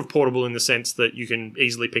 Well, it's sort of portable in the sense that you can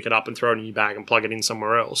easily pick it up and throw it in your bag and plug it in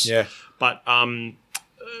somewhere else. Yeah. But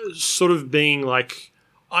sort of being like,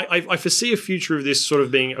 I foresee a future of this sort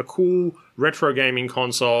of being a cool retro gaming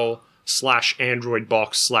console / Android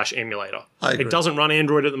box / emulator. I agree. It doesn't run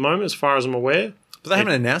Android at the moment, as far as I'm aware. But they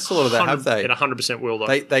haven't announced a lot of that, have they? It 100% will, though.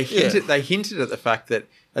 They hinted at the fact that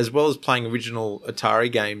as well as playing original Atari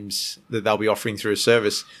games that they'll be offering through a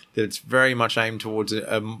service, that it's very much aimed towards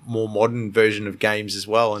a more modern version of games as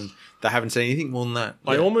well, and they haven't said anything more than that.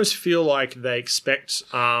 I almost feel like they expect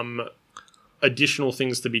additional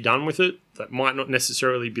things to be done with it that might not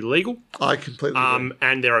necessarily be legal. I completely agree.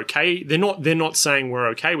 And they're okay. They're not saying we're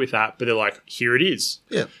okay with that, but they're like, here it is.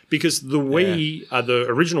 Yeah. Because the Wii, the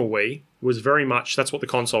original Wii, was very much, that's what the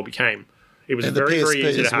console became. It was And the very, very PSP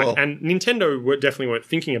easy to as hack. well. And Nintendo definitely weren't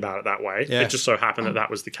thinking about it that way. Yeah. It just so happened that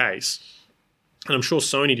was the case. And I'm sure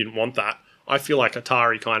Sony didn't want that. I feel like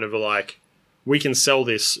Atari kind of are like, we can sell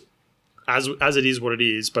this as it is what it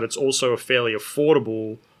is, but it's also a fairly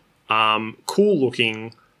affordable,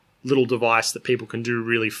 cool-looking little device that people can do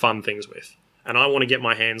really fun things with. And I want to get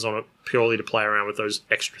my hands on it purely to play around with those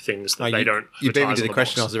extra things that they don't. You beat me advertise to on the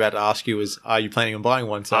question I box. was about to ask you: was are you planning on buying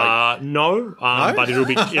one? So No, but it'll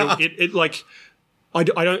be like I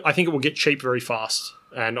don't. I think it will get cheap very fast,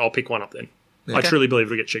 and I'll pick one up then. I truly believe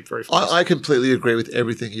it'll get cheap very fast. I completely agree with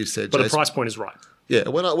everything you said, but the Jason. price point is right. Yeah,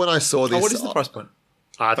 when I saw this, what is the price point?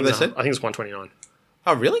 I think they it's said? I think it's $129.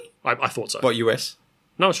 Oh, really? I thought so. What US?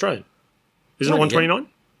 No, Australian. Isn't it What again? $129?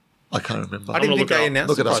 I can't remember. I didn't gonna think look it they up. announced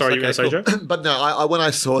Look the it up. price. Sorry, you were Okay, going to say, cool. Joe? But no, I when I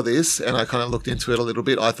saw this and I kind of looked into it a little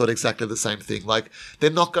bit, I thought exactly the same thing. Like, they're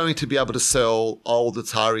not going to be able to sell old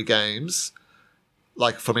Atari games,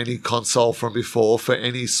 like from any console from before, for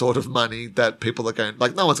any sort of money that people are going.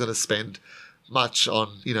 Like, no one's going to spend much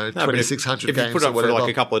on No, but 2,600 if games you put or up for whatever. like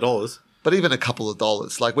a couple of dollars, but even a couple of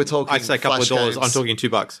dollars, like we're talking. I'd say a couple of flash dollars. games. I'm talking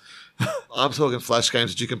 $2. I'm talking flash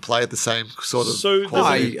games that you can play at the same sort of. So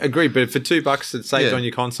quality. I agree, but for $2, it's saved Yeah. on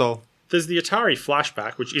your console. There's the Atari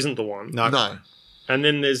Flashback, which isn't the one. No, And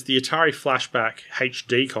then there's the Atari Flashback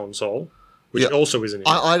HD console, which Yeah. also isn't it.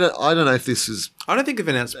 I don't know if this is. I don't think they've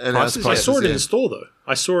announced Announced prices. I prices. yet. saw it in yeah. the store, though.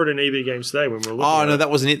 I saw it in EB Games today when we were looking Oh at no, it. that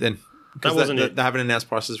wasn't it then. 'Cause That wasn't it. They haven't announced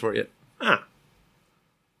prices for it yet. Ah.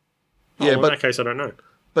 Oh, Yeah, in but- that case, I don't know.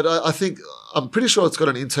 But I think I'm pretty sure it's got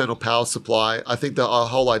an internal power supply. I think the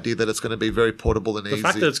whole idea that it's going to be very portable and The easy.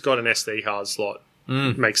 fact that it's got an SD card slot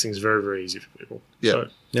makes things very, very easy for people. Yeah. So,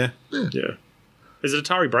 Yeah. yeah. Is it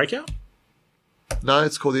Atari Breakout? No,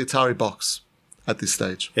 it's called the Atari Box at this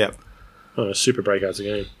stage. Yeah. Oh, Super Breakout's a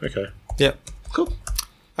game. Okay. Yeah. Cool.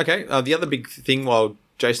 Okay. The other big thing while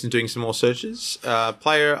Jason's doing some more searches,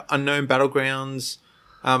 Player Unknown Battlegrounds.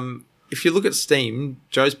 If you look at Steam,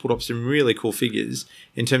 Joe's pulled up some really cool figures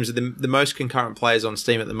in terms of the most concurrent players on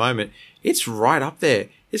Steam at the moment. It's right up there.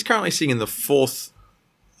 It's currently sitting in the 4th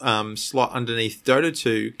slot underneath Dota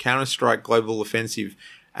 2, Counter-Strike Global Offensive,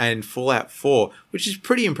 and Fallout 4, which is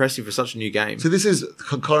pretty impressive for such a new game. So this is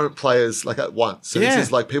concurrent players like at once. So Yeah. this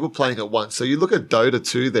is like people playing at once. So you look at Dota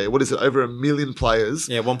 2 there. What is it? Over 1 million players.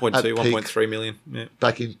 Yeah, 1.2, at peak 1.3 million. Yeah.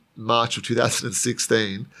 back in March of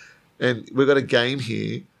 2016. And we've got a game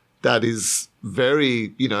here that is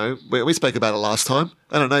very, we spoke about it last time.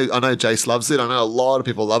 I know Jace loves it. I know a lot of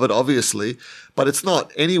people love it, obviously, but it's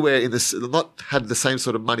not anywhere in this, not had the same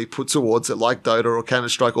sort of money put towards it like Dota or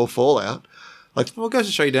Counter-Strike or Fallout. Well, it goes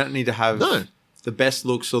to show you don't need to have No. the best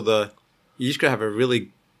looks or you just got to have a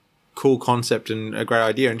really cool concept and a great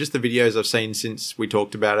idea. And just the videos I've seen since we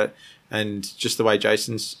talked about it and just the way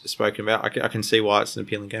Jason's spoken about, I can see why it's an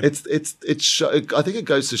appealing game. I think it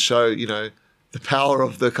goes to show, the power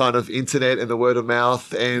of the kind of internet and the word of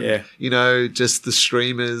mouth and, Yeah. just the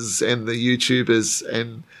streamers and the YouTubers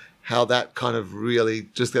and how that kind of really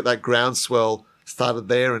just that groundswell started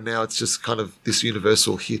there, and now it's just kind of this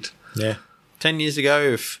universal hit. Yeah. 10 years ago,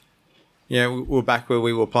 if we were back where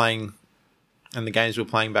we were playing and the games we were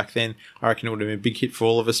playing back then, I reckon it would have been a big hit for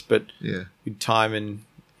all of us. But Yeah. with time and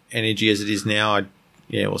energy as it is now,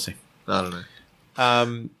 we'll see. I don't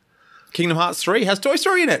know. Kingdom Hearts 3 has Toy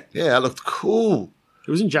Story in it. Yeah, that looked cool.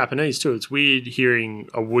 It was in Japanese too. It's weird hearing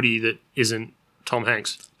a Woody that isn't Tom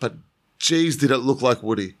Hanks. But geez, did it look like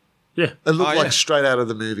Woody. Yeah. It looked Oh, like yeah. straight out of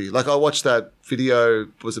the movie. Like I watched that video,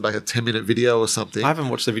 was it like a 10-minute video or something? I haven't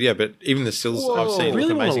watched the video, but even the stills I've Whoa. seen I look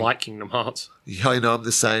really want to amazing. like Kingdom Hearts. Yeah, I know, I'm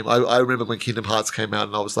the same. I remember when Kingdom Hearts came out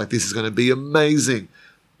and I was like, this is going to be amazing.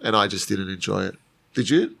 And I just didn't enjoy it. Did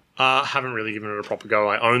you? Haven't really given it a proper go.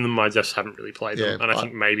 I own them. I just haven't really played them. Yeah, And I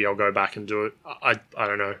think maybe I'll go back and do it. I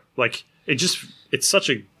don't know. Like, it's such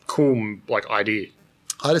a cool, like, idea.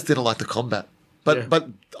 I just didn't like the combat. But Yeah. but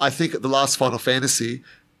I think the last Final Fantasy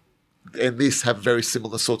and this have very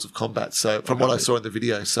similar sorts of combat. So from what I saw in the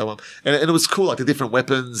video, so and it was cool, like the different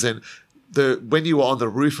weapons and when you were on the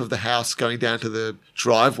roof of the house going down to the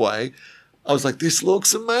driveway, I was like, this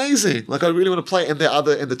looks amazing. Like I really want to play. And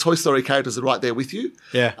the Toy Story characters are right there with you.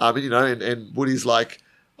 Yeah. And Woody's like,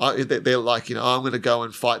 they're like, I'm going to go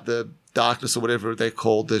and fight the darkness or whatever they're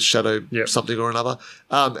called, the shadow Yep. something or another.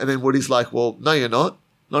 And then Woody's like, well, no, you're not.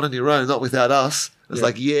 Not on your own, not without us. It's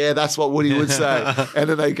like, yeah, that's what Woody would say. And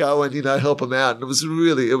then they go and, help him out. And it was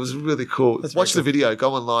really cool. Watch the video,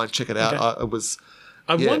 go online, check it out. Okay.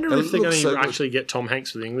 I Yeah, wonder it if they're going looks to so good. actually get Tom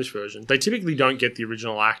Hanks for the English version. They typically don't get the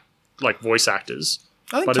original voice actors.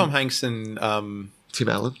 I think But Tom Hanks and Tim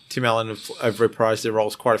Allen. Tim Allen have reprised their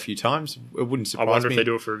roles quite a few times. It wouldn't I surprise wonder me. if they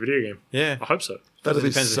do it for a video game. Yeah. I hope so. That'd It be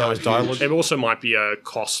depends on so how his huge. dialogue- It also might be a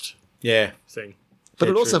cost Yeah. thing. But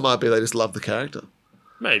Yeah, it also true. might be they just love the character.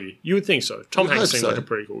 Maybe. You would think so. Tom You'd Hanks hope seems so. like a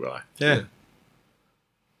pretty cool guy. Yeah.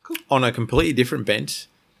 On a completely different bent,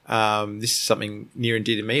 this is something near and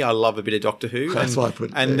dear to me. I love a bit of Doctor Who. That's why I put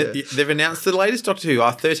it And there, yeah. they've announced the latest Doctor Who,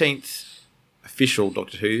 our 13th official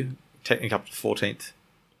Doctor Who, technically up to 14th.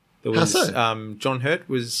 There How was so? John Hurt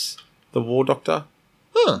was the War Doctor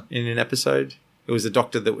Huh. in an episode. It was a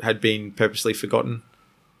doctor that had been purposely forgotten.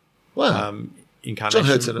 Wow. Incarnation. John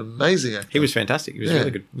Hurt's an amazing actor. He was fantastic. He was Yeah.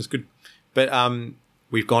 really good. It was good. But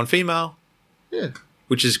we've gone female, Yeah.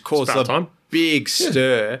 which has caused about a time. big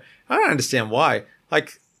stir. I don't understand why.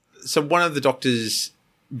 Like, so one of the Doctor's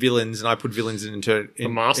villains, and I put villains in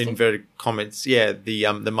Master? inverted comments. Yeah, the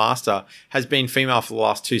Master has been female for the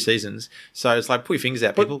last 2 seasons. So it's like, put your fingers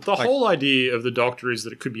out, But people. the Like, whole idea of the Doctor is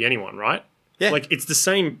that it could be anyone, right? Yeah. Like, it's the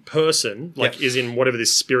same person, like, Yeah. is in whatever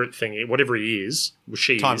this spirit thing, whatever he is, or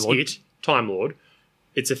she Time is, Lord. Time Lord.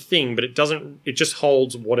 It's a thing, but it just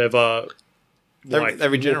holds whatever. they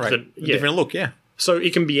regenerate. look A different look, yeah. So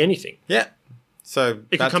it can be anything. Yeah. So It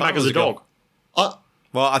can that come time back as was a dog. girl. I,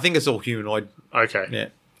 Well, I think it's all humanoid. Okay. Yeah.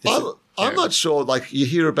 I'm not sure. Like you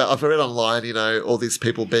hear about, I've read online, all these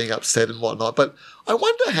people being upset and whatnot. But I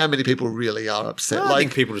wonder how many people really are upset. I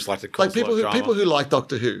think people just like to cause like people a lot of who drama. like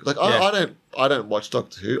Doctor Who. Like Yeah. I don't watch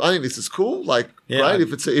Doctor Who. I think this is cool. Like Yeah. great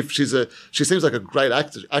if she seems like a great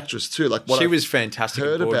actress too. Like what She I've was fantastic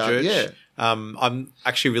heard at about. Broadchurch. Yeah. I'm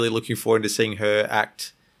actually really looking forward to seeing her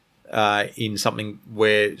act in something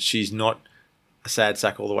where she's not a sad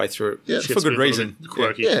sack all the way through. Yeah. For good reason.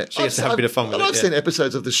 Quirky. Yeah, She gets to have a bit of fun with and it, I've yeah. seen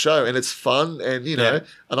episodes of the show, and it's fun, and Yeah.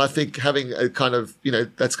 and I think having a kind of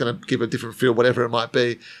that's going to give a different feel, whatever it might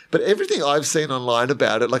be. But everything I've seen online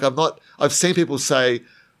about it, like I've seen people say,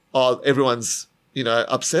 "Oh, everyone's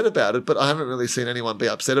upset about it," but I haven't really seen anyone be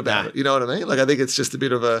upset about Nah. it. You know what I mean? Like I think it's just a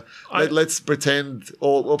bit of a let's pretend,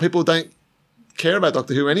 or people don't care about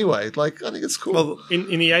Doctor Who anyway. Like I think it's cool. Well,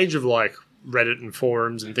 In the age of like Reddit and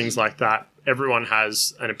forums and things like that, everyone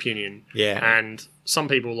has an opinion. Yeah. And some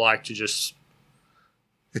people like to just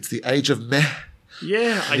it's the age of meh.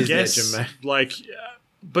 Yeah, I is the guess. edge of me. Like,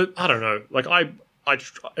 but I don't know. Like,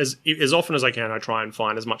 as often as I can, I try and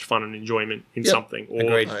find as much fun and enjoyment in Yep. something, or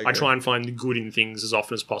Agreed. I I agree. try and find the good in things as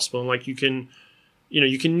often as possible. And like, you can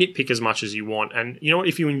nitpick as much as you want. And you know what?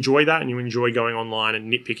 If you enjoy that and you enjoy going online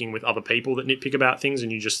and nitpicking with other people that nitpick about things,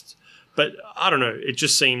 and but I don't know. It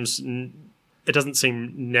just seems. It doesn't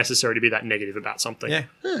seem necessary to be that negative about something. yeah.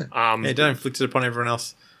 Um, Yeah, don't inflict it upon everyone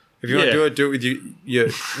else. If you want Yeah. to do it with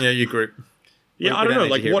your group. Yeah, We I don't don't know. need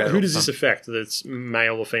to Like, hear about it who all does the this time. affect? That's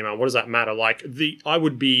male or female? What does that matter? Like, I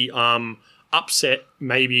would be upset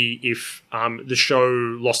maybe if the show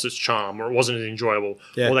lost its charm or it wasn't as enjoyable,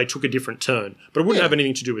 Yeah. or they took a different turn. But it wouldn't Yeah. have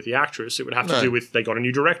anything to do with the actress. It would have to No. do with they got a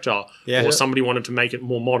new director, Yeah. or somebody wanted to make it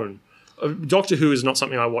more modern. Doctor Who is not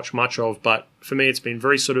something I watch much of, but for me, it's been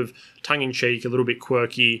very sort of tongue-in-cheek, a little bit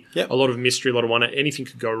quirky, Yep. a lot of mystery, a lot of wonder. Anything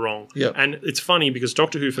could go wrong. Yep. And it's funny because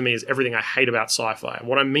Doctor Who for me is everything I hate about sci-fi. And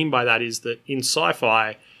what I mean by that is that in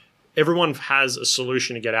sci-fi, everyone has a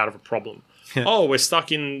solution to get out of a problem. Oh, we're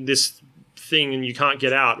stuck in this thing and you can't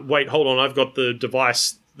get out. Wait, hold on, I've got the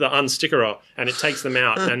device, the unstickerer, and it takes them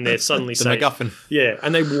out and they're suddenly The safe. MacGuffin. Yeah,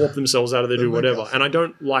 and they warp themselves out of there, do whatever. MacGuffin. And I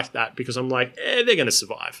don't like that because I'm like, they're going to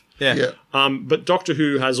survive. Yeah. Yeah. But Doctor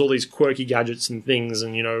Who has all these quirky gadgets and things,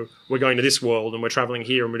 and we're going to this world and we're traveling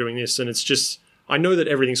here and we're doing this, and it's just I know that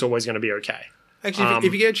everything's always going to be okay. Actually,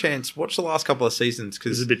 if you get a chance, watch the last couple of seasons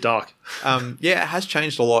This is because a bit dark. it has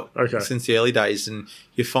changed a lot Okay. since the early days, and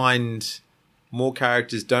you find more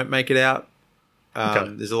characters don't make it out. Okay.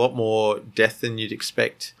 There's a lot more death than you'd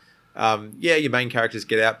expect. Your main characters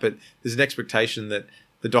get out, but there's an expectation that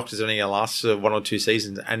the Doctor's only going to last 1 or 2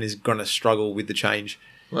 seasons and is going to struggle with the change.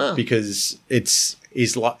 Wow. Because it's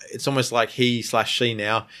almost like he/she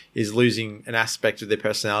now is losing an aspect of their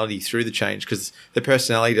personality through the change because the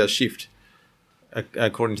personality does shift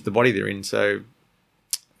according to the body they're in. So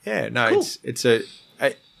yeah, no, Cool.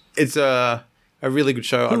 it's a really good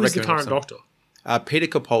show. Who I'd is the recommend current it. Doctor? Peter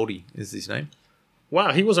Capaldi is his name.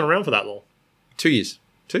 Wow, he wasn't around for that long. 2 years.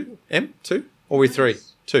 2? M? 2? Or we 3?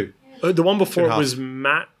 2. The one before it half. was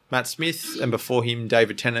Matt. Matt Smith, and before him,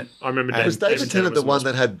 David Tennant. I remember And Was David Tennant the was one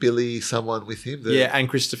that had Billy someone with him? Yeah, and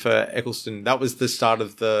Christopher Eccleston. That was the start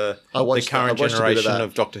of the watched that. I current watched a bit of generation that.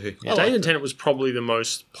 of Doctor Who. Yeah. David Tennant was probably the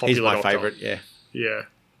most popular. He's my Doctor. favourite, yeah. Yeah.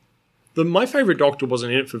 My favourite Doctor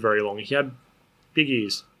wasn't in it for very long. He had big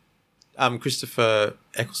ears. Christopher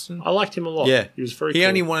Eccleston. I liked him a lot. Yeah. He was very He cool.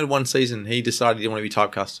 only wanted 1 season. He decided he didn't want to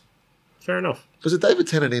be typecast. Fair enough. Was it David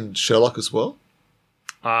Tennant in Sherlock as well?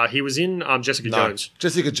 He was in Jessica No. Jones.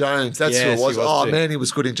 Jessica Jones. That's Yes, who it he was. was Oh too. man, he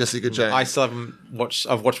was good in Jessica Jones. I still haven't watched...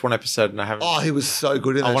 I've watched 1 episode and I haven't... Oh, he was so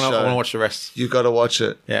good in that I want show. to watch the rest. You got to watch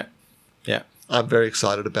it. Yeah. Yeah. I'm very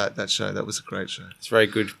excited about that show. That was a great show. It's very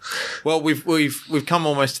good. Well, we've come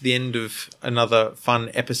almost to the end of another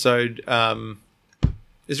fun episode.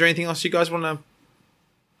 Is there anything else you guys want to...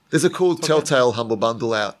 There's a cool Telltale Humble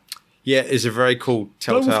Bundle out. Yeah, it's a very cool No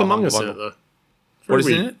Telltale Wolf Among Humble Us in it, Bundle. though. What is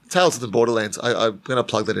Very in weird. it? Tales of the Borderlands. I'm going to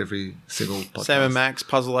plug that every single podcast. Sam and Max,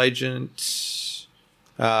 Puzzle Agent,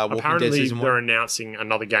 Walking Dead Apparently, Season they're 1. announcing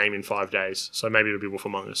another game in 5 days, so maybe it'll be Wolf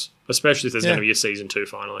Among Us. Especially if there's Yeah. going to be a season 2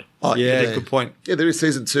 finally. Oh, Yeah, good point. Yeah, there is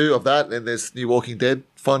season 2 of that, and there's new Walking Dead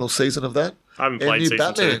final season of that. I haven't And played new season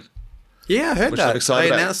Batman, 2. Yeah, I heard which that. I'm excited They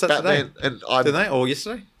about. announced that Batman, today. and I Did they? Or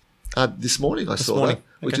yesterday? this morning I saw morning.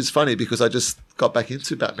 that, which Okay. is funny because I just got back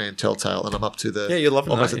into Batman Telltale, and I'm up to the Yeah, you're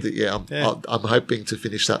loving it, almost aren't at the you? Yeah. I'm hoping to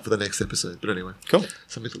finish that for the next episode. But anyway, Cool.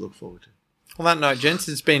 something to look forward to. On that note, gents,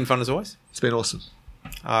 it's been fun as always. It's been awesome.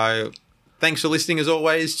 Thanks for listening, as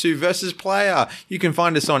always, to Versus Player. You can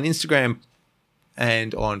find us on Instagram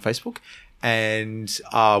and on Facebook, and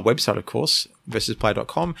our website, of course,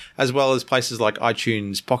 versusplayer.com, as well as places like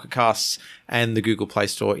iTunes, Pocket Casts, and the Google Play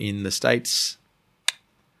Store in the States.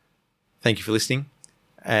 Thank you for listening,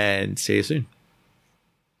 and see you soon.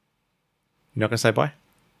 You're not going to say bye?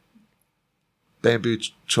 Bamboo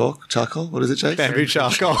charcoal. What is it, Jake? Bamboo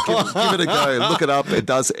charcoal. Give it a go. Look it up. It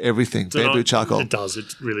does everything. Bamboo charcoal. It does.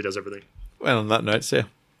 It really does everything. Well, on that note, see ya.